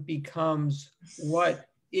question becomes, what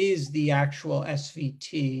is the actual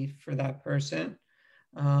SVT for that person?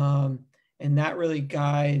 And that really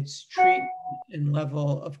guides treatment and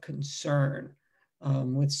level of concern.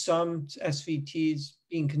 With some SVTs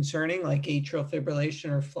being concerning, like atrial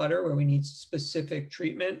fibrillation or flutter, where we need specific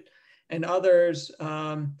treatment, and others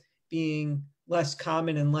being less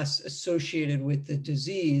common and less associated with the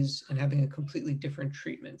disease and having a completely different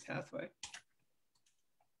treatment pathway.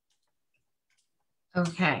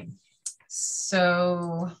 Okay,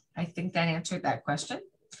 so I think that answered that question.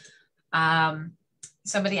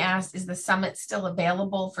 Somebody asked, is the summit still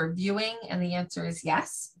available for viewing? And the answer is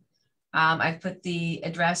yes. I've put the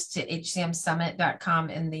address to hcmsummit.com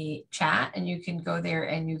in the chat, and you can go there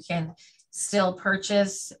and you can still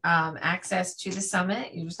purchase access to the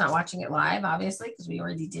summit. You're just not watching it live, obviously, because we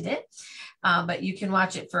already did it. But you can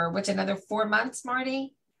watch it for what's another 4 months,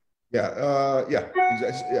 Marty? Yeah,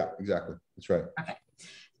 exactly. That's right. Okay.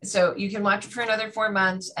 So you can watch it for another 4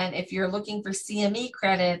 months. And if you're looking for CME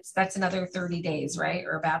credits, that's another 30 days, right?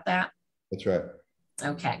 Or about that? That's right.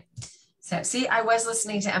 Okay. So see, I was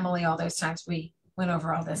listening to Emily all those times we went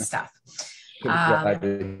over all this stuff. You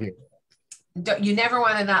never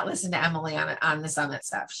want to not listen to Emily on the summit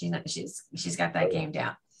stuff. She's got that game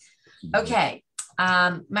down. Okay.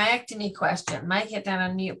 Myectomy question. Mike, hit that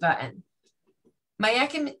unmute button.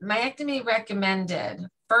 Myectomy recommended.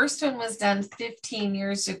 First one was done 15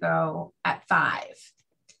 years ago at 5.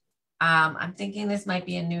 I'm thinking this might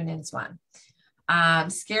be a Noonan's one.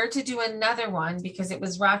 Scared to do another one because it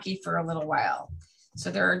was rocky for a little while. So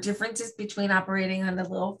there are differences between operating on a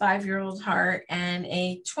little 5-year-old heart and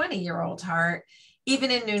a 20-year-old heart,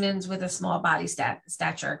 even in Noonan's with a small body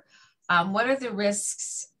stature. What are the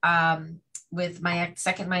risks with my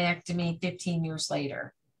second myectomy 15 years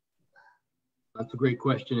later? That's a great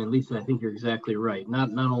question. And Lisa, I think you're exactly right. Not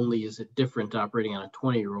only is it different operating on a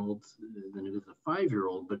 20-year-old than it is a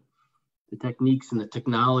 5-year-old, but the techniques and the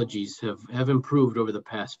technologies have improved over the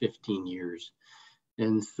past 15 years.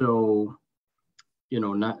 And so, you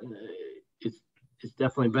know, it's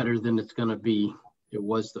definitely better than it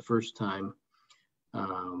was the first time.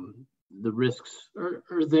 The risks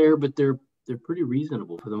are there, but they're pretty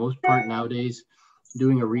reasonable. For the most part nowadays,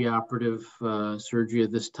 doing a reoperative surgery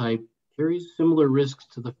of this type carries similar risks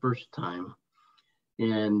to the first time.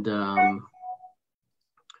 And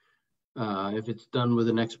if it's done with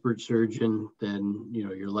an expert surgeon, then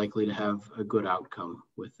you're likely to have a good outcome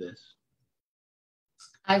with this.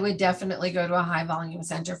 I would definitely go to a high volume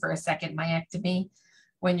center for a second myectomy.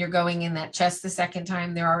 When you're going in that chest the second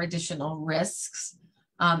time, there are additional risks.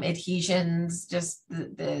 Adhesions, just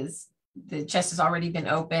the chest has already been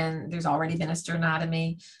open. There's already been a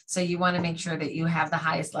sternotomy. So you want to make sure that you have the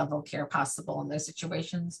highest level of care possible in those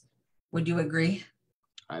situations. Would you agree?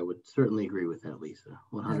 I would certainly agree with that, Lisa,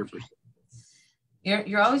 100%.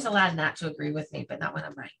 You're always allowed not to agree with me, but not when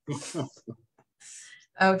I'm right.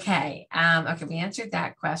 Okay. Okay, we answered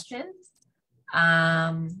that question.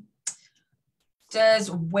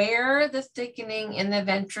 Does where the thickening in the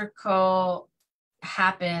ventricle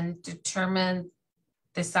happen determine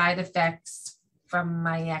the side effects from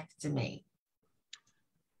myectomy?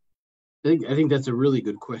 I think that's a really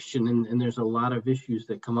good question, and there's a lot of issues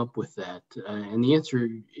that come up with that. And the answer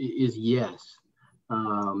is yes.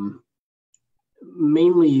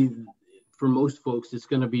 Mainly for most folks, it's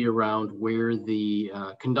going to be around where the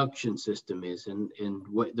conduction system is and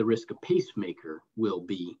what the risk of pacemaker will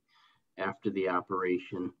be after the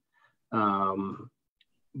operation.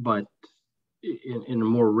 But in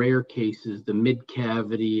more rare cases, the mid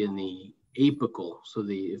cavity and the apical, so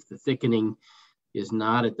if the thickening is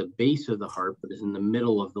not at the base of the heart, but is in the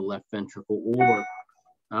middle of the left ventricle or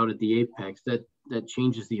out at the apex, that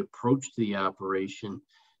changes the approach to the operation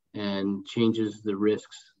and changes the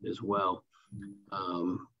risks as well.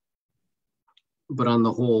 But on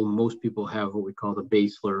the whole, most people have what we call the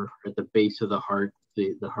basilar at the base of the heart.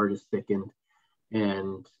 The heart is thickened,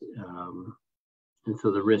 and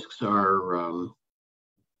so the risks are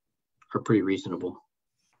pretty reasonable.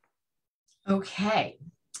 Okay,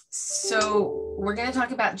 so we're going to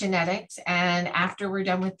talk about genetics, and after we're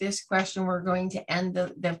done with this question, we're going to end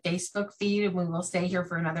the Facebook feed, and we will stay here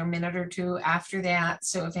for another minute or two after that.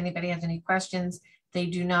 So if anybody has any questions they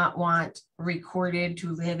do not want recorded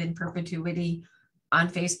to live in perpetuity on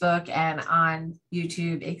Facebook and on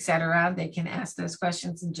YouTube, etc., they can ask those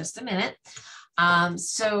questions in just a minute.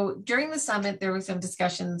 So during the summit, there were some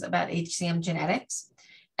discussions about HCM genetics,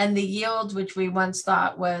 and the yield, which we once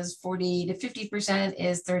thought was 40 to 50%,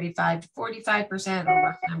 is 35 to 45%, or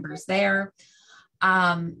rough numbers there.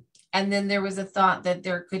 And then there was a thought that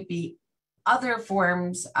there could be other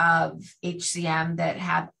forms of HCM that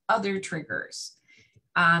have other triggers.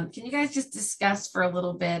 Can you guys just discuss for a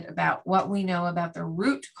little bit about what we know about the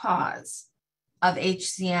root cause of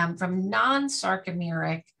HCM from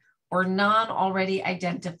non-sarcomeric or non-already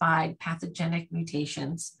identified pathogenic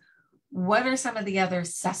mutations? What are some of the other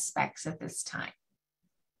suspects at this time?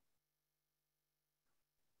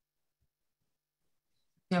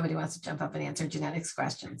 Nobody wants to jump up and answer genetics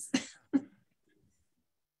questions.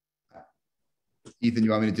 Ethan,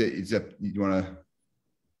 you want me to, you want to?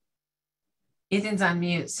 Ethan's on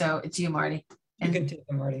mute, so it's you, Marty. You can take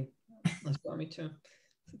it, Marty. Unless you want me to.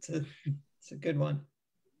 It's a good one.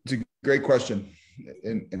 It's a great question,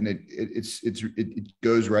 and it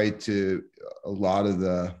goes right to a lot of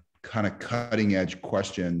the kind of cutting edge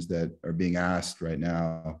questions that are being asked right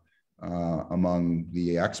now among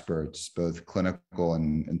the experts, both clinical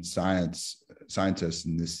and scientists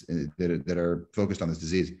in this that are focused on this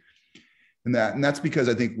disease, and that's because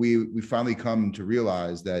I think we finally come to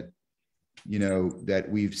realize that, you know, that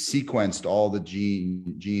we've sequenced all the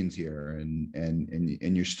genes here,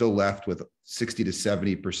 and you're still left with 60 to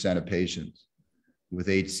 70% of patients with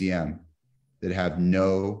HCM that have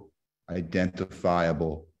no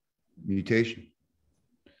identifiable mutation.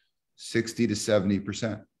 60 to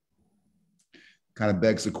 70%. Kind of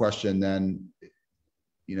begs the question then,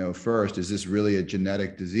 you know, first, is this really a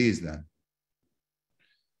genetic disease then?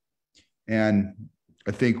 And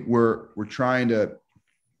I think we're trying to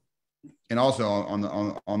And also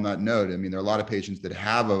on that note, I mean, there are a lot of patients that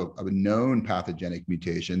have a known pathogenic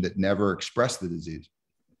mutation that never express the disease.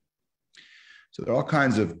 So there are all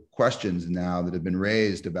kinds of questions now that have been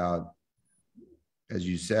raised about, as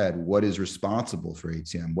you said, what is responsible for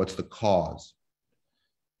HCM? What's the cause?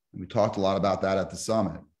 And we talked a lot about that at the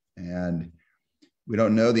summit, and we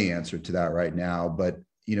don't know the answer to that right now. But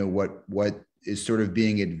you know what is sort of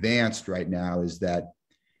being advanced right now is that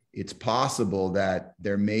it's possible that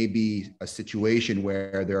there may be a situation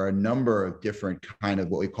where there are a number of different kind of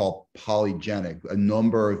what we call polygenic, a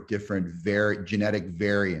number of different genetic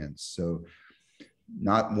variants. So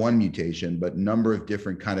not one mutation, but a number of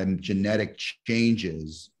different kind of genetic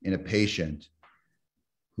changes in a patient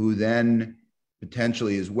who then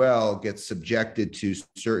potentially as well gets subjected to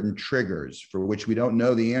certain triggers for which we don't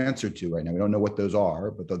know the answer to right now. We don't know what those are,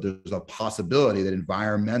 but there's a possibility that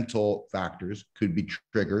environmental factors could be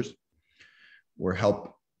triggers or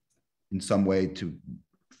help in some way to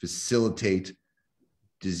facilitate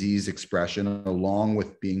disease expression along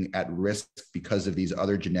with being at risk because of these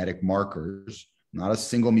other genetic markers, not a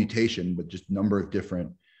single mutation, but just a number of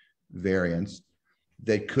different variants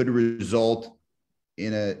that could result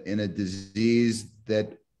in a disease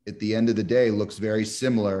that at the end of the day looks very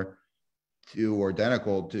similar to or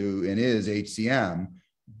identical to and is HCM,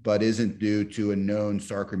 but isn't due to a known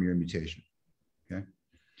sarcomere mutation. Okay.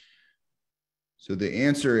 So the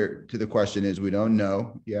answer to the question is we don't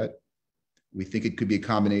know yet. We think it could be a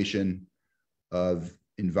combination of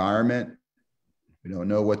environment. We don't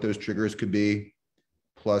know what those triggers could be,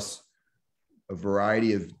 plus a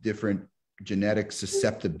variety of different genetic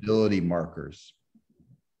susceptibility markers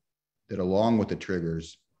that along with the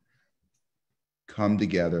triggers come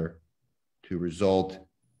together to result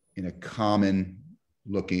in a common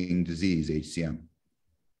looking disease, HCM.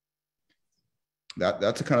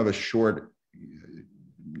 That's a kind of a short,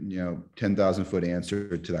 10,000 foot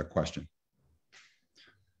answer to that question.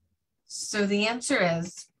 So the answer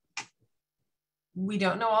is, we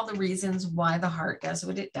don't know all the reasons why the heart does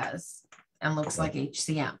what it does and looks like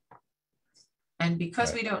HCM. And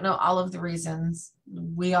because we don't know all of the reasons,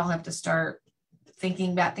 we all have to start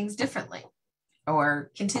thinking about things differently or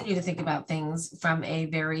continue to think about things from a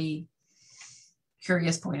very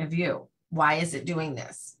curious point of view. Why is it doing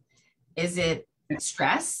this? Is it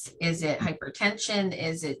stress? Is it hypertension?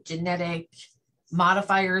 Is it genetic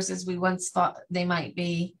modifiers as we once thought they might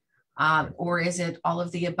be? Or is it all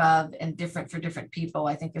of the above and different for different people?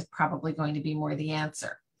 I think is probably going to be more the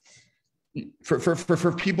answer.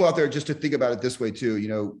 For people out there, just to think about it this way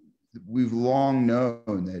too, we've long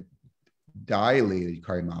known that dilated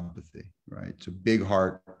cardiomyopathy, right? So big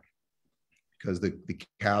heart because the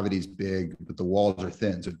cavity is big, but the walls are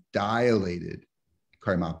thin. So dilated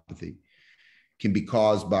cardiomyopathy can be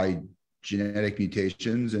caused by genetic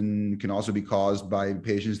mutations and can also be caused by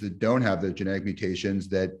patients that don't have the genetic mutations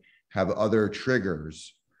that have other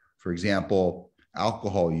triggers. For example,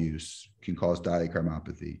 alcohol use can cause dilated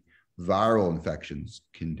cardiomyopathy. Viral infections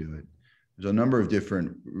can do it. There's a number of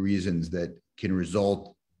different reasons that can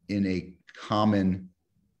result in a common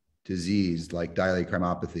disease like dilated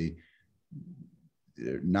cardiomyopathy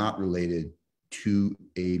that are not related to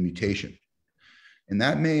a mutation. And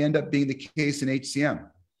that may end up being the case in HCM.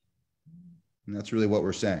 And that's really what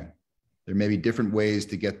we're saying. There may be different ways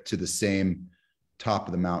to get to the same top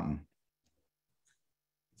of the mountain.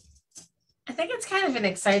 I think it's kind of an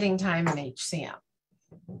exciting time in HCM.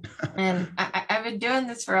 And I've been doing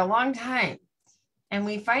this for a long time. And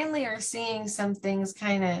we finally are seeing some things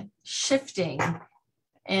kind of shifting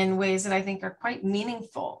in ways that I think are quite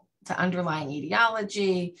meaningful to underlying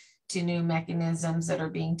etiology, to new mechanisms that are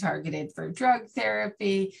being targeted for drug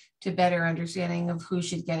therapy, to better understanding of who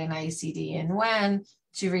should get an ICD and when,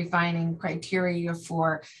 to refining criteria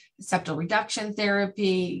for septal reduction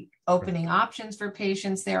therapy, opening options for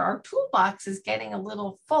patients there. Our toolbox is getting a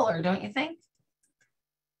little fuller, don't you think?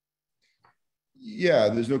 Yeah,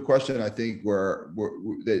 there's no question. I think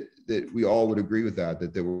that we all would agree with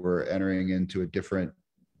that we're entering into a different,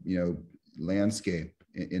 landscape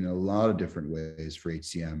in a lot of different ways for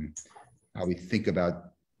HCM, how we think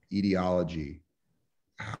about etiology,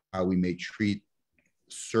 how we may treat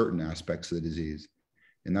certain aspects of the disease.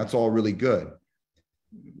 And that's all really good.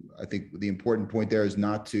 I think the important point there is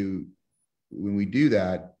not to, when we do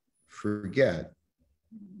that, forget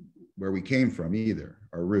where we came from either,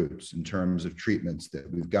 our roots in terms of treatments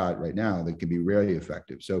that we've got right now that can be very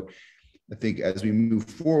effective. So I think as we move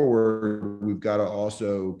forward, we've got to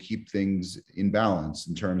also keep things in balance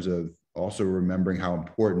in terms of also remembering how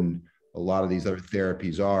important a lot of these other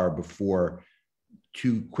therapies are before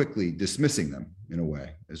too quickly dismissing them in a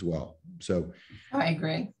way as well. So I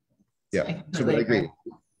agree. Yeah, so I agree.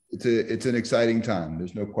 It's an exciting time.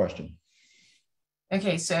 There's no question.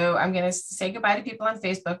 Okay, so I'm going to say goodbye to people on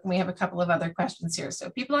Facebook, and we have a couple of other questions here. So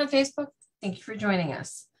people on Facebook, thank you for joining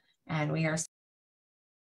us. And we are